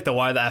 like he's like the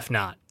why the F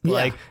not. Yeah.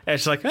 Like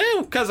it's like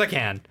because I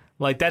can.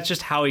 Like that's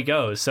just how he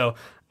goes. So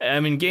I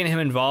mean, getting him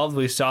involved,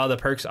 we saw the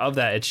perks of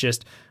that. It's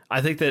just.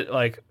 I think that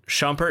like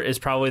Shumpert is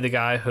probably the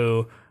guy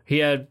who he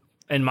had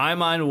in my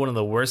mind one of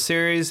the worst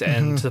series,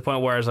 and to the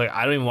point where I was like,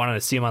 I don't even want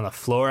to see him on the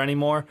floor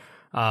anymore.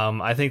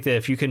 I think that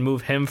if you can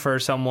move him for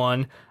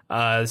someone,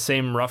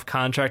 same rough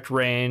contract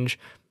range,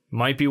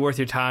 might be worth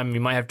your time.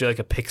 You might have to do like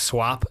a pick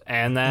swap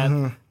and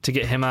that to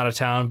get him out of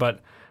town. But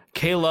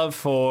K-Love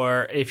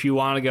for if you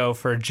want to go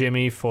for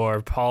Jimmy,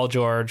 for Paul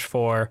George,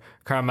 for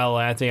Carmelo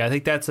Anthony, I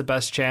think that's the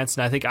best chance.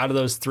 And I think out of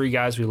those three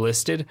guys we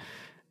listed,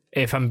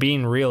 if I'm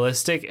being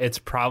realistic, it's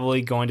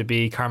probably going to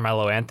be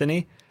Carmelo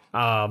Anthony.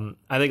 I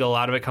think a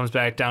lot of it comes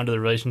back down to the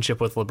relationship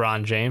with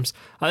LeBron James.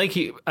 I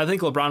think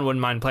LeBron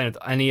wouldn't mind playing with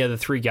any of the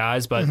three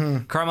guys, but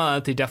Carmelo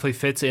Anthony definitely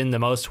fits in the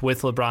most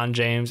with LeBron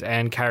James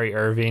and Kyrie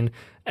Irving.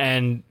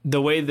 And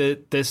the way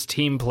that this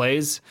team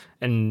plays,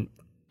 and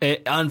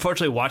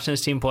unfortunately watching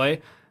this team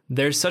play,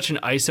 there's such an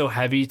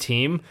ISO-heavy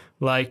team.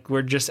 Like,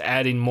 we're just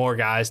adding more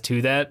guys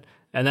to that.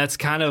 And that's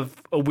kind of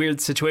a weird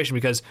situation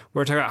because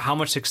we're talking about how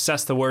much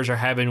success the Warriors are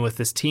having with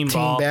this team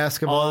ball,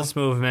 basketball, all this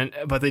movement,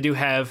 but they do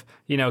have,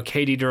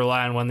 KD to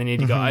rely on when they need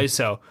to go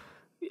ISO.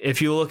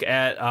 If you look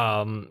at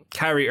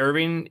Kyrie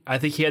Irving, I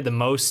think he had the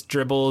most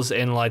dribbles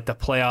in like the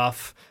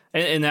playoff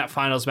in that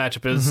finals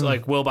matchup. It was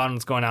like Will Bond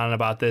was going on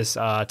about this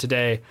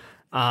today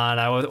on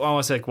I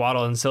want to say like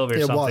Waddle and Silver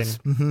or something.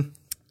 It was.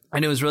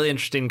 And it was really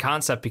interesting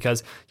concept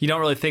because you don't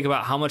really think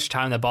about how much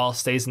time the ball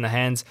stays in the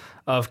hands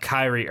of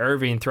Kyrie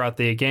Irving throughout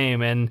the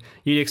game. And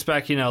you'd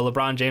expect,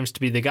 LeBron James to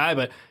be the guy,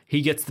 but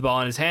he gets the ball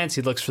in his hands.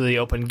 He looks for the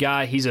open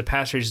guy. He's a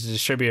passer. He's a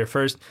distributor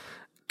first.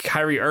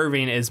 Kyrie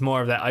Irving is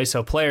more of that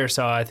ISO player.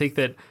 So I think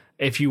that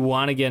if you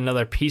want to get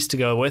another piece to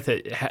go with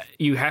it,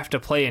 you have to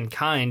play in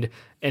kind.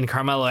 And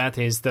Carmelo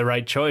Anthony is the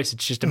right choice.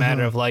 It's just a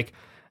matter of like,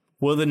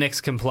 will the Knicks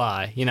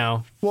comply?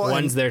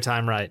 When's their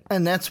time right?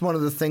 And that's one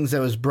of the things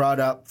that was brought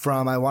up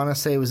from, I want to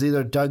say it was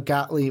either Doug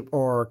Gottlieb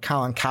or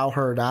Colin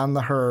Cowherd on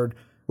The Herd,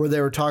 where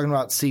they were talking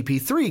about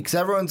CP3, because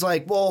everyone's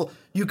like, well,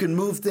 you can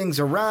move things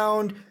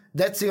around.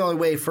 That's the only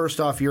way, first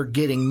off, you're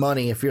getting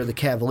money if you're the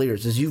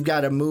Cavaliers, is you've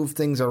got to move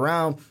things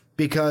around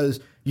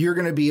because you're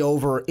going to be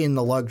over in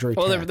the luxury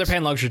tax. Well, they're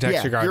paying luxury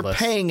tax regardless.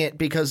 You're paying it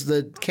because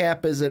the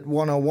cap is at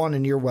 101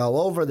 and you're well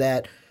over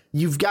that.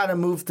 You've got to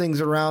move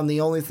things around.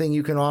 The only thing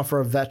you can offer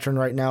a veteran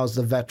right now is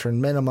the veteran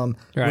minimum,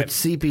 which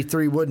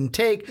CP3 wouldn't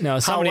take. No,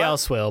 somebody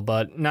else will,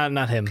 but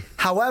not him.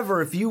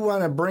 However, if you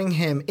want to bring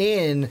him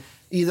in,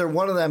 either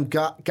one of them,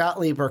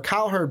 Gottlieb or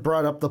Cowherd,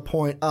 brought up the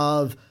point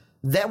of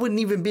that wouldn't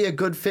even be a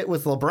good fit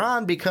with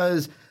LeBron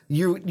because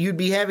you'd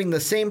be having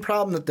the same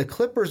problem that the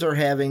Clippers are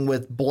having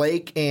with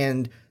Blake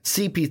and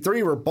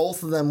CP3, where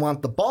both of them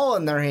want the ball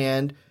in their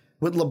hand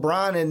with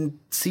LeBron and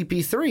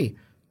CP3.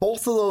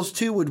 Both of those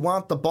two would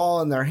want the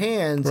ball in their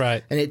hands,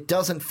 right? And it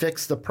doesn't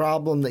fix the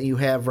problem that you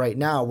have right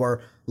now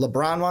where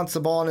LeBron wants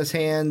the ball in his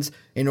hands.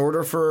 In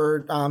order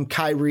for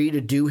Kyrie to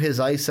do his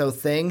ISO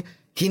thing,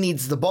 he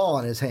needs the ball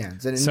in his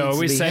hands. And so are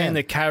we saying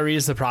that Kyrie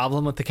is the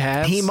problem with the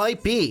Cavs? He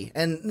might be.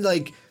 And,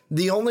 like,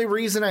 the only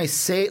reason I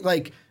say,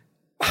 like,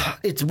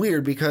 it's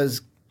weird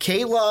because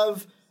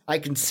K-Love, I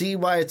can see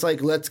why it's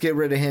like, let's get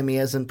rid of him. He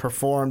hasn't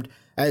performed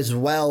as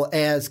well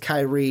as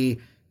Kyrie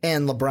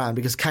and LeBron,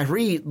 because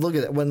Kyrie, look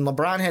at it. When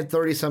LeBron had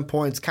 30-some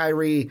points,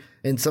 Kyrie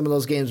in some of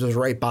those games was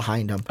right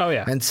behind him. Oh,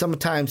 yeah. And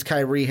sometimes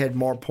Kyrie had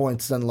more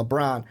points than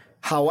LeBron.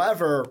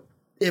 However,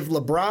 if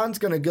LeBron's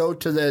going to go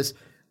to this,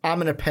 I'm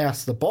going to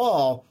pass the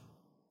ball.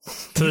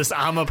 To this,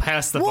 I'm going to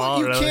pass the ball.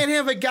 You can't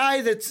have a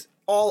guy that's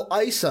all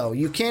ISO.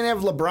 You can't have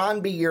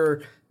LeBron be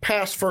your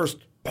pass-first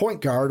point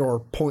guard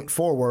or point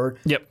forward.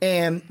 Yep.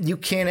 And you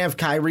can't have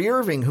Kyrie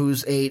Irving,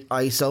 who's a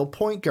ISO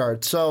point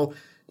guard. So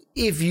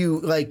if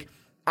you, like,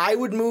 I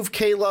would move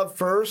K-Love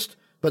first,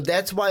 but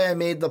that's why I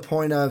made the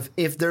point of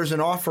if there's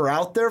an offer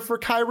out there for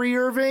Kyrie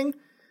Irving,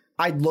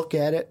 I'd look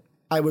at it.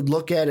 I would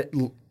look at it.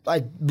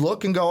 I'd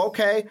look and go,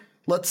 okay,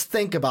 let's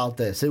think about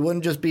this. It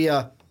wouldn't just be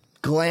a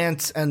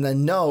glance and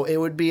then no. It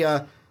would be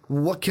a,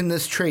 what can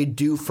this trade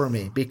do for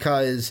me?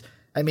 Because,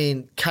 I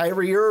mean,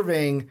 Kyrie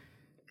Irving,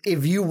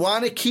 if you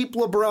want to keep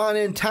LeBron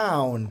in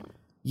town,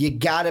 you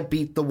got to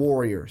beat the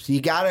Warriors. You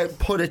got to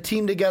put a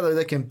team together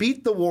that can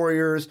beat the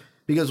Warriors.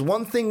 Because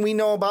one thing we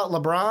know about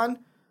LeBron,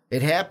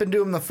 it happened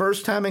to him the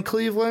first time in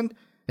Cleveland.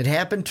 It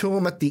happened to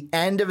him at the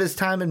end of his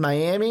time in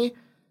Miami.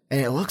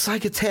 And it looks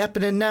like it's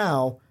happening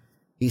now.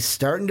 He's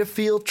starting to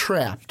feel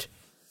trapped.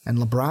 And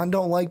LeBron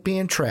don't like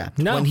being trapped.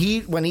 No.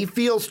 When he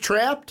feels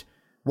trapped,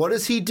 what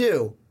does he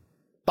do?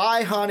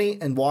 Bye, honey,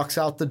 and walks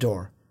out the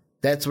door.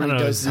 That's what he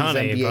does to these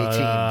NBA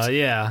teams.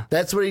 Yeah.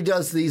 That's what he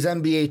does to these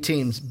NBA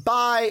teams.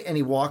 Bye, and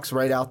he walks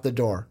right out the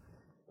door.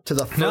 to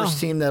the first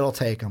team that'll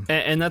take him.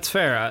 And that's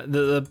fair.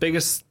 The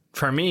biggest,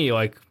 for me,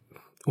 like,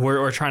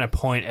 we're trying to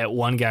point at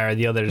one guy or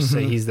the other to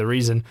say he's the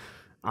reason.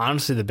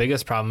 Honestly, the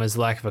biggest problem is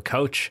the lack of a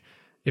coach.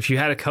 If you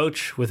had a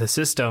coach with a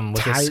system,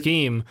 with a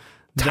scheme,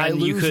 then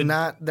you could...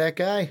 not that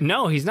guy?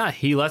 No, he's not.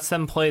 He lets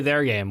them play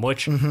their game,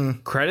 which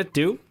credit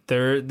due.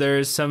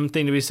 There's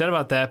something to be said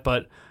about that,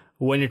 but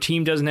when your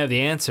team doesn't have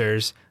the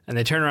answers and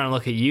they turn around and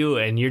look at you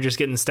and you're just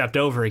getting stepped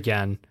over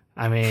again,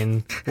 I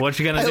mean, what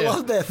you gonna do? I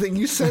love that thing.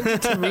 You sent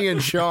it to me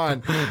and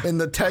Sean in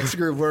the text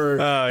group where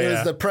it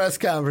was the press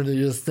conference. He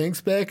just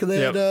thinks back of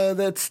that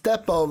that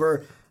step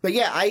over. But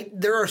yeah,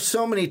 there are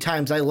so many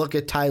times I look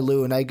at Ty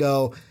Lue and I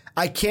go,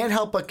 I can't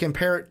help but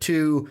compare it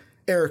to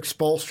Eric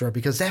Spoelstra,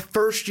 because that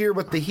first year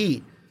with the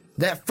Heat,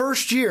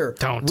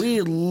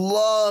 we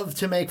love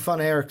to make fun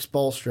of Eric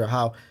Spoelstra.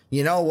 How,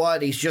 you know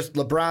what, he's just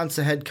LeBron's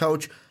the head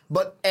coach.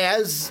 But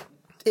as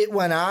it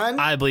went on,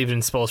 I believed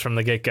in Spoelstra from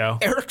the get-go.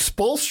 Eric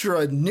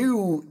Spoelstra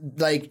knew,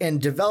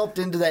 and developed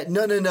into that,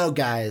 no,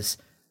 guys,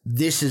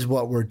 this is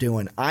what we're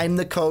doing. I'm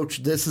the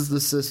coach. This is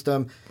the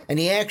system. And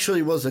he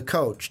actually was a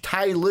coach.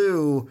 Ty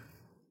Lue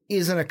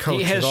isn't a coach.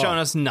 He has shown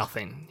us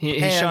nothing.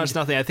 He's shown us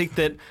nothing. I think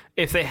that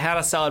if they had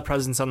a solid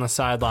presence on the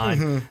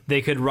sideline,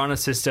 they could run a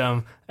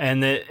system,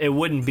 and that it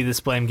wouldn't be this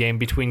blame game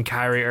between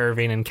Kyrie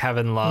Irving and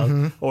Kevin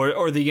Love,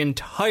 or the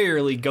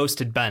entirely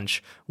ghosted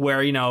bench,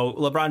 where, you know,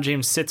 LeBron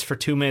James sits for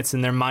 2 minutes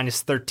and they're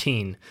minus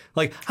 13.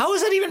 Like, how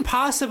is that even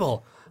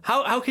possible?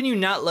 How can you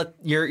not let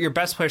your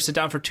best player sit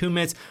down for 2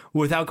 minutes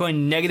without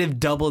going negative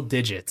double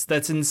digits?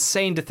 That's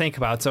insane to think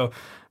about. So.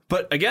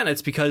 But again,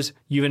 it's because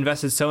you've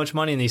invested so much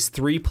money in these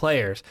 3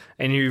 players,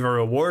 and you've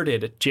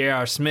rewarded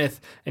J.R.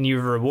 Smith and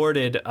you've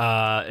rewarded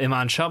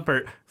Iman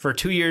Shumpert for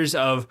 2 years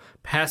of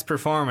past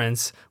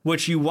performance,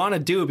 which you want to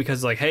do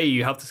because, like, hey,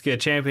 you helped us get a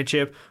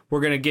championship. We're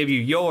going to give you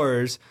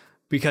yours,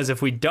 because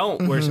if we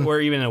don't,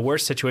 we're even in a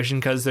worse situation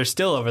because they're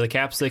still over the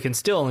cap, so they can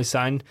still only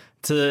sign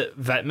to the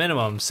vet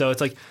minimum. So it's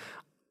like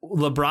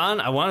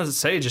LeBron, I want to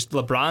say, just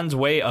LeBron's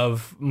way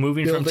of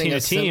moving from team to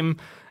team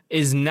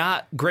is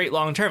not great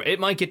long term. It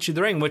might get you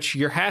the ring, which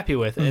you're happy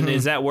with. And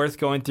is that worth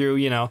going through,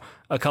 you know,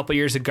 a couple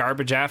years of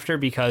garbage after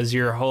because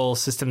your whole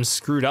system's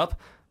screwed up?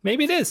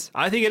 Maybe it is.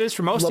 I think it is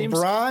for most teams.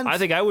 I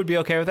think I would be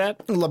okay with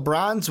that.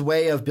 LeBron's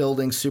way of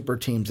building super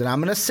teams, and I'm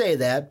going to say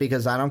that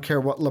because I don't care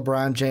what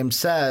LeBron James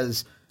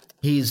says.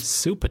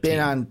 He's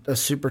been on a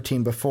super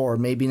team before.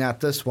 Maybe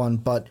not this one,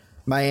 but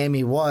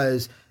Miami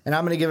was. And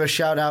I'm going to give a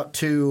shout out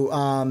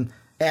to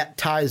at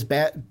Ty's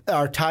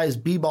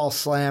B-Ball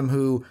Slam,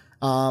 who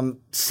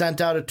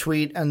sent out a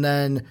tweet and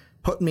then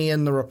put me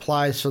in the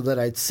reply so that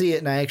I'd see it,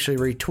 and I actually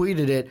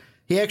retweeted it.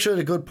 He actually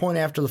had a good point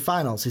after the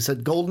finals. He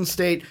said Golden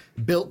State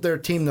built their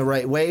team the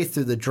right way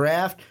through the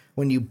draft.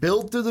 When you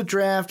build through the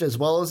draft as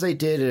well as they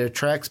did, it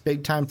attracts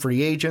big-time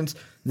free agents.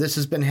 This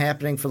has been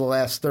happening for the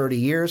last 30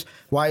 years.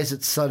 Why is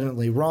it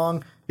suddenly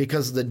wrong?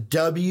 Because the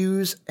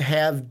W's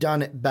have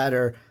done it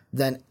better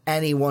than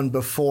anyone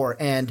before.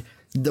 And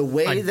the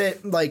way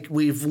that, like,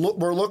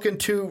 we're looking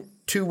two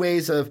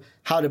ways of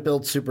how to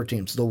build super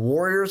teams. The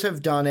Warriors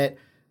have done it.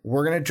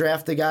 We're going to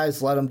draft the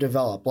guys, let them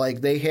develop.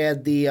 Like, they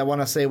had I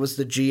want to say it was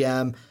the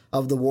GM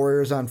of the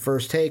Warriors on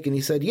First Take, and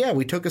he said, yeah,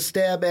 we took a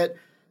stab at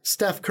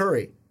Steph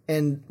Curry.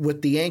 And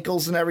with the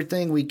ankles and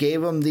everything, we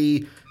gave him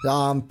the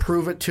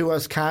prove it to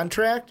us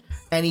contract,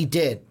 and he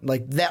did.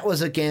 Like, that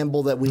was a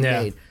gamble that we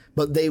made.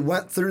 But they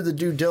went through the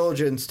due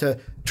diligence to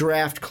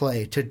draft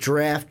Clay, to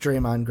draft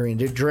Draymond Green,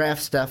 to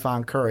draft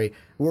Stephon Curry.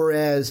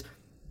 Whereas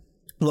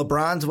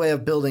LeBron's way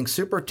of building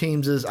super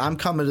teams is, I'm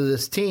coming to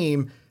this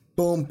team,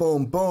 boom,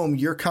 boom, boom,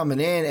 you're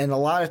coming in. And a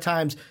lot of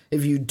times,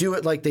 if you do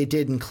it like they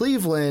did in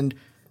Cleveland,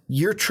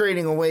 you're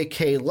trading away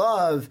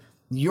K-Love.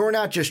 You're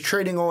not just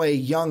trading away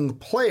young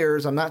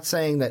players. I'm not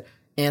saying that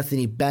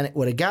Anthony Bennett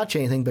would have got you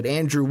anything, but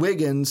Andrew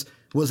Wiggins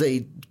was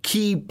a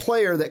key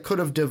player that could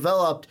have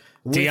developed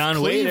with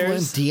Dion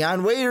Waiters.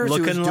 Dion Waiters,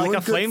 looking like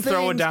a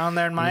flamethrower down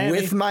there in Miami.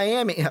 With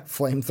Miami.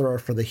 Flamethrower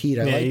for the Heat.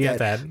 I like you that. Get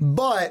that.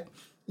 But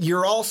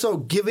you're also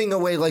giving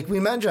away, like we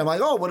mentioned, I'm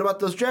like, oh, what about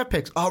those draft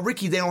picks? Oh,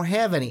 Ricky, they don't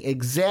have any.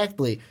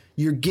 Exactly.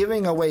 You're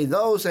giving away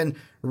those. And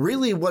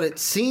really what it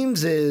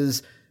seems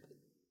is,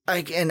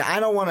 like, and I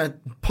don't want to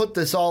put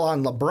this all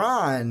on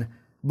LeBron,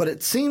 but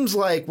it seems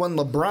like when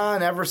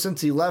LeBron, ever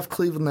since he left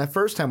Cleveland that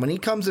first time, when he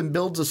comes and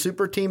builds a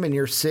super team in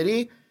your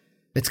city,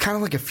 it's kind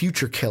of like a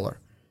future killer.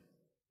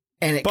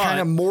 And it kind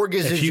of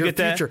mortgages your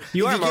future.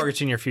 You are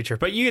mortgaging your future,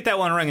 but you get that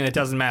one ring and it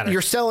doesn't matter.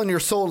 You're selling your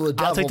soul to the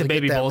devil. I'll take the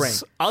baby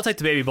Bulls. I'll take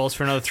the baby Bulls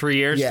for another 3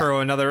 years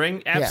for another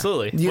ring.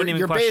 Absolutely. Yeah.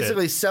 You're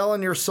basically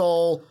selling your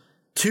soul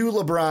to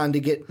LeBron to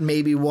get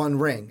maybe one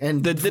ring.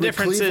 And the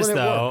difference is,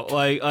 though,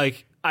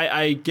 like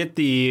I get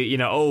the,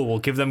 we'll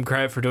give them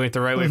credit for doing it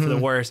the right way for the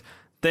Warriors.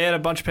 They had a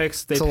bunch of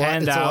picks. They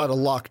panned out. It's a lot of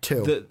luck,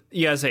 too.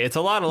 It's a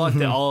lot of luck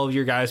that all of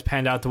your guys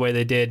panned out the way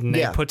they did, and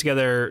they put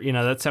together,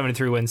 that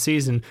 73-win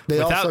season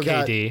without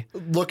KD.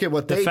 Look at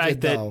what they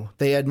did, though.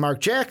 They had Mark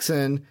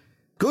Jackson,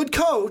 good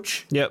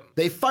coach. Yep.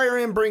 They fire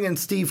him, bring in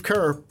Steve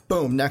Kerr.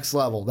 Boom, next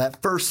level.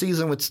 That first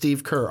season with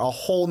Steve Kerr, a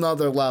whole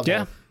nother level.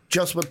 Yeah.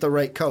 Just with the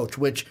right coach,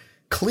 which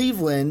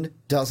Cleveland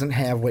doesn't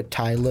have with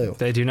Ty Lue.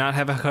 They do not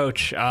have a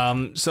coach.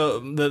 So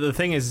the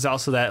thing is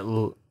also that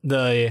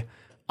the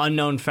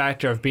unknown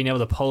factor of being able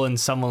to pull in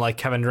someone like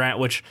Kevin Durant,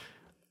 which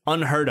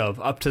unheard of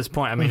up to this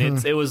point. I mean,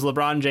 it was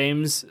LeBron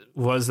James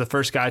was the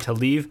first guy to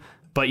leave,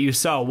 but you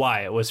saw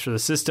why. It was for the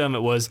system.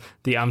 It was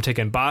I'm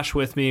taking Bosch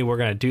with me. We're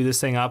going to do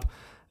this thing up.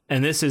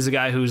 And this is a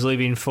guy who's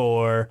leaving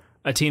for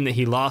a team that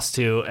he lost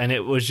to, and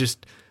it was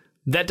just,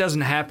 that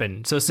doesn't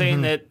happen. So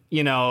saying that,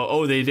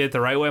 they did it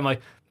the right way, I'm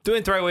like, doing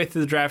it the right way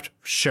through the draft,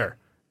 sure.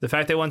 The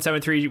fact they won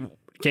 73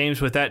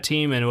 games with that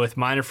team and with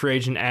minor free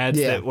agent adds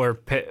that were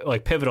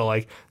pivotal,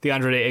 like the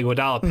Andre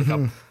Iguodala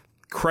pickup,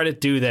 credit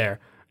due there.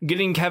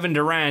 Getting Kevin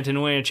Durant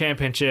and winning a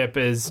championship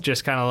is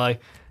just kind of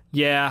like,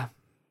 yeah,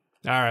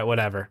 all right,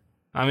 whatever.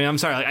 I mean, I'm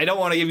sorry. I don't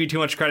want to give you too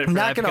much credit for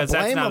that because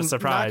that's not a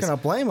surprise. I'm not going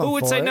to blame him. Who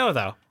would say no,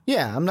 though?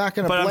 Yeah, I'm not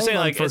going to blame him. But I'm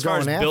saying, as far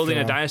as building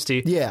a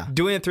dynasty,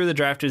 doing it through the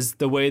draft is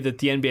the way that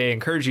the NBA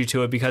encouraged you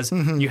to it because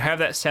you have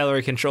that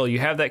salary control. You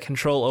have that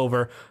control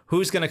over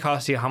who's going to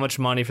cost you how much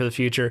money for the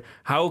future,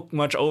 how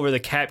much over the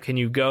cap can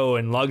you go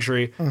in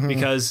luxury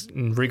because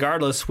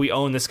regardless, we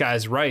own this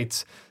guy's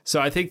rights.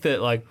 So I think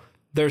that,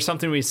 there's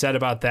something we said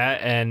about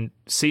that, and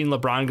seeing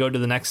LeBron go to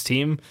the next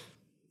team,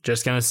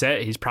 just going to say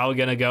it. He's probably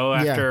going to go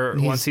after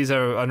once he's an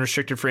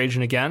unrestricted free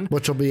agent again.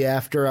 Which will be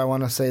after, I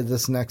want to say,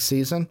 this next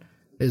season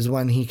is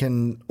when he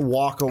can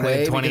walk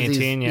away.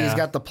 2018, he's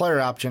got the player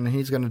option, and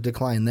he's going to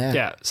decline that.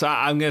 Yeah, so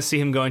I'm going to see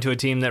him going to a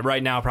team that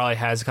right now probably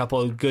has a couple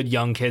of good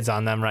young kids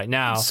on them right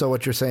now. So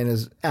what you're saying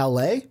is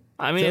L.A.?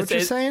 I mean,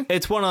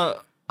 it's one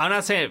of... I'm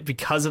not saying it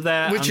because of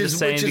that. I'm just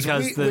saying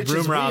because the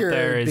rumor out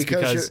there is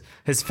because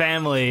his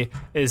family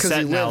is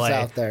set in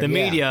LA. The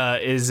media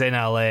is in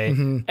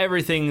LA.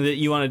 Everything that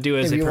you want to do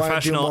as a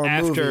professional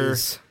after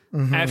the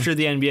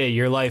NBA,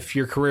 your life,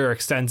 your career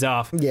extends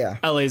off. Yeah.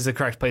 LA is the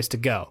correct place to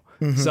go.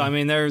 So, I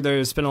mean,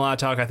 there's been a lot of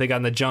talk, I think,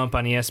 on The Jump,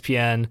 on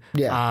ESPN,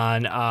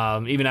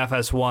 on even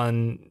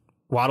FS1.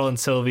 Waddle and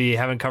Sylvie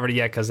haven't covered it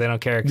yet because they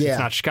don't care because it's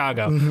not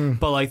Chicago.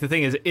 But the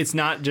thing is, it's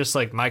not just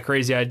my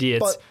crazy idea.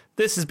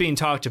 This is being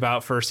talked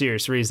about for a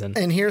serious reason.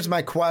 And here's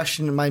my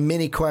question, my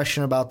mini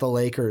question about the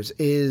Lakers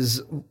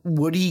is,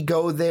 would he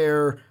go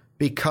there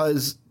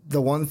because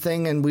the one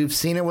thing, and we've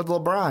seen it with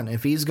LeBron,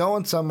 if he's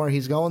going somewhere,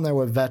 he's going there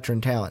with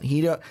veteran talent.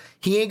 He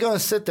ain't going to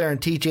sit there and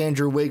teach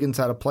Andrew Wiggins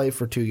how to play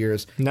for 2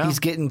 years. No. He's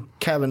getting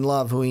Kevin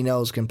Love, who he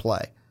knows can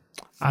play.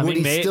 I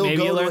mean, maybe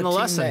you learn the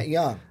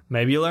lesson.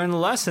 Maybe you learn the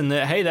lesson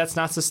that, hey, that's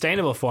not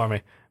sustainable for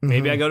me.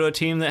 Maybe I go to a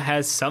team that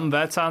has some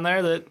vets on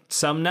there that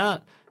some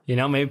not.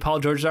 Maybe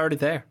Paul George is already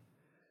there.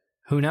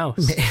 Who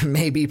knows?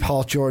 Maybe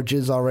Paul George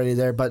is already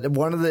there. But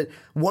one of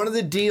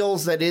the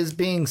deals that is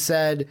being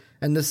said,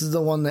 and this is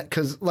the one that,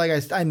 because like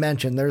I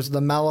mentioned, there's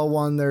the Melo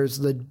one, there's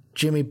the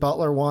Jimmy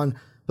Butler one,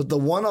 but the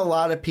one a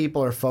lot of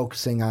people are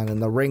focusing on,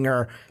 and the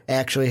Ringer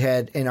actually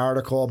had an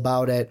article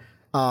about it.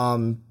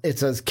 It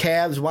says,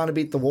 Cavs want to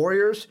beat the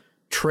Warriors,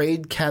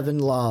 trade Kevin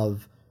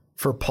Love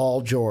for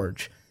Paul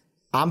George.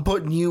 I'm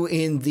putting you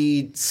in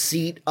the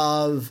seat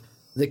of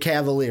the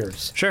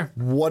Cavaliers. Sure.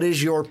 What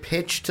is your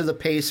pitch to the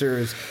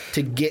Pacers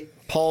to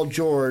get Paul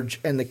George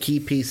and the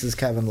key piece is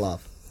Kevin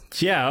Love?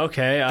 Yeah,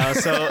 okay.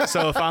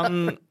 So if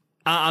I'm the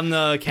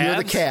Cavs. You're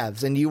the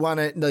Cavs, and you want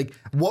to,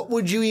 what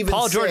would you even say?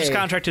 Paul George's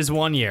contract is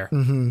 1 year.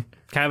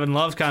 Kevin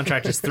Love's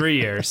contract is 3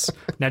 years.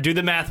 Now do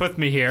the math with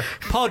me here.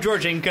 Paul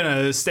George ain't going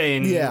to stay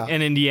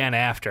in Indiana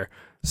after.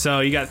 So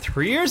you got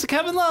 3 years of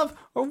Kevin Love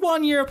or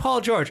 1 year of Paul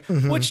George.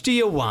 Which do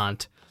you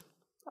want?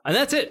 And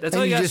that's it. That's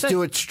all you got to say.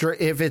 Do it straight.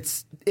 If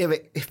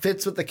it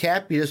fits with the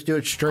cap, you just do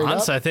it straight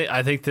up. I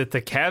think that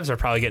the Cavs are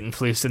probably getting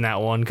fleeced in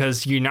that one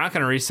because you're not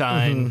going to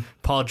re-sign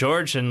Paul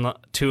George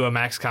to a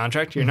max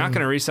contract. You're not going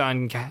to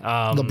re-sign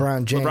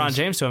LeBron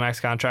James to a max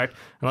contract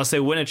unless they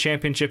win a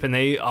championship and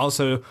they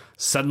also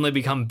suddenly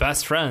become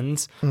best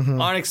friends.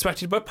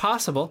 Unexpected, but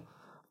possible.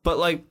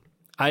 But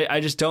I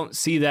just don't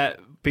see that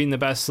being the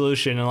best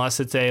solution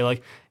unless it's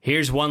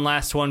here's one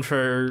last one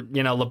for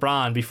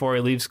LeBron before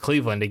he leaves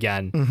Cleveland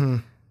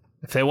again.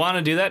 If they want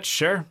to do that,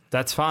 sure,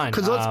 that's fine.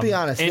 Because let's be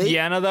honest,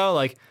 Indiana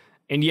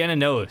Indiana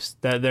knows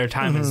that their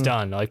time is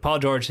done. Paul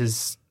George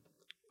has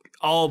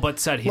all but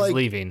said he's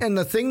leaving. And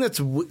the thing that's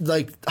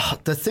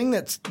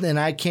and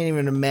I can't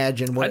even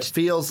imagine what it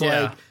feels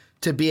like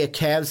to be a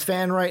Cavs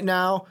fan right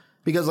now.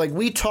 Because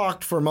we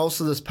talked for most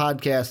of this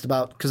podcast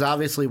about, because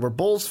obviously we're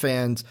Bulls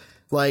fans,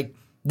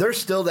 there's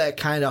still that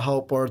kind of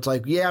hope where it's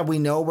we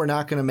know we're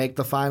not going to make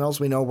the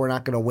finals. We know we're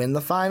not going to win the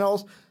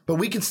finals. But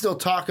we can still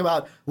talk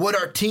about what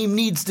our team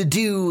needs to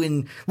do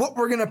and what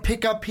we're going to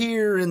pick up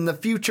here in the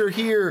future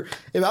here.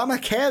 If I'm a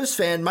Cavs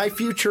fan, my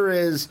future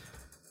is,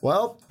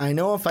 I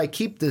know if I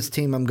keep this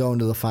team, I'm going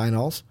to the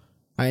finals.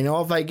 I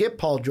know if I get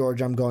Paul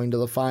George, I'm going to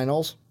the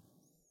finals.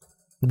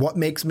 What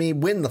makes me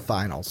win the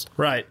finals?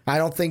 Right. I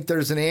don't think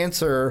there's an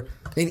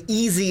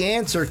easy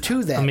answer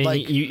to that. I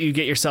mean, you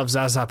get yourself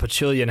Zaza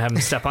Pachulia and have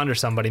him step under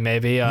somebody,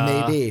 maybe.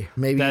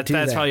 Maybe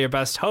that's probably your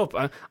best hope.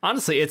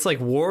 Honestly, it's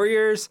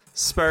Warriors,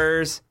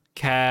 Spurs,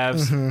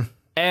 Cavs,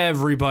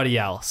 everybody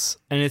else,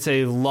 and it's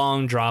a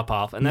long drop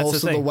off. And that's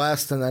most of the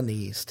West and then the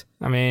East.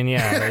 I mean,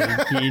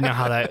 yeah, you know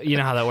how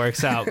that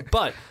works out.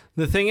 But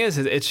the thing is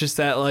it's just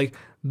that like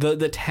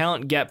the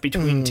talent gap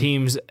between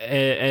teams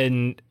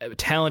and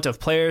talent of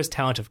players,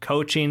 talent of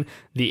coaching,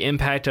 the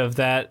impact of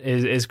that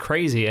is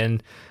crazy.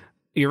 And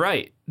you're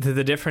right.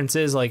 The difference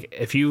is like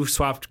if you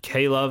swapped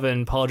K-Love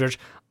and Paul George,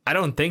 I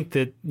don't think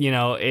that,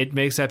 it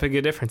makes that big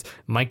a difference.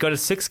 Might go to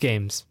 6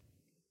 games.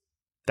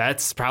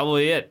 That's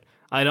probably it.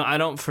 I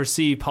don't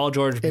foresee Paul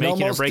George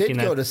making or breaking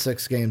that. It almost did go to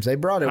 6 games. They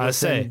brought it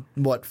within,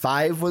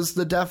 5 was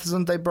the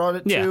deficit they brought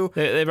it to?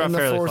 They brought in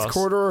the fourth close.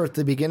 Quarter or at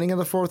the beginning of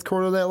the fourth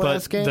quarter of that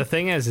last game? The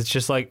thing is, it's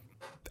just like,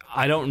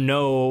 I don't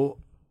know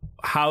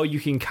how you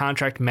can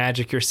contract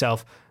Magic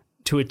yourself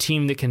to a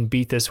team that can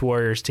beat this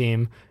Warriors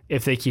team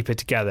if they keep it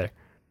together.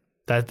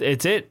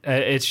 It's it.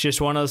 It's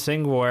just one of those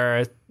things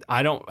where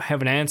I don't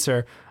have an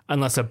answer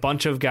unless a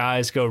bunch of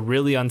guys go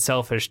really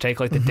unselfish, take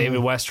like the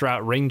David West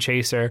route, ring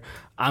chaser.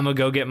 I'm going to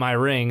go get my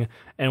ring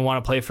and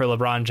want to play for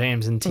LeBron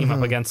James and team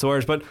up against the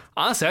Warriors. But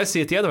honestly, I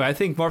see it the other way. I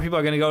think more people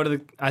are going to go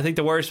to I think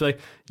the Warriors will be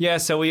like, yeah,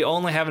 so we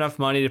only have enough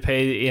money to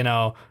pay,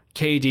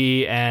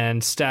 KD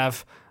and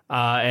Steph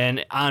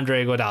and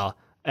Andre Iguodala.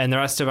 And the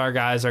rest of our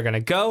guys are going to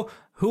go.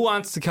 Who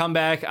wants to come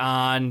back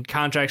on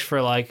contracts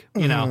for vet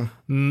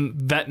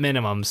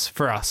minimums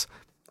for us?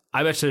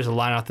 I bet you there's a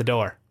line out the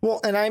door. Well,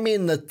 and I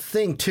mean, the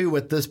thing, too,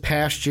 with this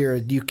past year,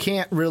 you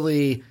can't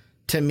really,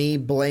 to me,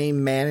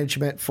 blame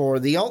management for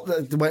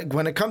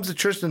when it comes to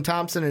Tristan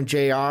Thompson and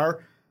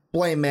JR,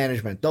 blame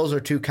management. Those are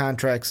 2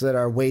 contracts that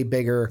are way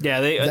bigger.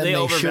 Yeah, they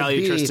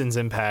overvalue Tristan's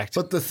impact.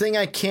 But the thing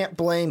I can't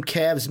blame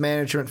Cavs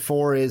management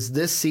for is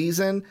this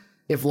season,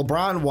 if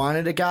LeBron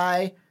wanted a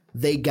guy,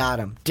 they got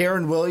him.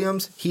 Darren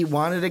Williams, he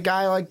wanted a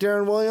guy like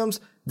Darren Williams,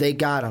 they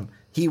got him.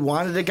 He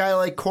wanted a guy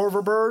like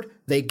Corver Bird,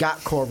 they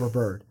got Corver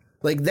Bird.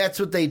 Like, that's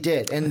what they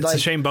did. And it's a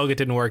shame Bogut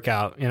didn't work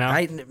out,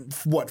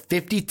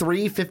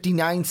 53,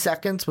 59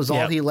 seconds was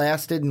all he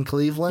lasted in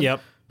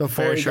Cleveland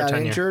before he got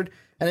injured.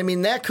 And, I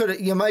mean,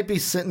 you might be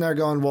sitting there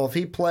going, well, if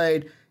he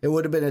played, it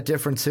would have been a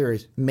different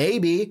series.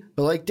 Maybe,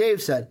 but like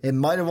Dave said, it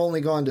might have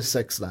only gone to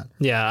 6 then.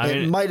 Yeah,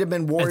 it might have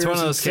been Warriors it's one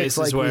of those in 6, cases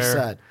like where we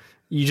said.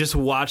 You just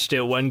watched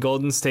it when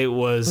Golden State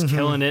was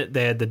killing it.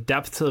 They had the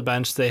depth to the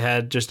bench. They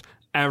had just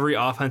every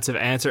offensive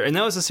answer. And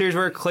that was a series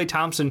where Klay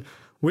Thompson,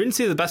 we didn't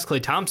see the best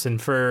Klay Thompson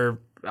for,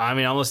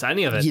 almost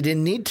any of it. You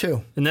didn't need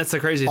to. And that's the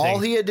crazy thing. All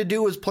he had to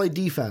do was play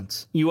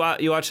defense. You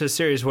watch this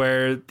series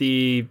where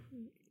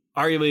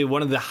arguably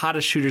one of the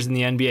hottest shooters in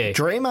the NBA.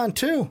 Draymond,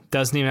 too.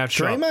 Doesn't even have to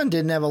show up. Draymond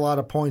didn't have a lot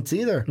of points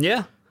either.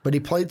 Yeah. But he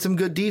played some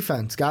good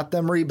defense, got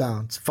them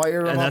rebounds,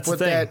 fired him up with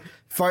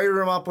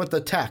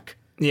the tech.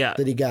 Yeah,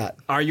 that he got.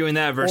 Arguing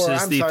that versus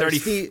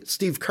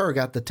Steve Kerr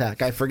got the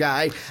tech. I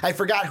forgot. I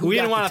forgot who. We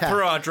didn't want to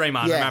throw out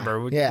Draymond. Yeah,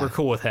 remember, we're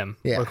cool with him.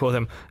 Yeah. We're cool with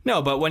him.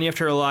 No, but when you have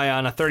to rely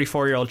on a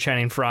 34-year-old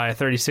Channing Frye, a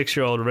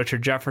 36-year-old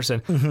Richard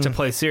Jefferson to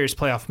play serious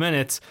playoff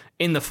minutes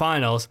in the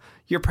finals,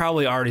 you're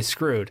probably already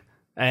screwed.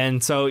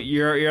 And so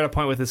you're at a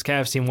point with this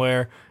Cavs team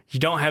where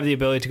you don't have the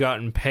ability to go out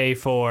and pay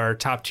for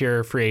top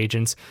tier free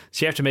agents.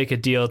 So you have to make a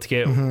deal to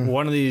get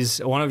one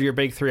of your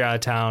big 3 out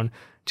of town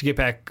to get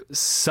back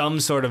some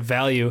sort of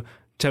value.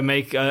 To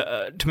make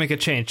a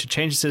change, to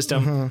change the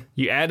system.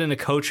 You add in a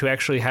coach who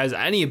actually has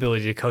any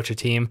ability to coach a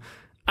team.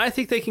 I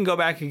think they can go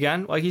back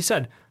again. Like you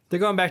said, they're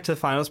going back to the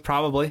finals,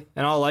 probably,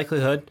 in all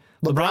likelihood.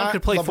 LeBron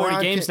could play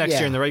 40 games next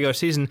year in the regular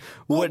season.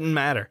 Wouldn't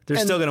matter. They're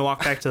still going to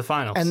walk back to the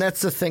finals. And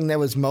that's the thing that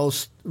was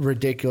most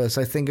ridiculous.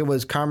 I think it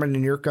was Carmen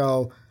and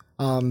Yurko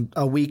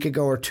a week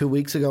ago or 2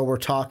 weeks ago were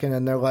talking,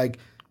 and they're like,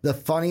 the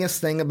funniest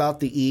thing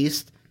about the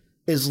East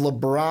is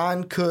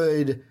LeBron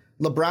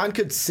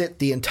could sit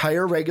the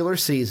entire regular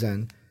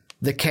season.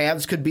 The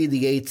Cavs could be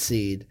the 8th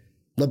seed.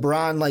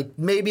 LeBron,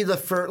 maybe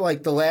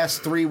the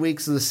last 3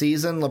 weeks of the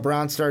season,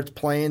 LeBron starts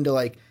playing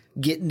to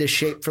get into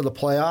shape for the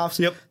playoffs.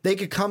 Yep. They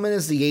could come in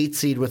as the 8th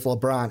seed with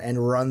LeBron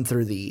and run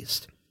through the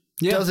East.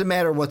 Yeah. Doesn't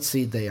matter what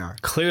seed they are.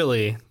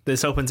 Clearly,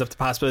 this opens up the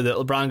possibility that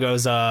LeBron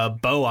goes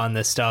bow on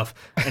this stuff,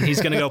 and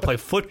he's going to go play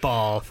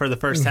football for the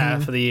first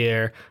half of the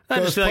year.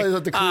 Goes play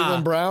with the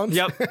Cleveland Browns?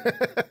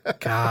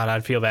 Yep. God,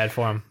 I'd feel bad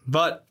for him.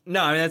 But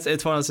no, it's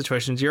one of those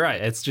situations. You're right.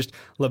 It's just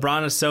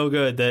LeBron is so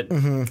good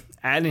that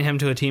adding him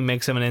to a team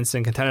makes him an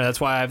instant contender.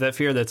 That's why I have that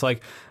fear that's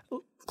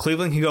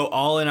Cleveland can go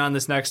all in on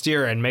this next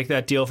year and make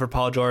that deal for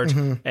Paul George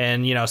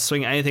and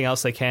swing anything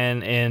else they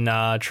can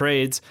in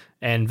trades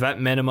and vet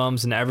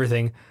minimums and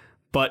everything.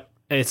 But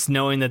it's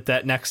knowing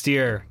that next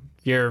year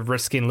you're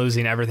risking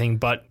losing everything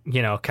but,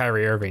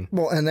 Kyrie Irving.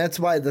 Well, and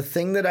that's why the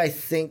thing that I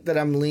think that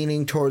I'm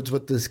leaning towards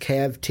with this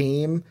Cav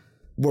team,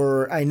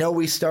 I know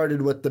we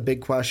started with the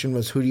big question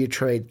was who do you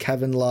trade,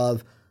 Kevin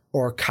Love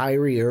or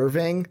Kyrie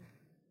Irving?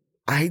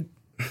 I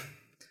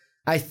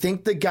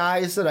think the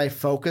guys that I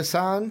focus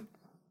on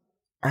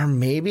are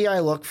maybe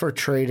I look for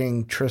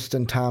trading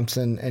Tristan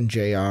Thompson and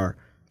JR.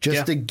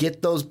 Just to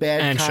get those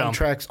bad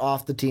contracts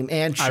off the team.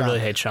 And Shump. I really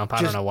hate Shump.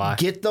 I don't know why.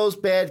 Get those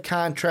bad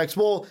contracts.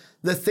 Well,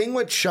 the thing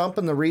with Shump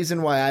and the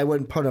reason why I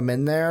wouldn't put him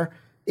in there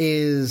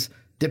is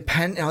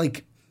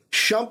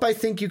Shump, I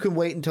think you can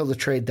wait until the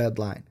trade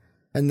deadline.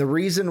 And the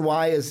reason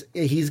why is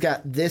he's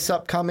got this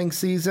upcoming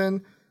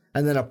season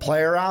and then a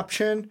player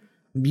option.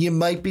 You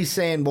might be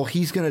saying, well,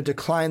 he's going to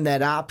decline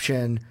that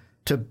option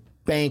to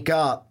bank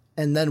up,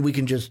 and then we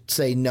can just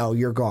say, no,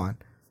 you're gone.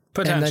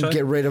 Potentially. And then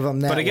get rid of him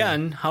that But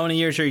again, way. how many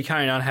years are you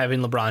counting on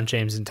having LeBron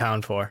James in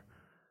town for?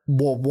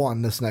 Well,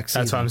 one this next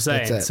season. That's what I'm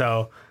saying.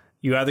 So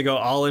you either go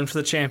all in for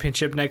the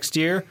championship next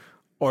year,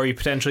 or you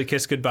potentially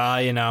kiss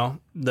goodbye,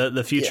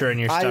 the future, and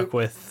you're stuck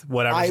with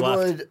whatever's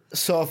left.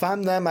 So if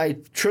I'm them,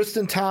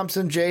 Tristan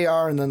Thompson,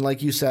 JR, and then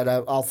like you said,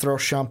 I'll throw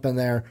Shump in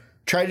there.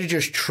 Try to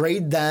just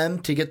trade them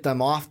to get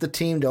them off the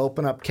team to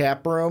open up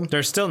cap room.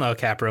 There's still no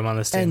cap room on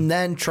this team. And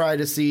then try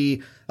to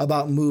see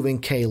about moving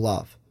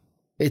K-Love.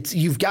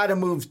 You've got to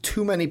move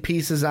too many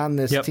pieces on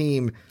this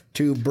team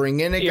to bring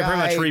in a guy. You're pretty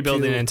much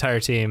rebuilding an entire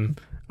team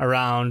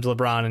around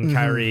LeBron and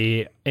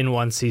Kyrie in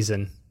one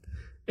season.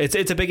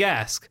 It's a big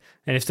ask.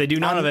 And if they do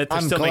none of it,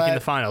 they're still making the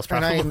finals,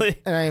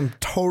 probably. And I am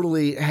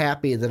totally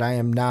happy that I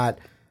am not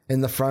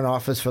in the front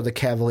office for the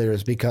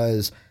Cavaliers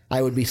because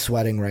I would be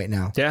sweating right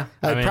now. Yeah.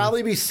 I'd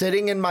probably be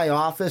sitting in my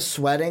office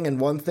sweating. And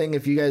one thing,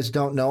 if you guys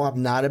don't know,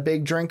 I'm not a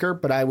big drinker,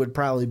 but I would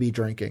probably be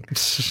drinking.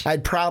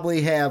 I'd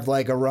probably have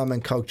like a rum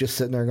and Coke just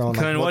sitting there going,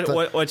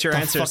 what's your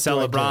answer to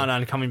sell LeBron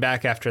on coming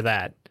back after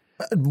that?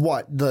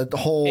 What? The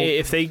whole...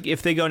 If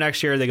they go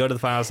next year, they go to the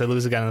finals, they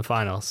lose again in the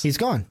finals. He's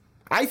gone.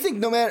 I think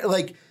no matter...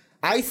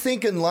 I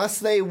think unless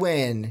they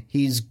win,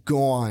 he's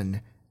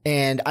gone.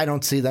 And I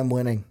don't see them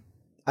winning.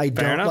 I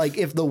don't enough.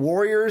 if the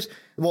Warriors,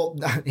 when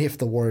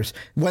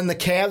the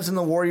Cavs and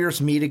the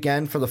Warriors meet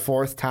again for the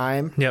fourth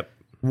time,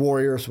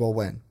 Warriors will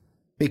win.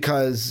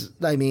 Because,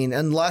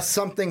 unless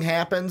something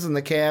happens and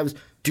the Cavs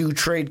do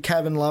trade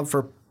Kevin Love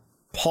for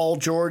Paul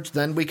George,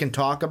 then we can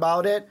talk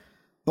about it.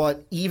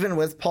 But even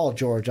with Paul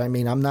George,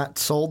 I'm not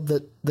sold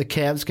that the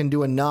Cavs can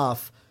do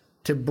enough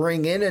to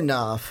bring in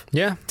enough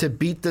to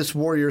beat this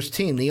Warriors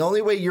team. The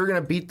only way you're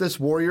going to beat this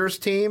Warriors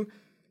team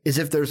is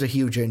if there's a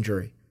huge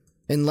injury.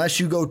 Unless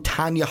you go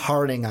Tanya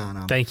Harding on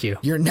them. Thank you.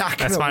 You're not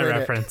going to win. That's my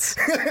reference.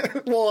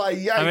 Well,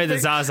 I made the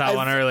Zaza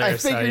one earlier. I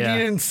figured you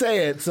didn't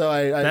say it, so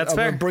I'm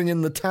going to bring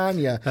in the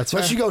Tanya.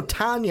 Unless you go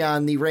Tanya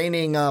on the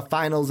reigning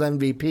finals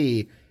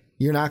MVP,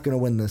 you're not going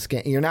to win this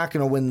game. You're not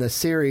going to win this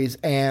series.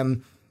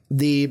 And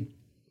the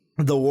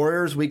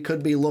Warriors, we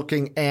could be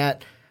looking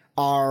at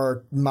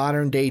our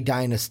modern day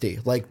dynasty.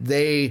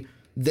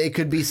 They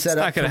could be set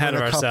up for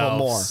a couple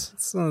more.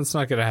 Let's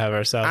not get ahead of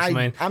ourselves.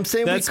 I'm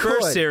saying that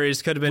first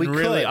series could have been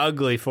really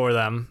ugly for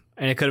them,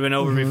 and it could have been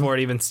over before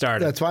it even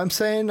started. That's what I'm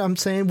saying. I'm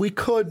saying we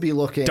could be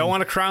looking. Don't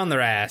want to crown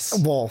their ass.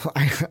 Well,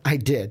 I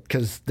did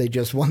because they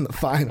just won the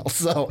final,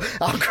 so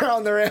I'll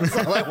crown their ass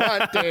all I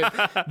want, Dave.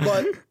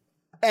 But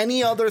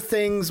any other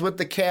things with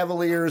the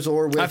Cavaliers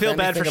or with I feel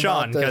bad for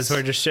Sean because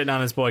we're just shitting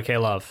on his boy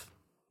K-Love.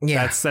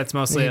 Yeah, that's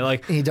mostly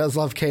he does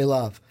love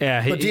K-Love.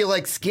 Yeah, but do you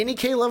like skinny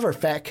K-Love or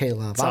fat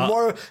K-Love? I'm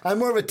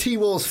more of a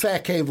T-Wolves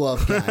fat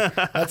K-Love guy.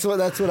 That's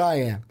what I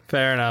am.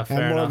 Fair enough.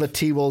 I'm more of a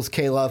T-Wolves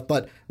K-Love.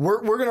 But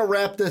we're gonna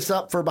wrap this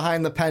up for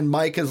Behind the Pen.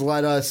 Mike has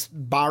let us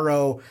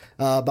borrow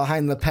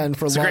Behind the Pen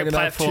for long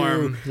enough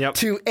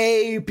to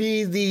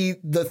be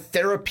the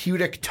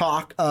therapeutic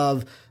talk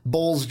of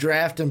Bulls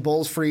draft and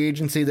Bulls free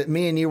agency that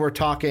me and you were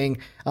talking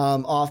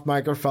off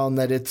microphone.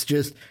 That it's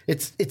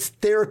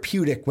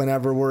therapeutic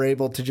whenever we're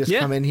able to just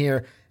come in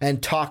here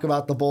and talk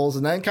about the Bulls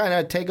and then kind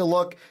of take a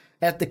look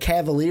at the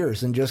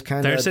Cavaliers and just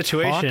kind of their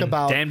situation. Talk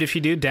about. Damned if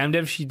you do, damned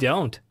if you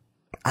don't.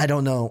 I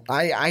don't know.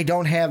 I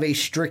don't have a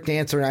strict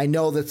answer. I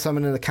know that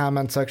someone in the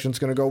comment section is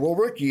going to go, well,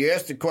 Rick, you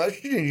asked a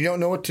question and you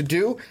don't know what to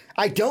do.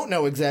 I don't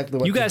know exactly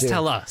what to do. You guys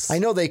tell us. I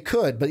know they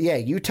could, but yeah,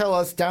 you tell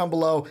us down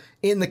below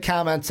in the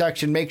comment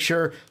section. Make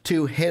sure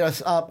to hit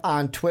us up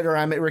on Twitter.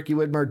 I'm at Ricky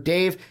Widmer.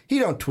 Dave, he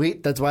don't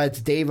tweet. That's why it's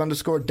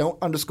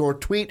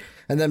Dave_don't_tweet.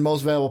 And then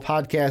Most Valuable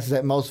Podcast is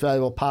at Most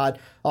Valuable Pod.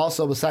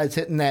 Also, besides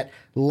hitting that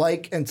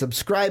like and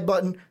subscribe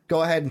button,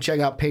 go ahead and check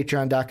out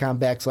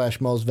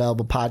patreon.com/Most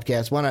Valuable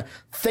Podcast. Want to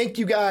thank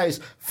you guys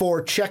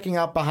for checking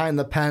out Behind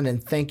the Pen,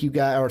 and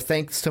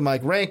thanks to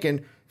Mike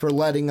Rankin for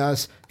letting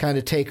us kind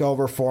of take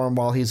over for him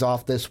while he's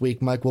off this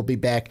week. Mike will be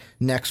back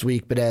next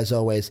week, but as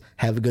always,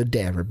 have a good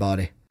day,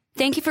 everybody.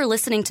 Thank you for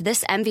listening to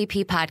this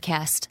MVP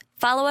podcast.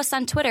 Follow us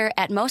on Twitter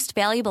at Most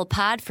Valuable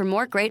Pod for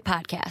more great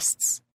podcasts.